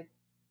sweet.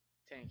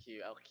 "Thank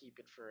you. I'll keep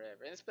it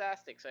forever." And it's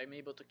plastic, so I'm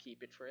able to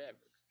keep it forever.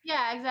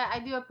 Yeah,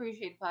 exactly. I do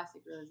appreciate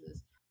plastic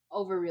roses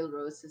over real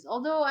roses.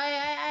 Although I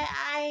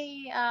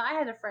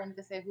had a friend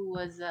kasi who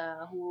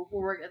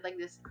worked at like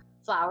this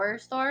flower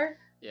store.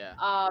 Yeah,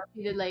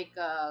 He did like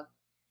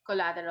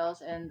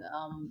collaterals and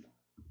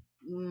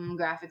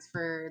graphics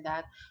for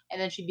that,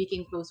 and then she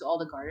became close to all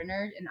the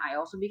gardeners, and I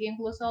also became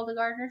close to all the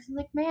gardeners. And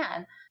like,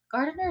 man,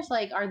 gardeners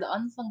like are the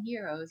unsung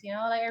heroes. You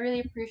know, like I really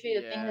appreciate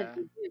the things that yeah.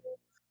 they do.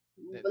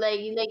 That, Like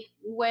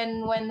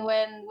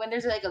when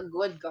there's like a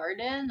good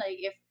garden, like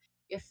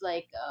if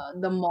like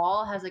the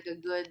mall has like a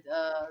good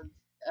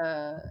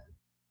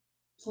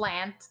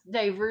plant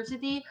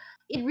diversity,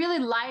 it really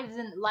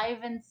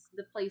livens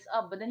the place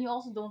up. But then you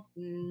also don't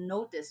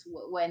notice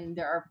when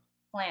there are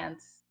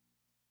plants.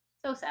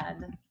 So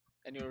sad.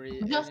 and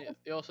Justice,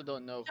 you also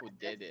don't know who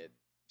did justice. it,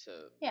 so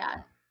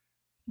Yeah,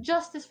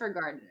 justice for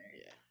gardeners.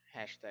 yeah.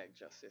 Hashtag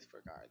justice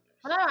for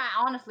But gardeners.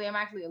 honestly, I'm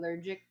actually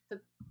allergic to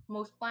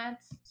most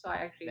plants, so I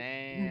actually,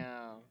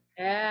 Damn.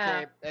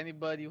 yeah. Okay,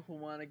 anybody who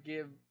wanna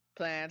give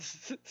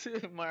plants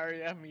to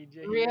Maria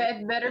Media here, Yeah,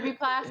 it better be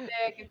plastic.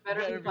 It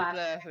better be better be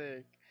plastic.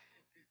 plastic.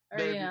 Or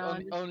Better you be know,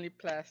 only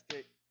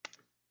plastic.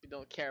 We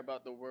don't care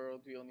about the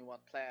world. We only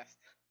want plastic.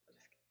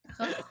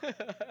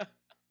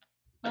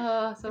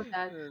 oh, so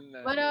sad.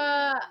 No. But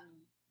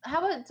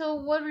how about so?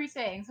 What were you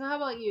saying? So how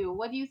about you?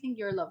 What do you think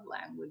your love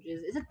language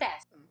is? It's a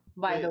test,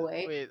 by Wait, the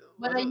way. wait.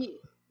 But you,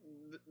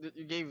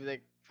 You gave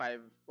like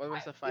five? What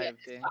was the yeah, five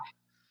it's thing? fine.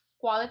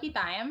 Quality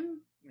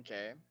time,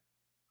 Okay.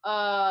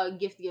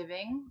 gift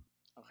giving,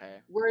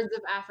 Okay. words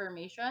of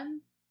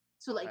affirmation.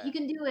 So like Okay. you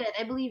can do it.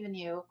 I believe in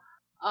you.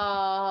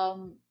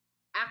 Um,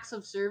 acts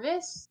of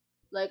service.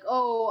 Like,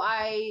 oh,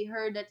 I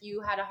heard that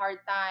you had a hard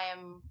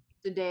time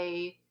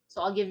today,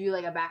 so I'll give you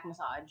like a back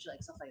massage,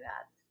 like stuff like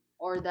that.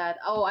 Or that,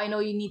 oh, I know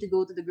you need to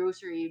go to the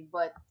grocery,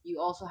 but you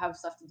also have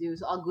stuff to do,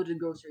 so I'll go to the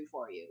grocery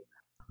for you.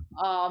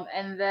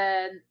 And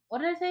then what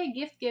did I say?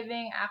 Gift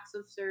giving, acts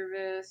of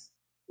service,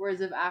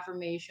 words of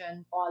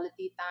affirmation,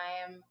 quality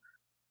time.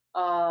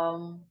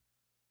 Um,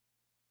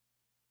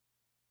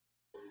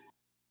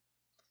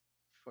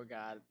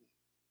 Forgot.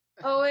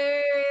 oh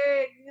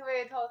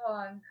wait, hold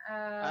on.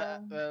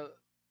 Well,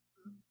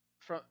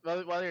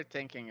 while you're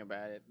thinking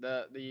about it,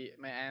 the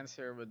my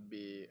answer would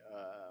be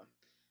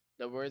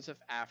the words of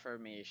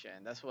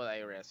affirmation. That's what I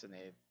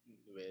resonate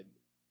with,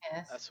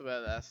 Yes. as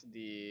well as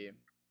the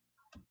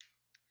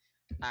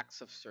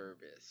acts of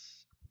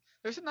service.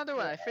 There's another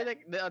one. Yeah. I feel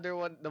like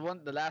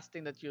the last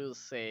thing that you'll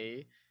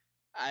say,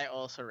 I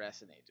also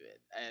resonate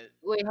with.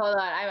 Wait, hold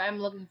on. I'm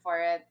looking for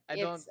it. I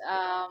don't. It's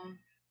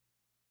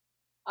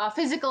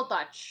physical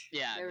touch.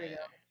 Yeah, There we go. there.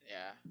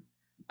 Yeah.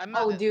 I'm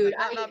not Oh, dude,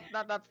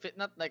 not fit,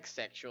 not like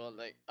sexual.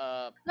 Like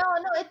no,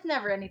 it's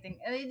never anything.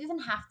 It doesn't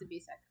have to be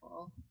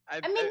sexual.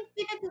 I, I mean,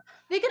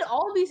 they could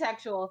all be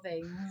sexual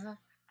things.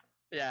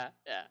 yeah,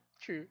 yeah.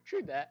 True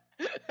that.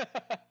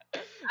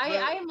 I But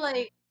I'm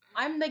like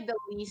I'm like the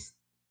least.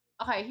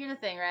 Okay, here's the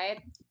thing,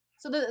 right?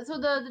 So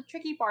the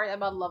tricky part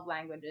about love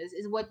languages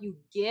is what you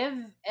give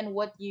and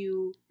what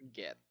you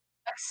get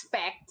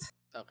expect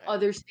okay.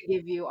 others to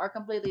give you are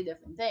completely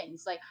different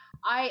things. Like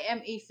I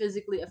am a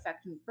physically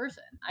affectionate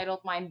person. I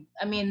don't mind.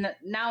 I mean,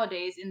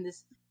 nowadays in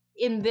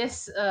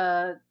this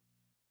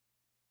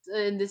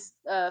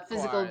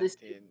physical Quarantine.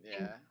 distancing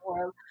Yeah.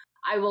 or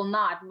I will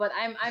not. But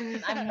I'm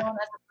known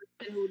as a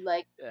person who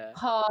like Yeah.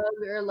 hug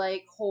or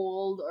like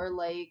hold or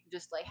like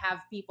just like have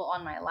people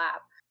on my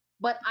lap.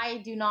 But I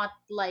do not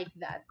like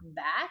that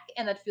back,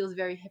 and that feels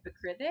very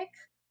hypocritic.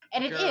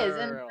 And it is,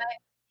 and Girl,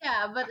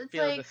 yeah, but I it's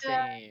feel like the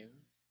same.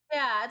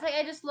 yeah, it's like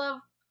I just love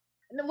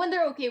when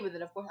they're okay with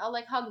it. Of course, I'll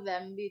like hug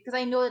them because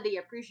I know that they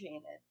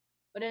appreciate it.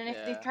 But then if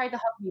they Yeah. try to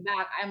hug me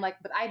back, I'm like,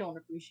 but I don't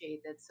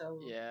appreciate it, so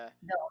Yeah.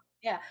 no.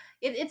 Yeah,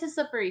 it's a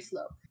slippery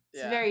slope.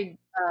 It's Yeah. very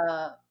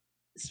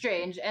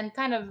strange and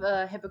kind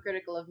of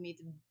hypocritical of me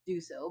to do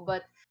so,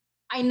 but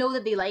I know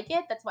that they like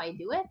it. That's why I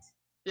do it.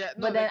 Yeah,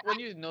 no, But then like when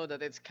you know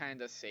that it's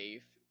kind of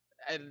safe,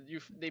 and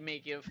they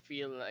make you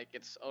feel like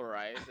it's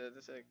alright.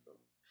 It's like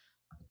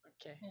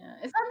okay. yeah,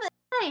 it's not that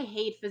I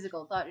hate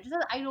physical touch. It's just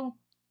that I don't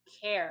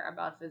care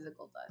about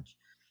physical touch.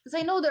 Because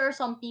I know there are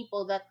some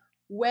people that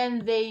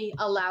when they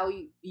allow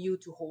you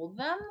to hold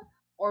them,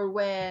 or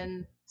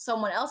when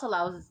someone else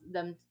allows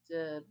them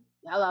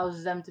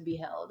to be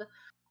held,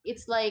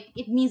 it's like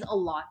it means a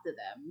lot to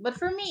them. But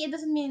for me, it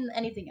doesn't mean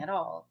anything at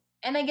all.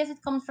 And I guess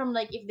it comes from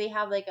like if they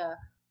have like a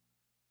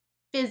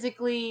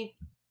physically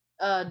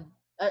uh,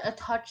 a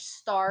touch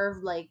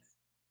starved like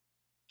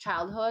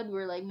childhood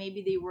where like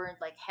maybe they weren't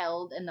like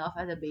held enough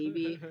as a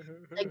baby.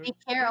 Like they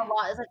care a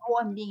lot. It's like, oh,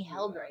 I'm being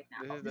held right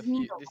now. This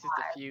means a This is the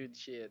lot. feud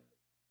shit.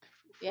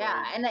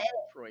 Yeah, and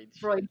Freud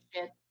Freud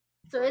shit. shit.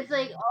 So it's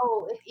like, Freudian.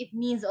 oh, it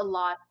means a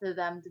lot to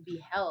them to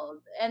be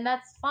held, and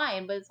that's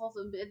fine. But it's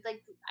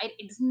like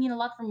it doesn't mean a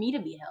lot for me to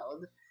be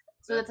held.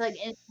 So that's like an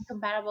That's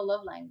incompatible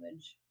love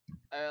language.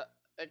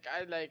 like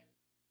I like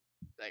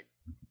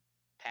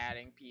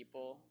patting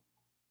people.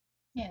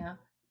 Yeah,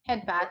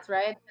 head For pats,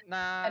 right?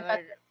 nah, Head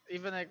pats. like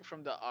even like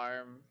from the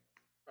arm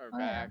or Oh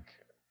yeah. back.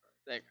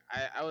 Like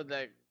I would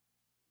like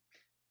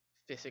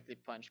physically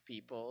punch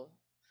people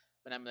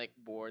when I'm like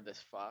bored as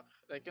fuck.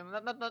 Like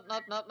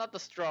not the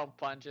strong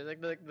punches.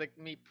 Like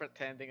me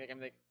pretending like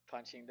I'm like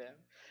punching them,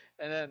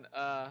 and then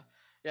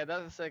yeah,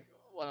 that's like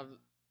one of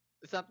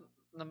it's not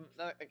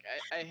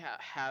like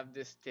have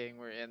this thing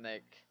where in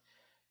like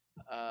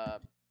uh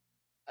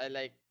I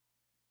like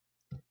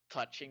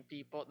touching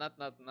people, not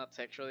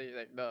sexually,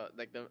 like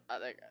the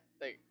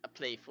like a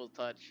playful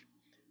touch,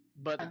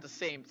 but at Yeah. the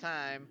same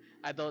time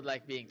I don't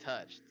like being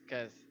touched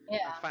because I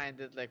Yeah. find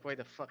it like why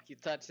the fuck you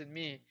touching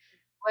me.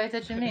 Why are you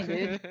touching me,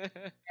 dude?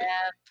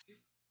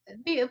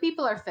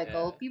 People are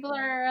fickle. Yeah, People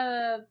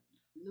are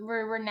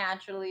we're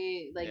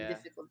naturally like yeah.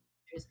 difficult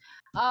creatures.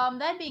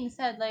 That being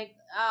said, like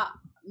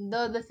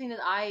the thing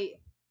that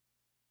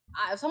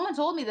someone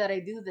told me that I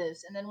do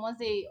this, and then once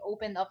they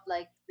opened up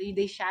like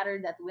they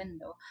shattered that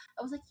window,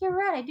 I was like, you're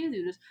right, I do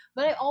this,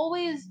 but I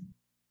always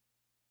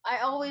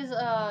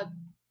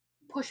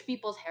push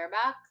people's hair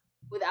back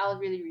without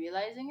really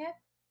realizing it.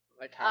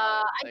 Like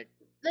how? I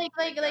Like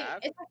like that?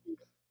 it's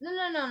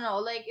no.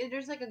 Like if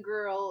there's like a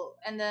girl,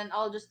 and then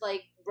I'll just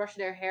like brush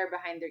their hair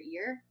behind their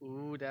ear.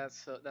 Ooh,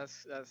 that's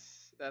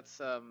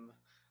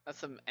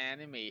some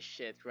anime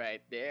shit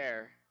right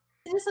there.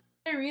 It's just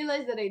like, I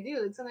realize that I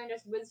do. Like sometimes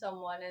just with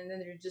someone, and then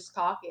they're just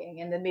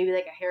talking, and then maybe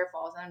like a hair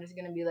falls, and I'm just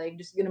gonna be like,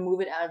 just gonna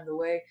move it out of the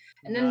way,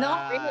 and then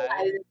they'll realize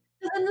Nah. it.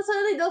 And then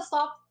suddenly they'll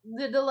stop.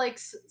 They'll like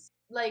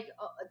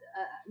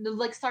they'll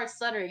like start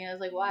stuttering, and I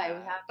was like, why?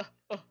 What Nah. happened?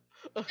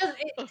 Because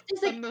it's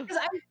just like No.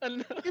 because I'm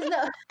No. because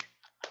no.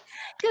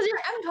 Because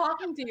I'm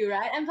talking to you,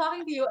 right? I'm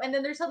talking to you, and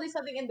then there's suddenly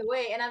something in the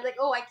way, and I'm like,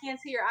 oh, I can't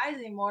see your eyes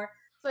anymore.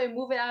 So I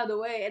move it out of the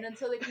way, and then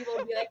suddenly people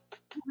will be like,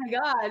 oh my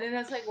god, and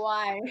it's like,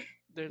 why?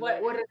 They're What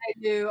like what did I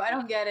do? I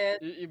don't get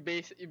it. you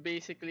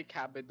basically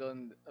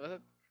cabedon was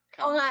it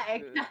Oo cap nga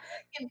eh,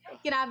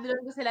 kinabilog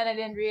ko sila na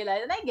didn't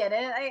realize, and I get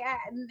it.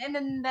 And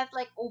then that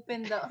like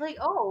opened the like,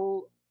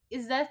 oh,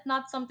 is that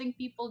not something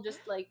people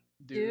just like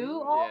do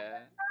do all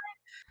yeah.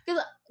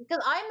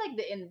 because I'm like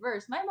the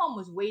inverse. My mom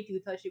was way too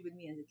touchy with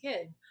me as a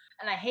kid,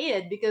 and I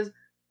hated because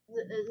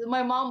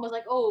my mom was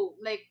like, "Oh,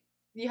 like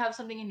you have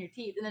something in your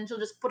teeth," and then she'll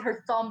just put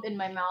her thumb in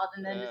my mouth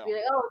and then just Yeah. be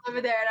like, "Oh, it's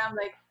over there," and I'm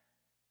like,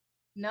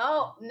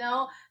 "No,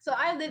 no." So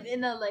I live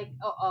in a like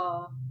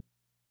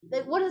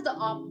what is the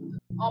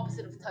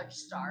opposite of touch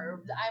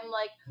starved? I'm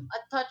like a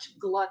touch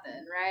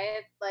glutton,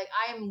 right? Like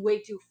I'm way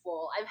too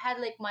full. I've had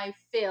like my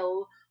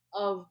fill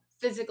of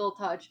physical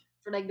touch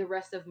for like the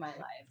rest of my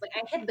life. Like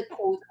I hit the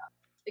quota.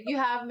 Like you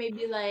have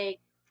maybe like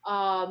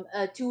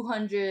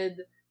 200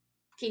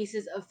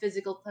 cases of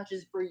physical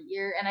touches per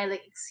year, and I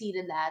like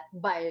exceeded that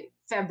by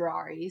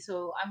February.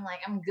 So I'm like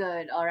I'm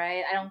good, all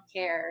right. I don't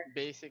care.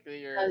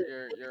 Basically Uh,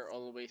 you're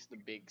always the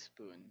big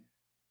spoon.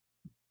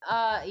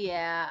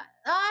 yeah.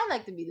 I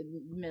like to be the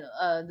middle,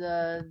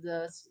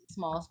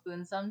 small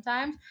spoon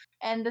sometimes,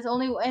 and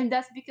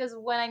that's because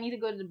when I need to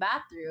go to the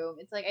bathroom,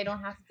 it's like I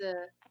don't have to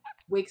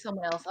wake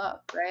someone else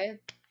up, right?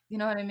 You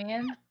know what I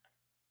mean?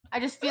 I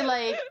just feel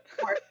like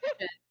more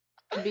efficient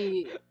to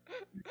be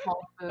the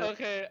small spoon.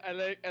 Okay, I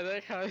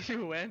like how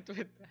you went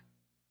with that.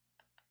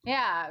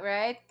 Yeah,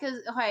 right.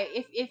 Because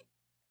okay,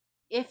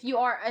 if you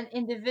are an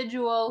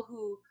individual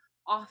who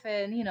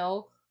often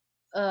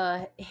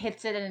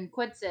hits it and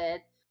quits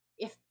it,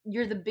 if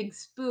you're the big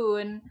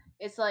spoon,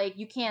 it's like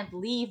you can't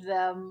leave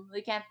them.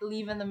 You can't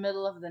leave in the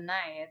middle of the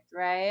night,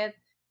 right?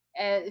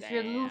 And if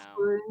you're the little Damn.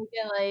 spoon, you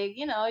can like,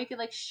 you can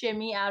like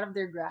shimmy out of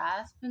their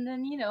grasp, and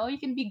then you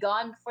can be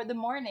gone before the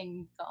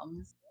morning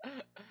comes.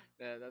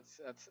 Yeah,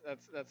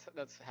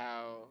 that's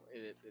how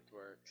it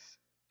works.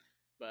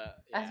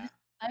 But That's yeah, just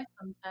life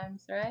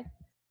sometimes, right?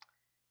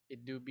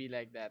 it do be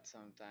like that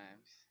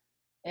sometimes.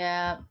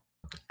 Yeah.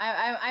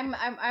 I'm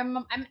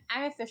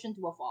efficient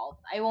to a fault.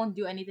 I won't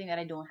do anything that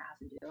I don't have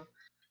to do.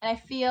 And I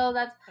feel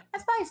that's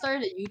why I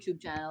started a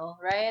YouTube channel,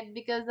 right?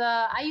 Because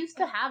I used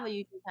to have a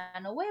YouTube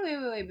channel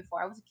way before I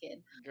was a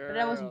kid, but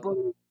then I was Girl,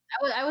 bullied.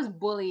 I was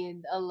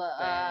bullied a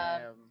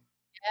lot. damn.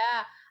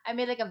 Yeah, I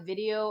made like a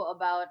video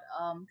about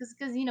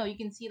because you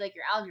can see like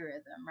your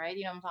algorithm, right?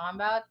 You know what I'm talking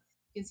about.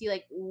 You can see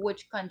like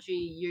which country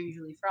you're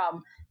usually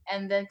from,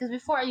 and then because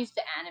before I used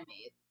to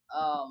animate.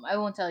 I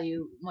won't tell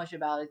you much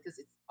about it because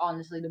it's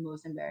honestly the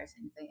most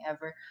embarrassing thing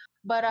ever.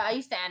 But I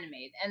used to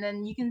animate, and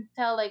then you can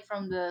tell like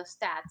from the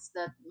stats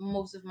that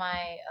most of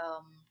my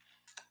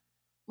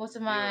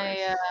Viewers.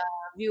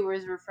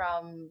 viewers were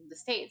from the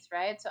states,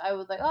 right? So I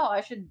was like, oh,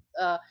 I should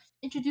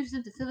introduce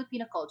them to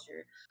Filipino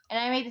culture, and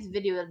I made this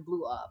video that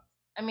blew up.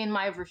 I mean,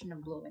 my version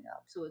of blowing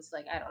up. So it's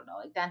like I don't know,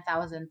 like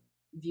 10,000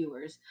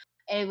 viewers,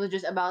 and it was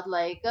just about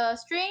like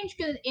strange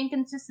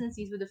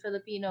inconsistencies with the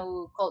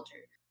Filipino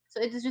culture.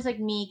 So it was just like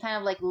me kind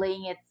of like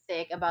laying it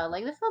thick about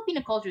like the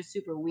Filipino culture is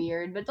super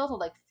weird, but it's also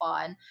like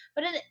fun.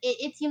 But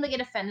it seemed like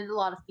it offended a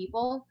lot of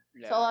people.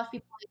 So a Yeah. lot of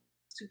people like,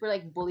 super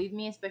like bullied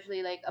me,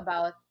 especially like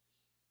about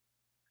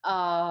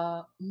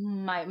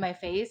my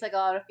face. Like a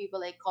lot of people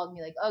like called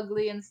me like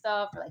ugly and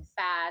stuff or like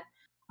fat.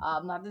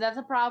 Not that that's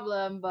a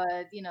problem,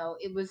 but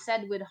it was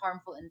said with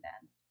harmful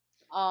intent.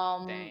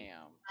 um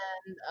Damn.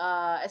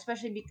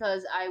 Especially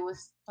because I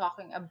was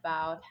talking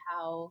about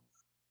how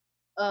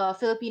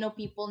Filipino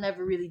people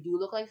never really do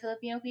look like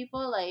Filipino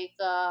people. Like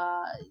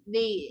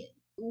they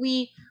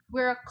we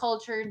we're a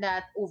culture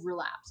that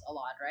overlaps a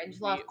lot, right? There's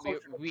a lot We of we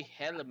cultural we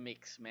hella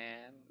mix,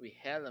 man. We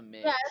hella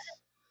yeah, mix.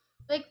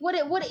 like what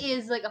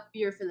is like a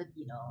pure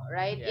Filipino,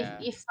 right? If Yeah.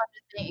 if such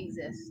a thing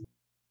exists.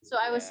 So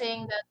I was Yeah.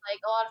 saying that like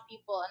a lot of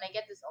people, and I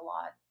get this a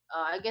lot.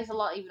 I guess a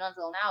lot even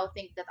until now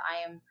think that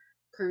I am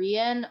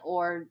Korean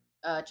or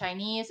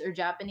Chinese or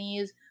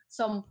Japanese.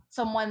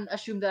 Someone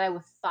assumed that I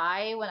was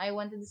Thai when I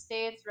went to the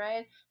States,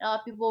 right? And a lot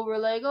of people were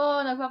like,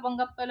 "Oh,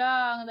 nagpapanggap ka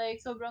lang, like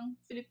sobrang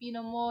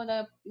Filipino mo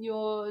na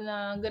yung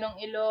na ganong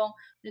ilong."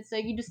 It's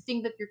like you just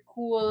think that you're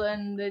cool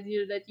and that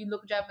you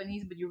look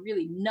Japanese, but you're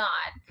really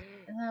not.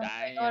 And I was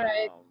like, all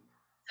right, Damn.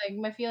 like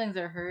my feelings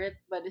are hurt,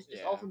 but it's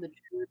just Yeah. also the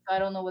truth. I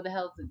don't know what the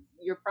hell's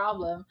your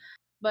problem.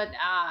 But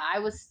I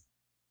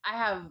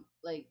have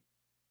like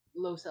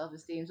low self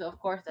esteem, so of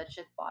course that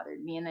shit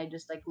bothered me, and I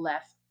just like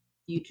left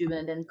YouTube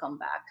and didn't come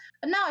back.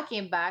 But now I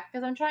came back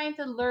because I'm trying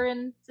to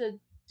learn to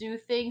do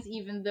things,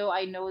 even though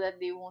I know that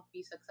they won't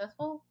be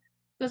successful.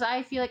 Because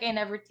I feel like I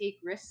never take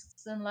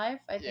risks in life.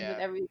 I think that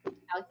Yeah. everything's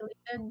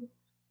calculated.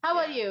 How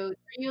about Yeah. you?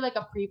 Are you like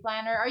a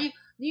pre-planner? Do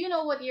you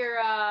know what your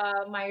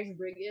Myers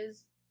Briggs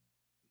is?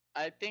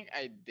 I think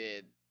I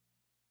did.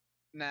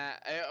 Nah,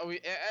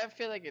 I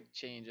feel like it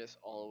changes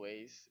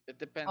always. It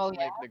depends Oh on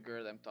yeah, like the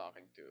girl I'm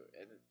talking to,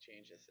 and it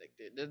changes. Like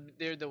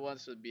they're the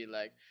ones who'd be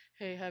like,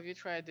 "Hey, have you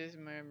tried this?"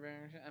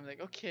 I'm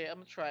like, "Okay, I'm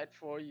gonna try it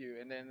for you."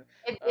 And then,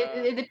 it, it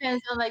uh, it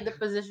depends on like the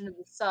position of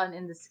the sun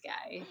in the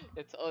sky.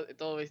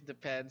 it always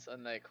depends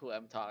on like who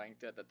I'm talking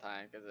to at the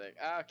time. Cause like,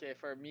 okay,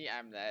 for me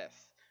I'm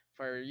this,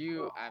 for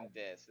you I'm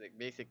this. Like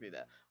basically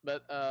that.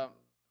 But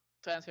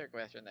to answer your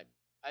question, like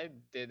I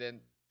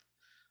didn't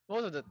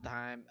most of the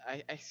time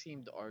I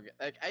seemed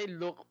like I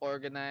look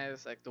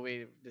organized, like the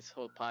way this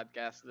whole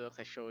podcast looks.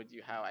 I showed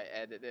you how I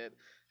edit it,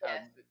 how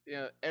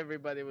Yes.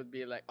 everybody would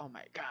be like, oh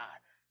my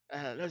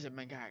god, there's a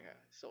mangaga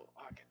so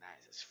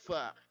organized as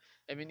fuck.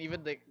 I mean,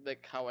 even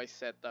like how I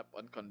set up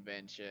on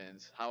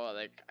conventions, how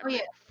Oh I'm yeah.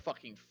 like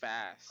fucking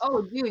fast.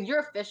 Oh dude, you're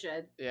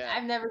efficient. Yeah,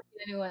 I've never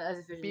seen anyone as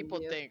efficient as people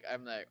you. think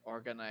I'm like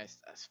organized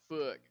as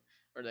fuck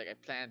or like I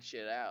plan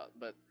shit out,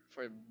 but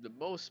for the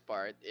most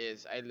part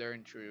is I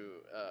learn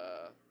through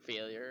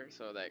failure.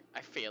 So like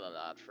I fail a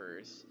lot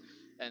first,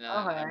 and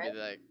Okay. I'll be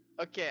like,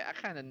 okay, I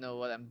kind of know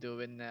what I'm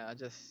doing now. I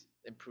just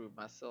improve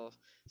myself.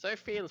 So I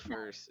fail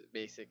first,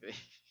 basically.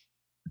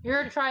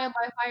 You're a trial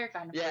by fire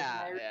kind of person.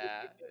 Yeah, I really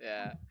yeah,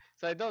 yeah.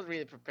 So I don't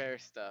really prepare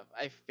stuff.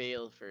 I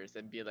fail first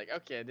and be like,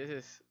 okay, this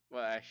is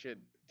what I should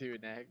do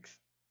next.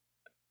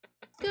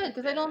 it's good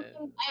because I don't Yeah,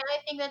 think I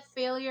think that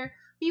failure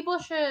people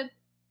should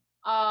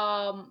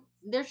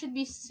there should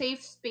be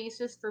safe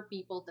spaces for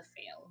people to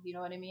fail. You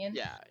know what I mean?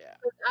 yeah,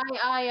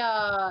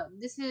 yeah,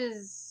 This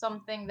is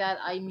something that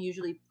I'm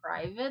usually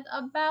private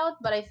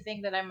about, but I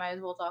think that I might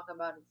as well talk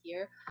about it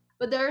here.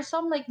 But there are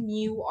some like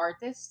new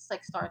artists,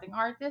 like starting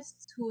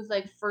artists, whose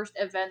like first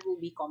event will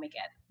be Comic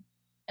Ed.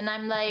 And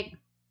I'm like,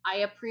 I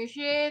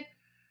appreciate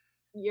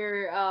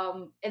your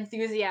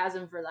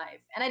enthusiasm for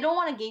life. And I don't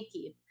want to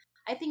gatekeep.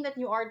 I think that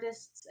new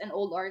artists and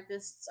old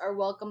artists are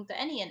welcome to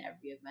any and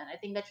every event. I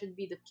think that should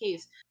be the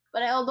case.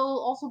 But I although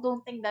also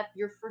don't think that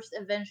your first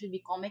event should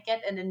be Comiket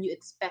and then you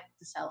expect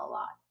to sell a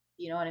lot.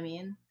 You know what I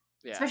mean?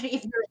 Yeah. Especially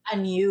if you're a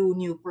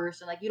new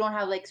person, like you don't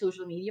have like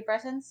social media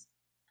presence,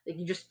 like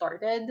you just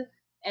started,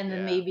 and then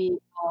Yeah. maybe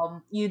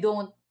you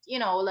don't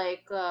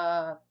like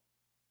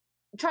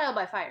trial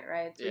by fire,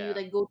 right? So you Yeah.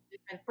 like go to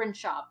different print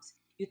shops,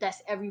 you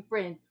test every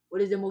print. What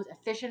is the most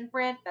efficient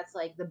print? That's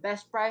like the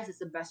best price, it's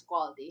the best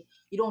quality.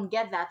 You don't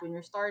get that when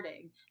you're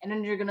starting. And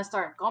then you're gonna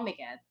start Comic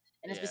Con.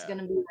 And it's just Yeah.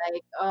 gonna be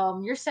like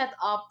you're set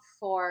up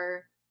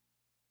for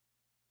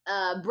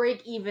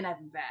break even at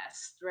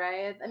best,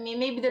 right? I mean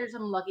maybe there's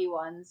some lucky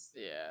ones.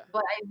 Yeah.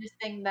 But I just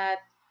think that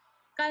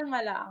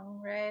kalma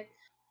lang, right?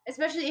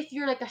 Especially if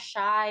you're like a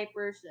shy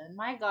person.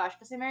 My gosh,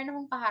 kasi meron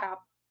akong kaharap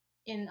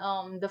in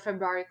the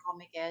February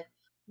Comic Con.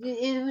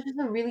 It was just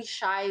a really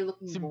shy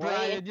looking Si boy.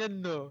 And Brian yan,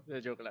 no?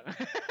 The joke lang.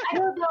 I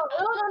don't know.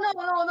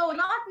 No,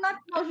 not no.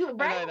 I know,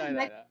 Brian I know, I was know,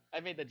 I like, know. I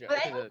made the joke. but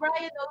I I made think the joke.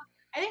 Brian knows.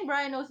 I think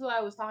Brian knows who I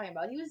was talking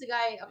about. He was the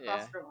guy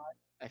across Yeah. from us,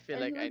 I feel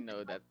and he like I was know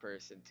that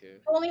person too.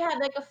 only had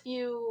like a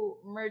few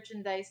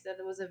merchandise that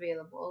was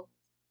available.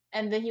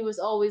 And then he was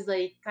always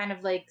like kind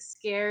of like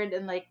scared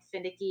and like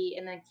finicky,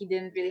 and like he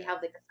didn't really Yeah.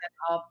 have like a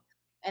setup.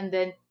 And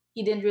then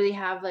he didn't really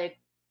have like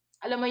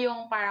alam mo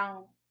yung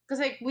parang because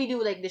like we do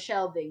like the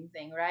shelving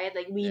thing, right?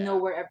 Like we know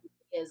Yeah. where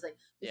everything is. Like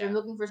if you're Yeah.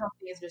 looking for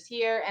something, it's just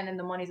here, and then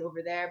the money's over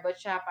there. But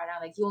siya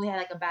parang like he only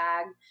had like a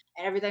bag,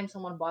 and every time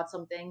someone bought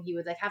something, he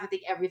would like have to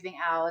take everything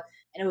out,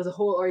 and it was a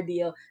whole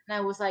ordeal. And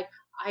I was like,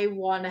 I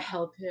wanna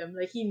help him.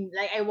 Like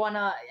I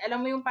wanna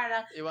alam mo yung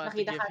parang You want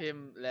to nakita give ka him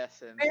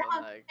lessons meron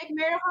on kang like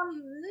meron kang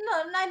no,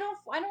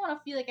 I don't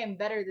wanna feel like I'm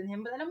better than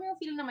him, but alam mo yung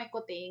feeling na may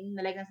kuting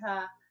na like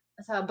nasa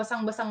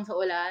basang-basang sa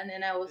ulan,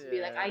 and I was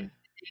be like, I yeah. need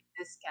to take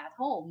this cat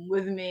home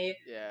with me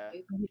Yeah.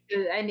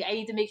 because I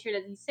need to make sure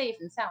that he's safe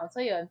and sound.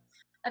 So yun,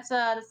 that's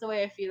the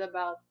way I feel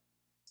about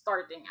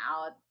starting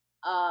out.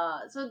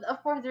 So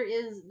of course there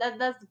is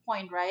that's the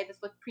point, right?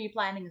 That's what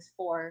pre-planning is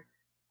for.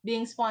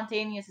 Being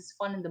spontaneous is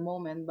fun in the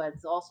moment, but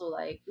it's also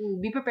like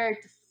ooh, be prepared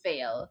to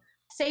fail.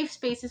 Safe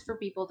spaces for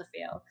people to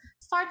fail.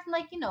 Start from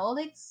like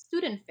like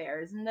student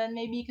fairs, and then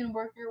maybe you can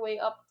work your way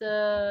up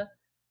to.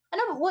 I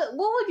know. What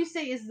would you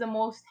say is the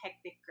most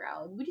hectic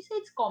crowd? Would you say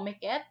it's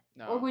Comic Con,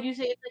 or No. would you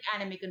say it's like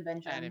anime Anime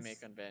conventions?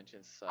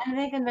 conventions suck.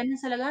 Anime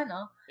conventions talaga,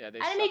 no? Yeah, they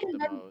Anime suck the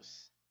conventions. most.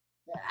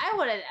 I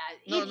wouldn't.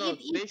 No, no,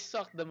 they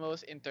suck the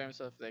most in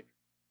terms of like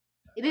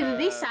They uh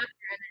sap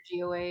your energy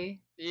away.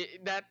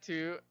 that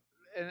too.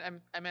 And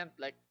I meant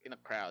like in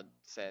a crowd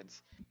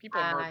sense. People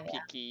are more Ah,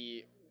 yeah.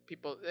 picky.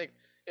 People like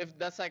if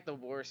that's like the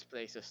worst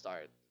place to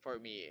start for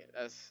me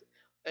as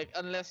like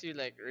unless you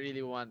like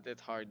really want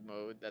it hard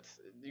mode, that's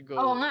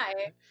Oo nga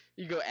eh.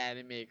 you go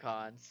anime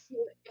cons.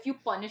 If you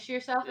punish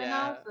yourself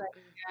enough, Yeah, like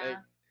like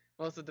yeah,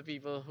 most of the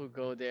people who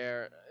go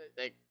there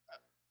like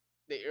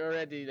they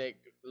already like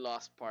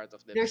lost part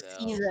of they're themselves.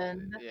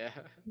 seasoned. Yeah.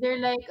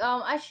 They're like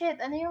shit,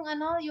 yung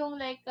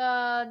like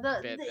the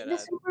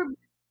Veteran.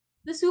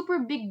 super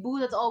big boo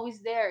that's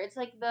always there. It's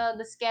like the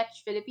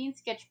Sketch Philippines,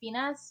 Sketch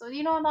Pinas. So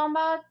you know what I'm talking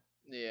about?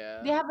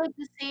 Yeah. They have like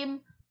the same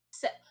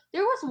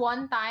there was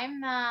one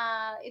time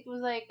it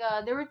was like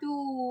there were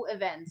two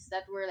events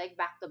that were like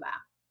back to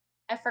back.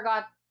 I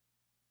forgot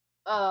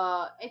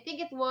I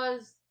think it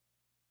was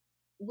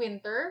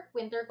Winter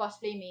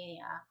Cosplay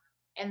Mania,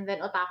 and then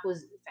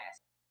Otaku's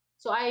Fest.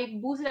 So I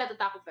boosted at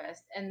Otaku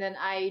Fest, and then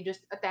I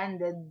just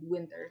attended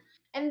Winter,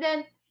 and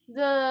then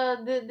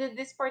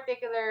this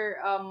particular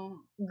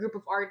group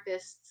of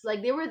artists,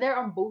 like they were there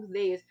on both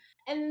days,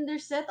 and their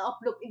setup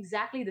looked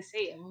exactly the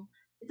same.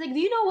 It's like, do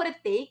you know what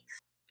it takes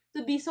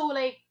to be so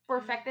like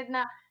perfected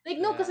na like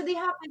no, Yeah. because they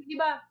have like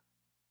diba,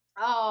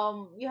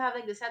 you have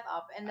like the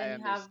setup, and I then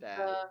you have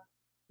understand.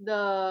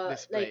 the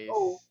like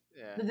Displays.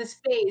 Yeah. the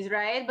displays,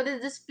 right? But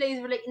the displays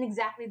were like in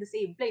exactly the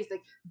same place,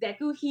 like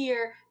Deku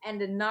here and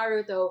then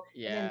Naruto,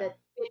 and then Yeah. that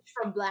bitch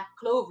from Black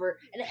Clover,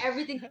 and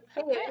everything's the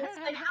same. And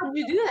it's like, how do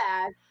you do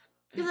that?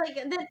 Because like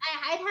then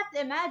I'd have to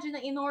imagine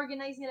na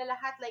inorganize nila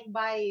lahat like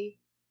by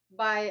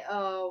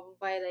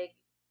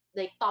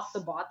like top to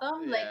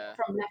bottom, like Yeah.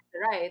 from left to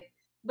right.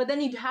 But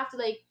then you'd have to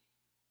like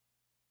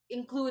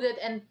include it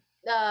and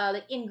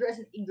like ingress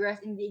and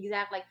egress in the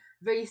exact like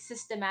very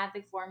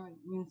systematic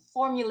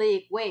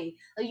formulaic way.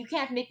 Like you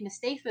can't make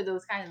mistakes with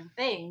those kinds of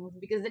things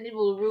because then it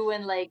will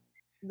ruin like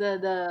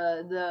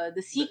the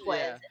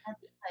sequence. Yeah. And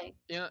it's like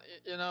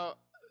You know,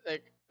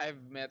 like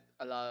I've met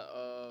a lot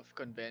of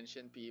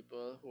convention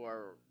people who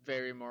are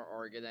very more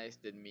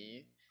organized than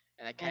me,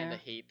 and I kind yeah,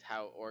 of hate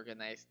how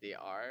organized they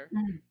are.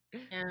 mm,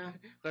 yeah,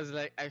 Cause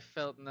like I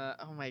felt na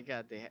oh my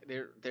god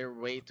they're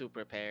way too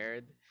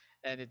prepared,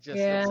 and it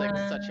just looks like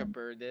such yeah. a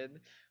burden.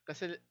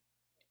 Kasi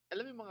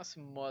alam mo yung mga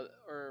small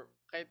or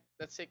kahit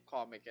let's say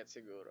comic at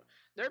siguro.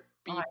 There are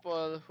Okay.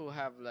 people who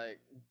have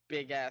like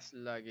big ass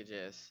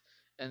luggages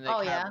and like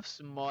Oh have yeah.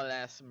 small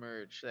ass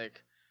merch.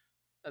 Like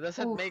that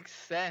doesn't Oof. make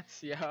sense,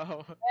 yo.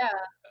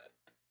 Yeah.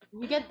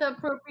 You get the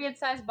appropriate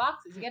size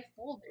boxes. You get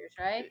folders,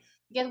 right?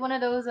 You get one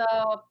of those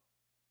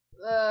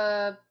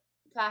uh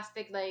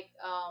plastic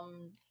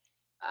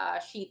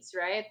sheets,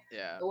 right?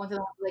 Yeah. The ones that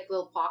have like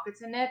little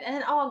pockets in it. And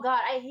then oh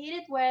god, I hate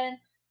it when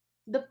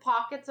the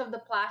pockets of the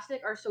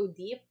plastic are so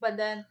deep, but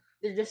then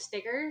they're just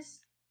stickers.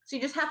 So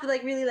you just have to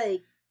like really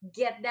like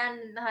get down.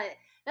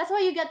 That's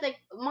why you get like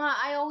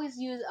I always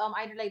use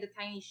either like the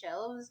tiny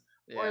shelves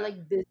or Yeah.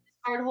 like business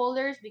card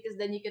holders because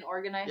then you can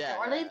organize them. Yeah,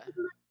 Or like yeah.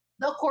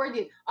 the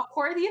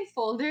accordion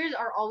folders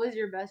are always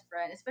your best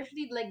friend,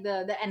 especially like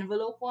the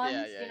envelope Yeah,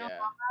 ones. yeah, You know, yeah.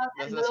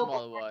 That's the envelope.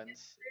 small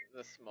ones. The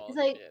It's small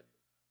like shit.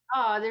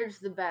 oh, they're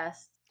just the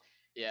best.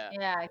 Yeah.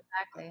 Yeah,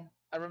 exactly.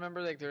 I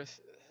remember like there's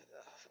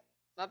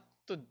not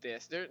to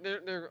this.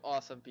 They're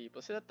awesome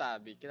people. Sila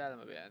Tabi, kilala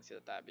mo ba yan?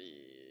 Sila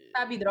Tabi.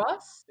 Tabby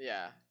Dross.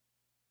 Yeah.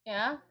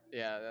 Yeah.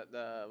 Yeah,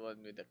 the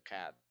one with the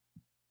cat.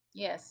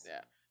 Yes.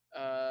 Yeah.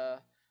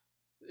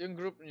 Yung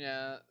group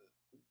niya,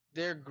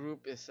 their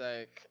group is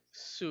like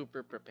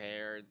super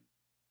prepared,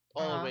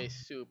 Uh, always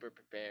super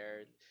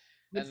prepared.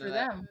 good And for then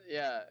them.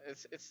 yeah,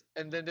 it's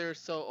and then they're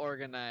so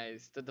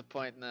organized to the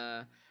point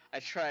na I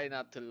try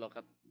not to look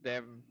at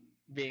them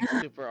being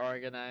super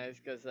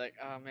organized because like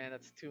oh man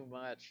that's too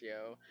much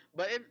yo,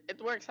 but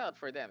it works out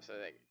for them, so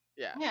like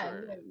yeah Yeah,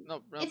 sure, yeah.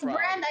 no It's brand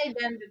problem.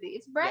 identity.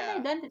 It's brand Yeah,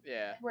 identity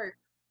yeah, at work.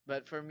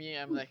 but for me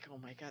I'm like oh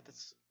my god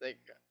that's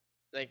like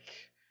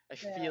I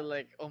Yeah. feel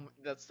like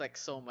that's like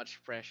so much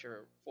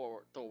pressure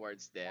for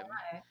towards them.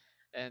 Right.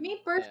 And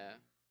Me pers-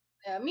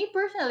 yeah, Me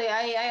personally,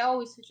 I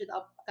always switch it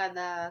up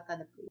kada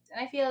place,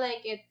 and I feel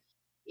like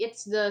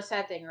it's the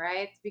setting,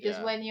 right? Because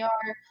yeah, when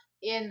you're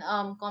in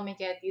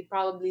Comiket, you'd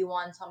probably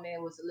want something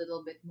that was a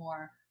little bit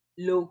more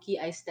low key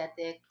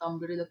aesthetic,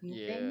 Tumblr looking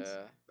things.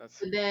 yeah, that's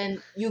But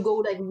then you go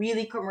like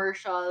really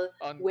commercial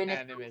on when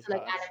it comes anime to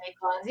like cons. anime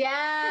cons.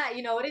 Yeah,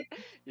 you know what it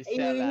You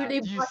you, sell you out. they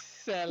You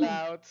bust sell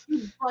out.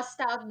 you bust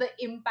out the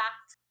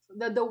impact,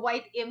 the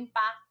white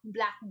impact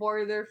black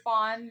border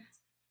font.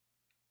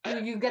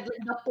 You get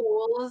like the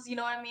polls, you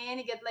know what I mean?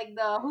 You get like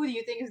the who do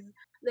you think is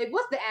like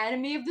what's the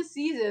anime of the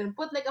season?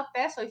 Put like a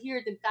peso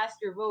here to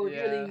cast your vote.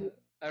 Yeah, Really,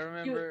 I you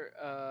remember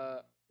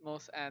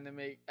most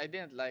anime. I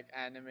didn't like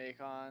anime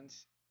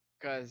cons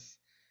because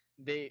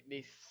they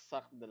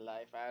sucked the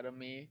life out of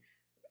me.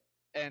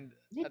 And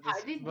at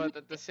this, but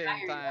at the they same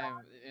tire you out. time,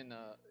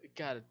 you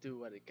gotta do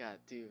what you gotta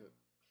do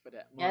for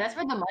that Yeah, that's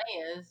money. where the money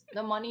is.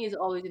 The money is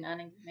always in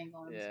anime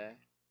cons. Yeah,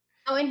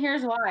 Oh, and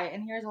here's why.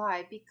 And here's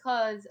why.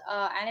 Because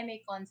anime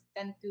cons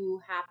tend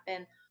to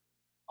happen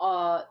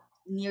uh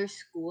near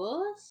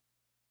schools.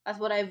 That's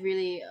what I've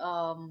really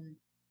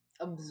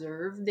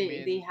observed. you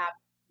They mean have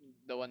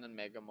the one on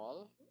Mega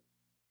Mall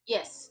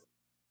yes.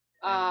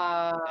 and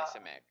Uh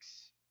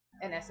SMX?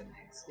 and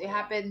SMX. They Yeah,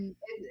 happen,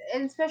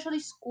 and especially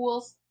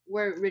schools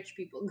where rich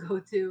people go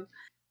to.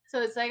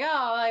 So it's like,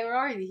 oh, like we're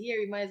already here,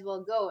 we might as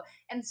well go.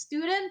 And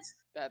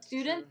that's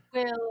students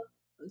true.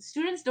 will,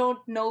 students don't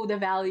know the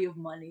value of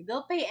money.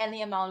 They'll pay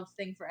any amount of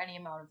thing for any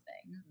amount of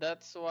thing.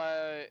 That's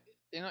why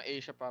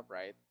Asia Pop,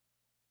 right?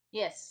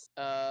 Yes,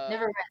 Uh,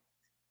 never went,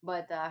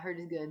 but heard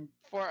is good.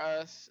 for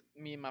us,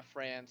 me and my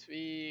friends,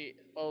 we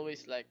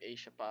always like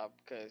Asia Pop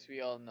because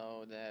we all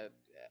know that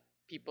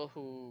people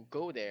who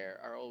go there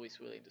are always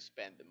willing to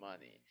spend the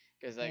money.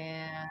 Because like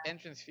Yeah,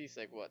 entrance fees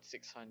like what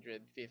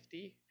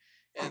 650,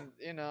 and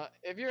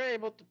if you're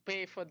able to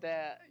pay for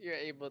that, you're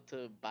able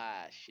to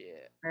buy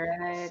shit.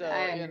 right. So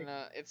I agree.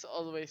 it's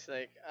always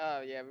like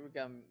oh yeah we're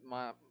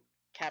gonna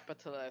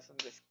capitalize on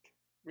this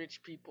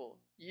rich people.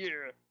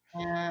 Yeah.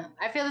 Yeah,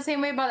 I feel the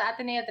same way about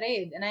Ateneo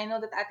Trade, and I know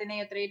that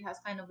Ateneo Trade has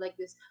kind of like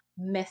this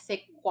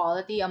mythic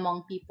quality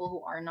among people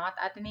who are not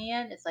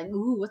Atenean. It's like,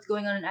 ooh, what's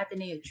going on in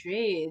Ateneo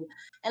Trade?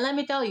 And let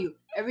me tell you,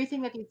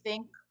 everything that you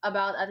think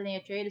about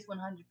Ateneo Trade is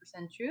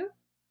 100% true.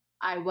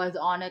 I was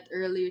on it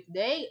earlier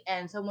today,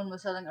 and someone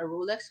was selling a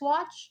Rolex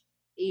watch,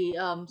 a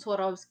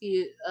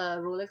Swarovski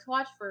Rolex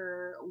watch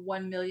for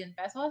 1 million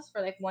pesos,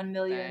 for like 1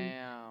 million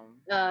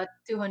Damn.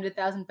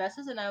 200,000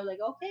 pesos, and I was like,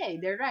 okay,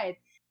 they're right.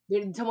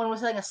 Someone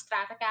was selling a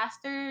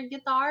Stratocaster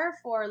guitar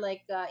for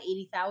like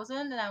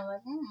 80,000, and I'm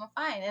like,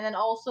 fine. And then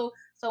also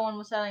someone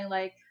was selling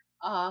like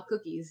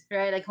cookies,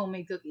 right, like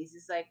homemade cookies.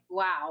 It's like,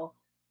 wow,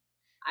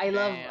 I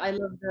Damn.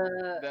 love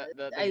the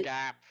The I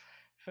gap.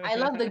 I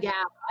love the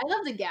gap. I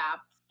love the gap.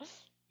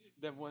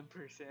 Them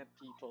 1%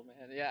 people,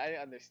 man. Yeah,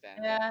 I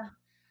understand that. Yeah.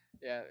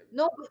 Yeah,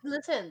 No, but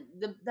listen,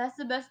 that's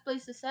the best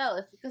place to sell.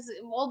 If because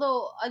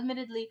although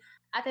admittedly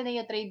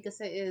Ateneo Trade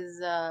kasi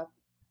is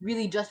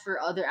really just for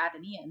other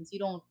Ateneans. You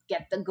don't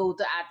get to go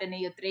to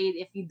Ateneo Trade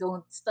if you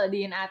don't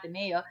study in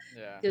Ateneo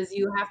yeah, because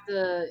you have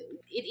to.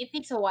 It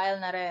takes a while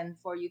na rin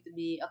for you to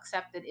be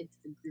accepted into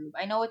the group.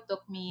 I know it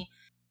took me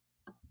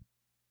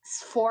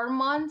 4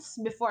 months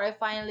before I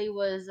finally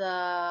was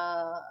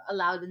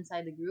allowed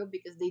inside the group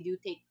because they do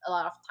take a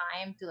lot of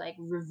time to like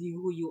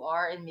review who you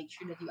are and make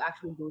sure that you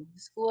actually go to the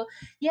school.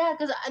 Yeah,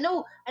 because I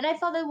know, and I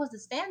thought that was the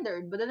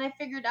standard, but then I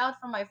figured out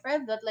from my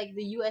friend that like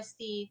the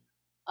UST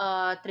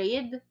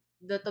trade,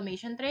 the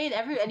automation trade,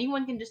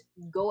 anyone can just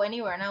go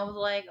anywhere, and I was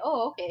like,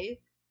 oh okay,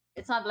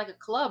 it's not like a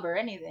club or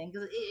anything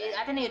because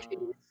Ateneo trade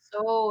damn. is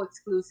so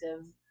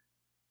exclusive.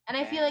 And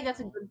I feel like that's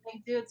a Damn. good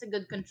thing too. It's a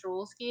good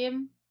control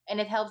scheme,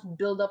 and it helps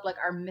build up like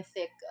our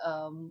mythic,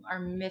 our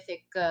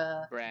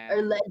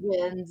Brand.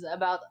 legends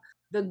about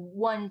the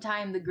one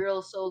time the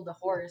girl sold the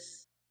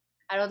horse.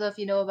 I don't know if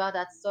you know about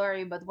that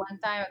story, but one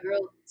time a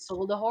girl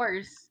sold a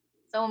horse.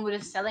 Someone was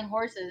just selling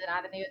horses in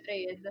Ateneo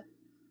Trade.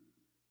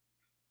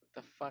 What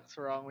the fuck's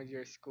wrong with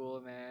your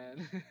school,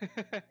 man?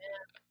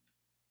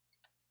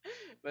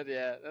 But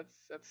yeah,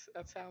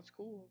 that sounds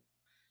cool.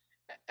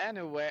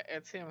 Anyway,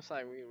 it seems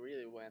like we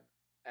really went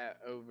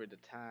over the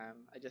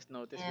time. I just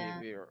noticed Yeah.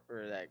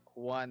 we're like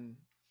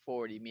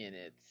 140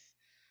 minutes,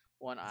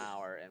 1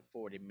 hour and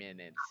 40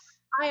 minutes.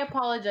 I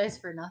apologize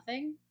for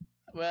nothing.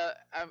 Well,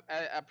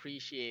 I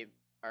appreciate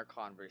our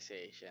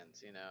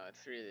conversations. You know,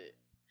 it's really.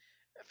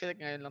 I feel like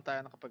ngayon lang tayo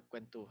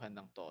nakapagkwentuhan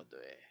ng todo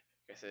eh.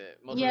 Kasi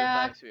most of the Yeah.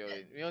 times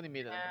we only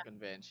meet at the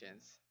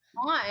conventions.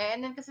 Oo nga eh.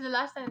 And then kasi the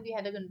last time we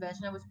had a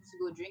convention, I was supposed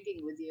to go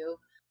drinking with you.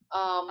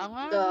 Ah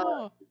nga The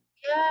no,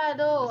 Yeah, the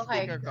though.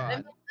 Okay, sticker let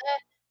con. me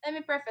let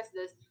me preface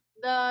this.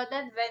 That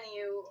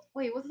venue.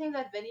 Wait, what's the name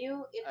of that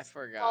venue? I It's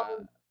forgot.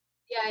 called.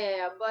 Yeah, yeah,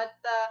 yeah. But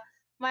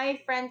my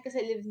friend, because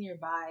lives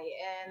nearby,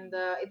 and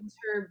Mm, it was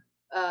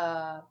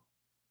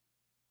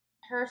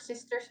her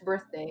sister's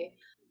birthday,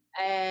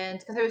 and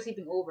because I was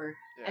sleeping over,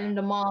 and yeah, then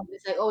the mom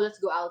is like, "Oh, let's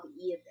go out to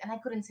eat," and I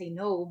couldn't say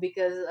no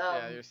because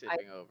yeah, you're I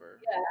sleeping over.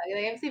 yeah,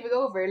 like, I'm sleeping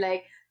over.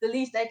 Like the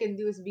least I can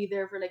do is be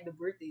there for like the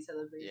birthday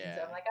celebration.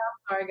 So Yeah. I'm like, oh,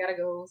 sorry, gotta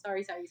go.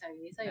 Sorry, sorry,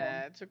 sorry. So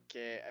yeah. Nah, it's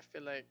okay. I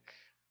feel like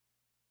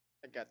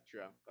I got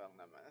drunk lang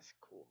naman. That's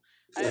cool.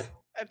 I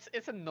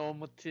it's a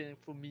normal thing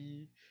for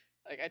me.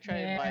 Like I try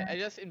Yeah, invite I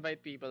just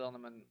invite people lang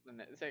naman.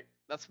 It's like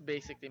that's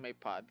basically my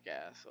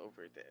podcast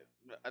over there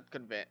at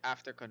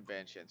after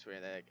conventions where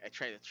like I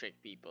try to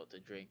trick people to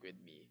drink with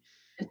me.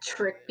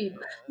 trick people.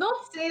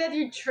 Don't say that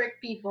you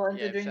trick people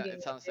Yeah, into it drinking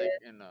with sounds like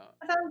it. you know.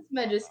 That sounds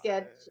mega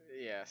sketch.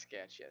 Yeah,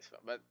 sketchy as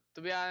well. But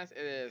to be honest,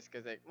 it is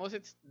because like most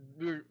it's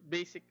we're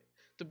basic.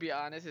 To be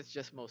honest, it's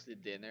just mostly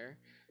dinner.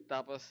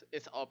 Tapos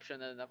it's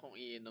optional na kung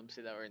iinom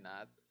sila or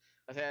not.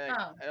 Kasi like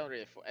Oh.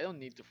 I don't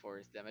need to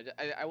force them.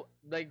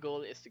 My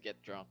goal is to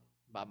get drunk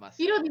by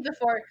You don't myself. need to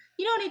force.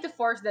 You don't need to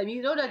force them.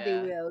 You know that they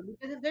Yeah. will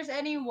because if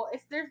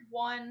there's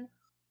one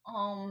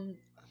um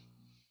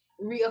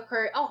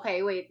reoccur.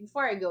 Okay, wait.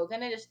 Before I go,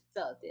 can I just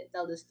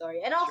tell the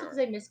story? And also because Sure.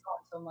 I miss Con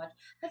so much.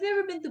 Have you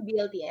ever been to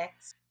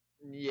BLTX?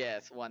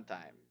 Yes, one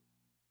time.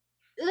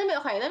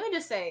 Let me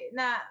just say,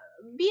 nah,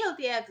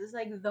 BLTX is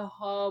like the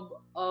hub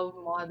of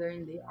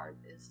modern day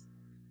artists.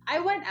 I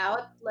went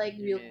out like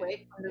You real mean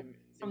quick you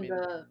from mean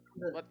the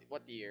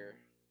what year?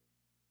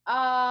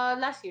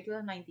 last year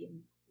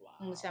 2019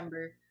 in Wow.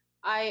 December.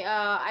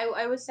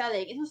 I was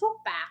selling. It was so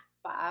packed,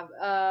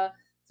 Pab.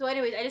 So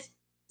anyways, I just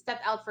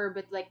stepped out for a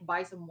bit, like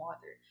buy some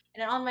water,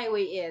 and then on my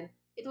way in,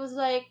 it was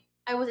like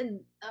I was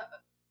in.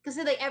 Because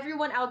like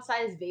everyone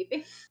outside is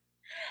vaping.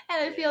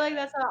 And I feel like Yeah.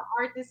 that's an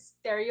artist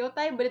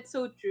stereotype, but it's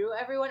so true.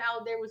 Everyone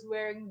out there was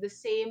wearing the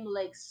same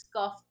like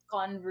scuffed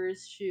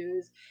Converse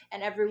shoes,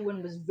 and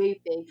everyone was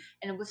vaping.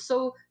 And it was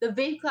so the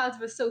vape clouds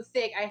was so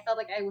thick. I felt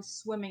like I was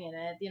swimming in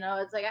it.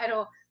 It's like I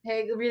don't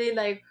really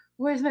like.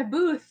 Where's my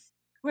booth?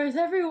 Where's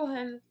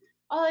everyone?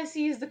 All I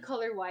see is the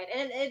color white,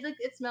 and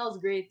it smells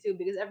great too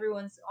because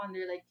everyone's on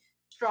their like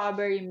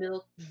strawberry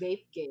milk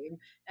vape game,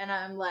 and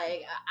I'm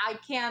like I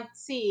can't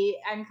see.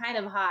 I'm kind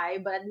of high,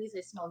 but at least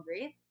I smell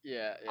great.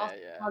 Yeah, Also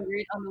yeah, yeah. smell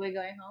great on the way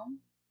going home.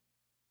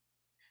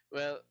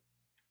 Well,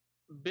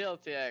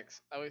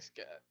 BLTX, I was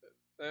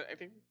I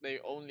think they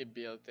only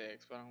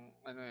BLTX. Parang,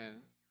 ano yun.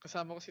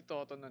 Kasama ko si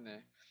Toto nun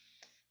eh.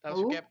 Tapos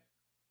we Oh, kept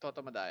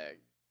Toto Madayag.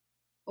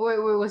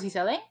 where was he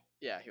selling?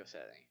 Yeah, he was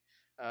selling.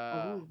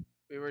 Uh, Oh,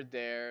 we were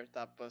there.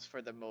 Tapos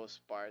for the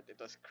most part, it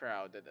was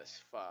crowded as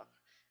fuck.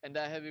 And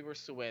dahil we were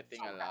so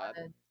sweating a lot,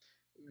 crowded.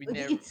 we Like,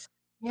 never,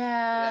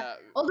 yeah. yeah,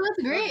 Although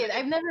that's well, great.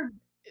 I've never.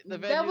 the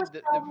That venue, was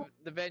probably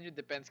the venue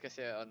depends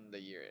kasi on the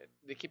year.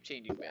 They keep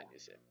changing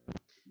venues eh.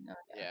 no.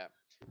 Yeah.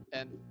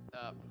 And,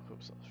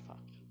 oops, oh, fuck.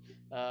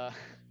 Uh,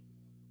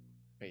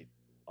 wait,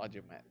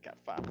 audio man got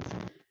fucked.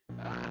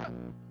 Ah,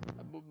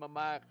 I moved my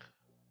mic.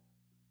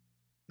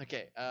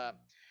 Okay,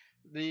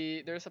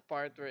 there's a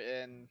part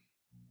wherein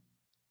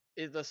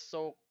it was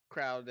so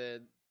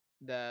crowded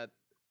that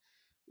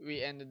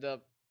we ended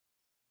up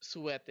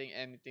sweating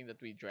anything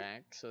that we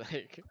drank. So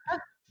like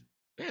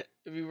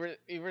we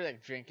were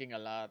like drinking a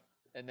lot,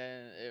 and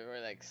then we were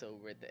like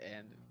sober at the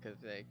end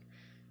because like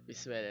we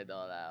sweated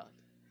all out.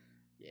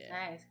 Yeah,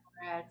 Nice.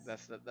 Congrats.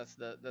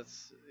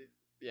 that's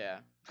yeah.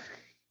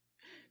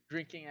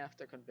 Drinking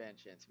after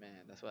conventions,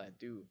 man. That's what I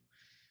do.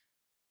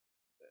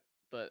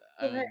 But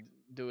I Congrats. would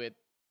do it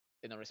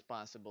in a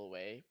responsible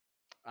way.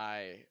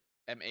 I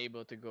am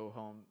able to go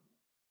home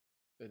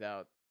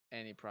without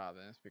any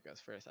problems because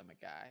first I'm a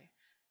guy,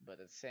 but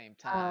at the same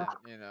Uh, time,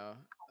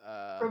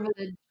 uh,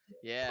 privilege.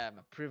 yeah, I'm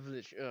a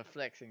privilege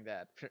flexing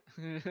that.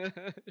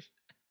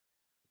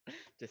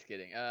 Just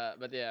kidding.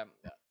 But yeah,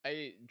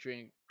 I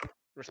drink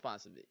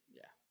responsibly.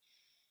 Yeah,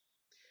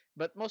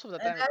 but most of the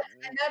And time,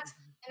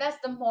 that's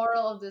the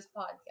moral of this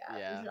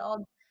podcast. We yeah, should all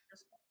drink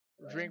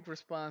drink responsibly.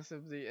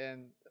 responsibly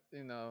and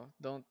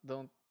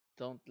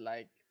don't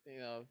like,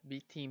 be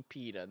Team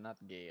Peta, not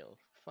Gail.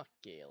 Fuck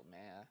Gail,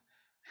 man.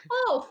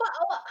 Oh,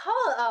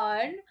 hold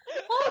on.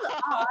 Hold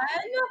on.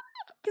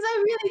 Because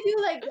I really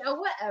do like,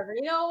 whatever.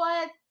 You know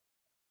what?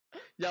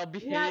 Y'all be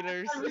Yeah,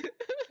 haters. you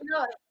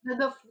know,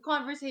 the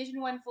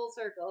conversation went full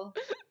circle.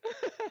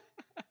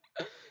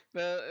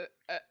 Well,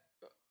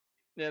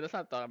 yeah, let's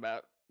not talk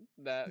about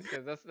that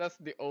because that's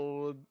the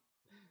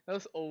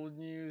that's old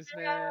news,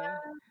 man.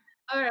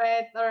 All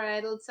right,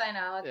 let's sign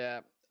out.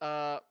 Yeah.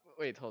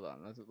 Wait, hold on.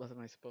 What am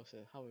I supposed to?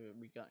 How are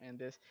we gonna end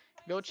this?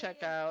 I'd Go say check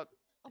is out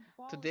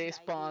abolish today's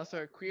the idea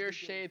sponsor, of Queer the gay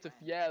Shades of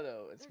friend.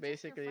 Yellow. It's They're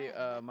just your basically friend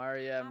that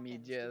Maria happens to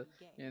Media,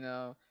 be gay, you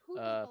know, who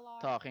drink a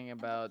lot, talking and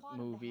the about plot of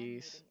The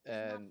movies Handmaiden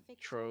is not and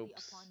fixed solely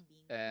tropes upon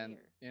being and,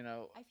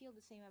 queer. I feel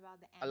the same about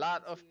the a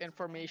lot animated of series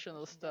informational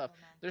Wendigo and stuff.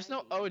 Devilman There's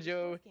no Crybaby, which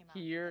audio both came out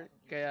in here,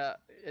 2018. kaya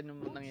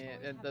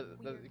Both stories have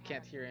queer you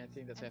can't hear characters,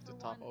 anything. That's why I and have for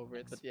to talk one, over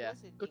it. But yeah,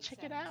 explicit go gay check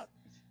it sex. out.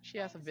 She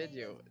What has I'd a say is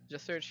video.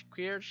 Just search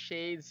Queer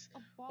Shades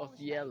of abolish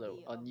the Yellow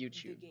idea on of the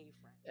YouTube, gay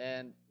friend.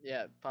 and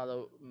yeah,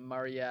 follow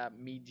Maria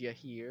Media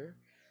here.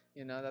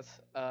 You know,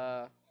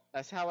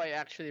 that's how I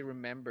actually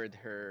remembered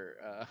her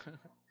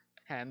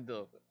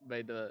handle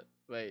by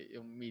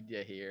yung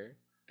media here.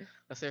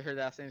 Kasi her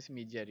last name is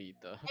Media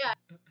Rito. Yeah,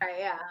 right,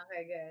 yeah,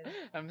 okay, good.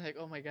 I'm like,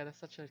 oh my god, that's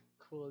such a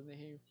cool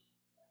name.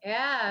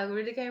 Yeah, we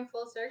really came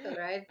full circle,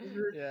 right?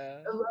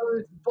 Yeah. I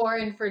was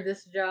born for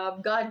this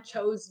job. God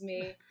chose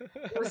me.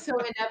 It was so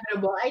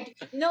inevitable. I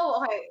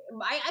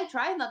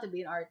tried not to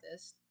be an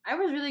artist. I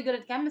was really good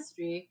at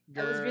chemistry.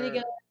 I was really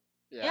Girl. gonna,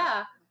 Yeah.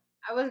 yeah,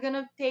 I was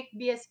gonna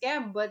be a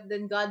scam, but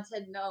then God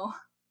said no.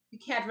 You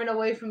can't run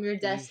away from your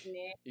You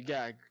destiny. you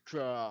gotta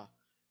draw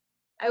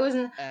I was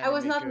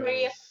anime not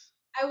Maria. girls.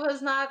 I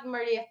was not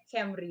Maria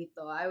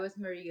Camrito. I was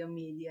Maria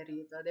Media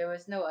Rito. There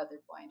was no other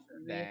point for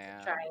me to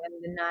try Damn. and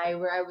deny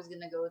where I was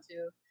gonna go to.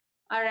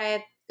 All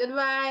right,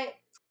 goodbye.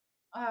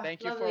 Ah,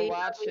 Thank you for lovely, lovely.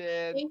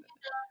 watching. Thank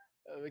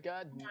We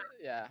got, you.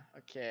 yeah.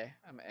 Okay,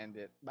 I'm gonna end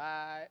it.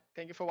 Bye.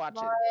 Thank you for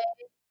watching.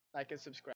 Bye. Like and subscribe.